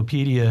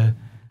encyclopedia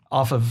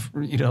off of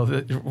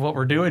what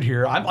we're doing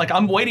here.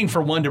 I'm waiting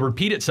for one to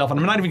repeat itself, and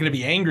I'm not even going to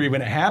be angry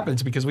when it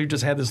happens, because we've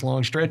just had this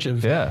long stretch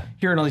of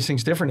hearing all these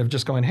things different, of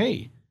just going,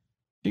 hey,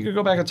 you could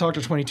go back and talk to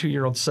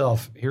 22-year-old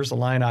self. Here's the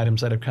line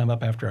items that have come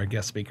up after our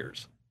guest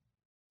speakers,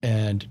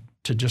 and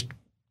to just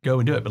go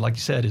and do it. But like you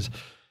said,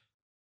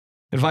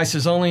 advice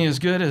is only as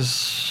good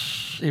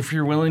as if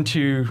you're willing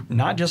to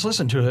not just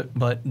listen to it,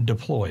 but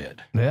deploy it.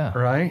 Yeah.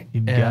 Right?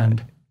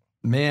 And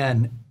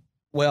man,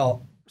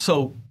 well,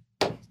 so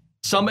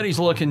somebody's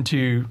looking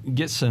to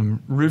get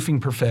some roofing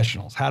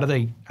professionals. Where do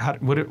they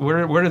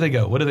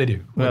go? What do they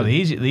do? Well, the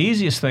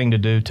easiest thing to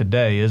do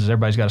today is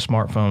everybody's got a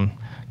smartphone.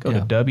 Go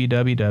to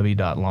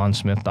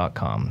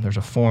www.lawnsmith.com. There's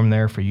a form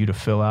there for you to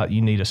fill out. You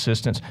need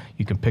assistance.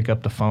 You can pick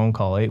up the phone,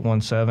 call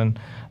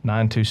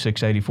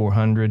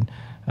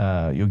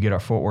 817-926-8400. You'll get our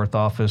Fort Worth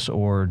office,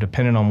 or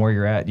depending on where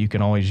you're at, you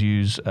can always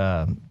use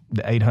the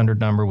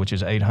 800 number, which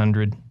is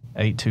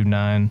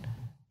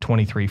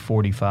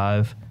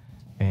 800-829-2345.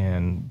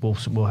 And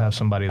we'll have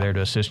somebody there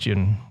to assist you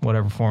in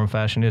whatever form or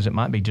fashion it is. It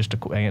might be just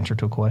an answer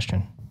to a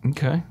question.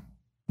 Okay.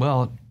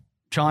 Well,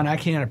 John, I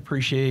can't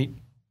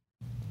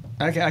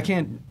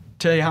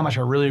tell you how much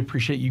I really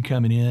appreciate you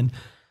coming in.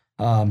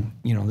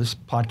 This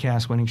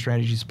podcast, Winning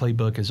Strategies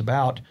Playbook, is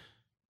about,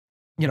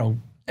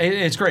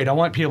 it's great. I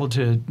want people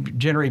to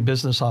generate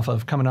business off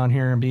of coming on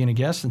here and being a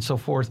guest and so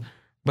forth.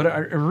 But I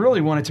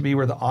really want it to be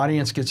where the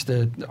audience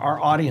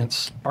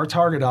our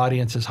target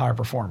audience is high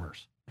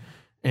performers.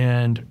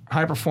 And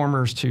high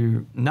performers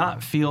to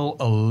not feel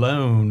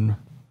alone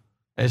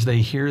as they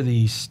hear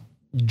these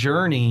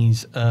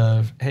journeys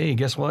of, hey,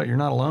 guess what? You're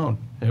not alone.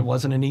 It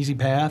wasn't an easy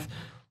path.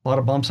 A lot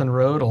of bumps in the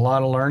road, a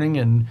lot of learning,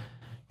 and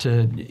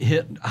to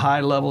hit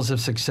high levels of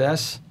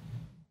success,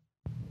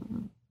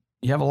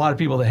 you have a lot of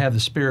people that have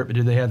the spirit, but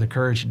do they have the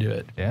courage to do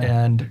it? Yeah.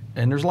 And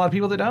there's a lot of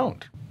people that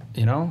don't,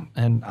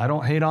 and I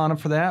don't hate on them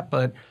for that,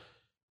 but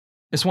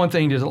it's one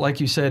thing to,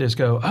 like you said, is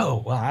go,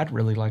 oh, well, I'd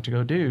really like to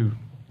go do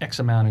X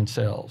amount in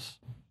sales.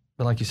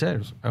 But like you said, it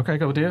was, okay,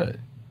 go do it.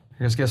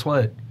 Because guess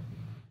what?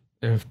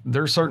 If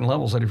there's certain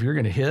levels that if you're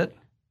going to hit,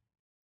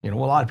 what a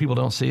lot of people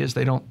don't see is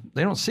they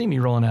don't see me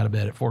rolling out of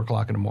bed at 4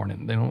 o'clock in the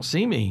morning. They don't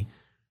see me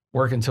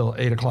working until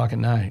 8 o'clock at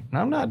night. And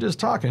I'm not just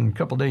talking a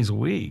couple days a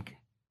week,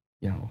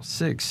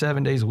 6,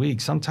 7 days a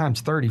week,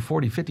 sometimes 30,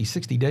 40, 50,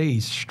 60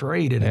 days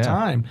straight at a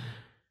time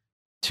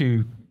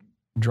to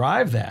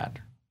drive that.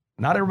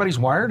 Not everybody's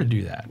wired to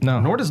do that.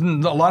 No. Nor does a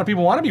lot of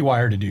people want to be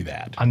wired to do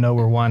that. I know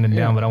we're winding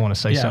down, but I want to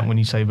say something when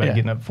you say about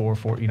getting up 4.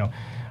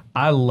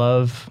 I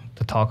love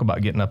to talk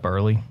about getting up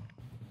early.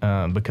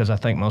 Because I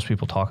think most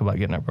people talk about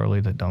getting up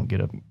early that don't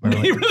get up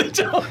early. You really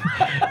don't.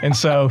 And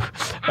so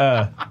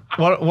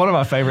one of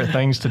my favorite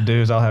things to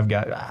do is I'll have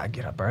guys, I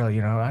get up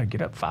early, I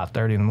get up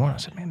 5:30 in the morning. I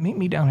said, man, meet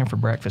me down here for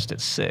breakfast at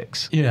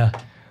 6. Yeah.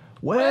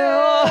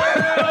 Well.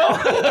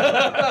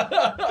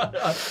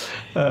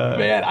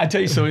 Man, I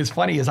tell you, so it's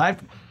funny is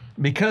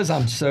because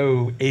I'm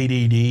so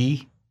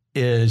ADD,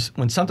 is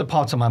when something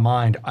pops in my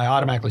mind, I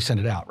automatically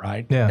send it out,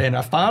 right? Yeah. And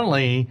I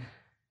finally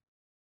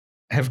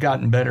have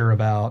gotten better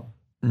about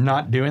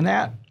not doing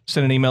that.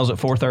 Sending emails at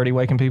 4:30,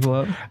 waking people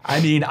up. I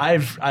mean,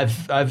 I've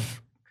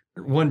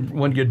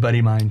one good buddy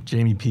of mine,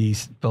 Jamie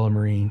Peace, fellow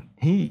Marine.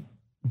 He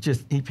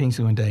pings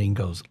me one day and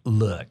goes,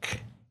 "Look,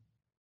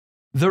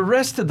 the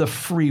rest of the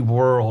free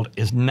world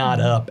is not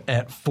up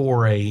at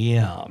 4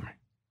 a.m.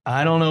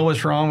 I don't know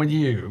what's wrong with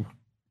you,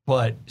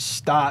 but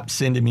stop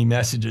sending me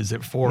messages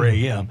at 4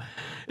 a.m."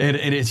 And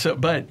it's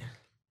but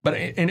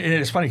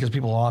it's funny because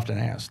people often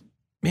ask,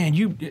 man,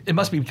 it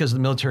must be because of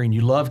the military and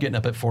you love getting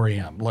up at 4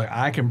 a.m. Like,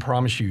 I can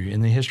promise you,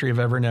 in the history of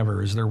Ever and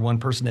Ever, is there one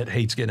person that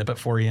hates getting up at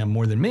 4 a.m.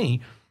 more than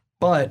me?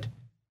 But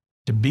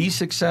to be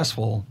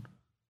successful,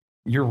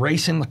 you're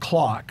racing the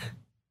clock,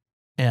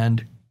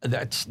 and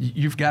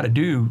you've got to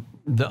do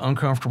the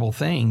uncomfortable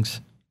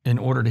things in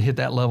order to hit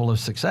that level of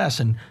success.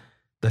 And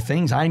the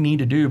things I need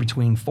to do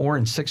between 4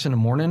 and 6 in the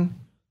morning,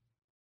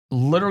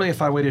 literally,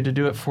 if I waited to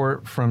do it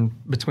from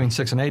between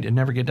 6 and 8, it'd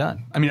never get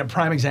done. I mean, a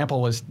prime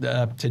example was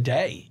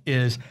today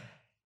is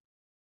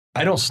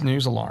I don't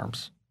snooze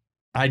alarms.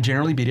 I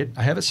generally beat it.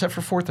 I have it set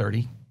for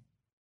 4:30,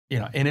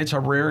 and it's a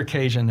rare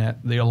occasion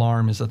that the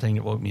alarm is the thing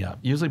that woke me up.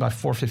 Usually by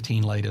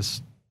 4:15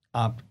 latest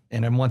up,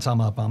 and then once I'm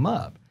up, I'm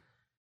up.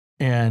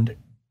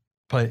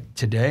 But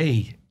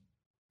today,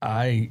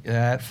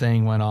 that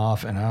thing went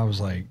off, and I was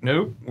like,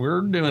 nope,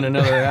 we're doing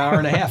another hour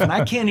and a half. And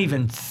I can't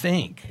even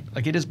think.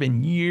 Like, it has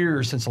been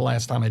years since the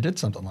last time I did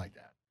something like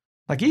that.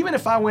 Like, even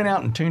if I went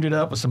out and tuned it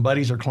up with some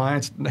buddies or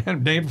clients the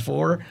day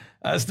before,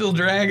 I still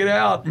drag it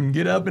out and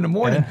get up in the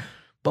morning. Yeah.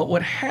 But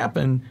what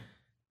happened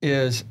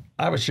is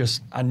I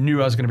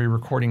knew I was going to be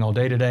recording all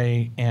day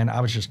today, and I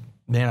was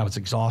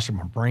exhausted.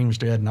 My brain was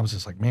dead, and I was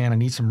just like, man, I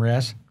need some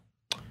rest.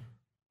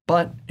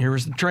 But here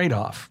was the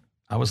trade-off.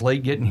 I was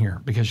late getting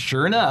here because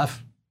sure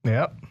enough,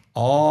 yep.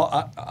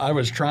 I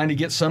was trying to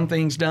get some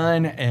things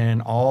done,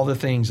 and all the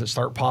things that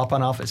start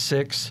popping off at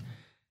 6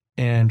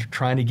 and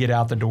trying to get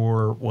out the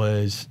door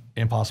was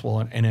impossible.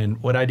 And then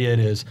what I did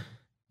is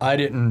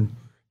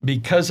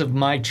because of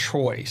my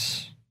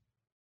choice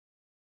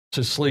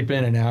to sleep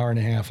in an hour and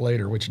a half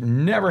later, which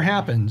never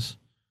happens,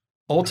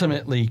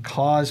 ultimately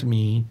caused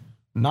me,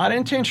 not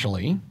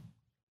intentionally,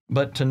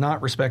 but to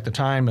not respect the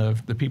time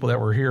of the people that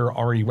were here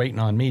already waiting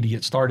on me to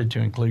get started, to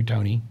include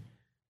Tony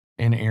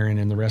and Aaron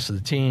and the rest of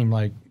the team.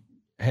 Like,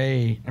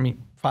 hey,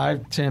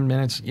 5-10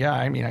 minutes. Yeah,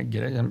 I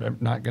get it. I'm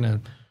not going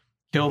to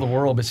kill the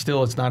world, but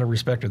still, it's not a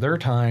respect of their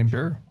time.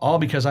 Sure. All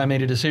because I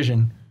made a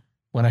decision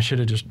when I should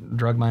have just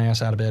drugged my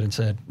ass out of bed and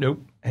said,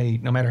 nope, hey,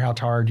 no matter how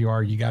tired you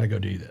are, you got to go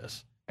do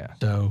this. Yeah.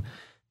 So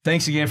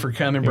thanks again for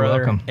coming, You're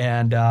brother. welcome.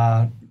 And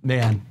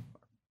man,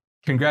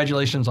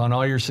 congratulations on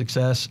all your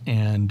success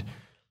and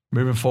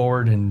moving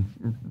forward.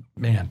 And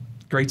man,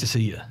 great to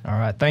see you. All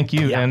right. Thank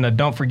you. Yeah. And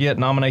don't forget,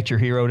 nominate your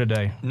hero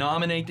today.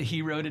 Nominate the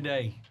hero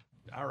today.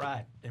 All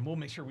right. And we'll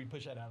make sure we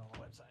push that out on the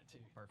website.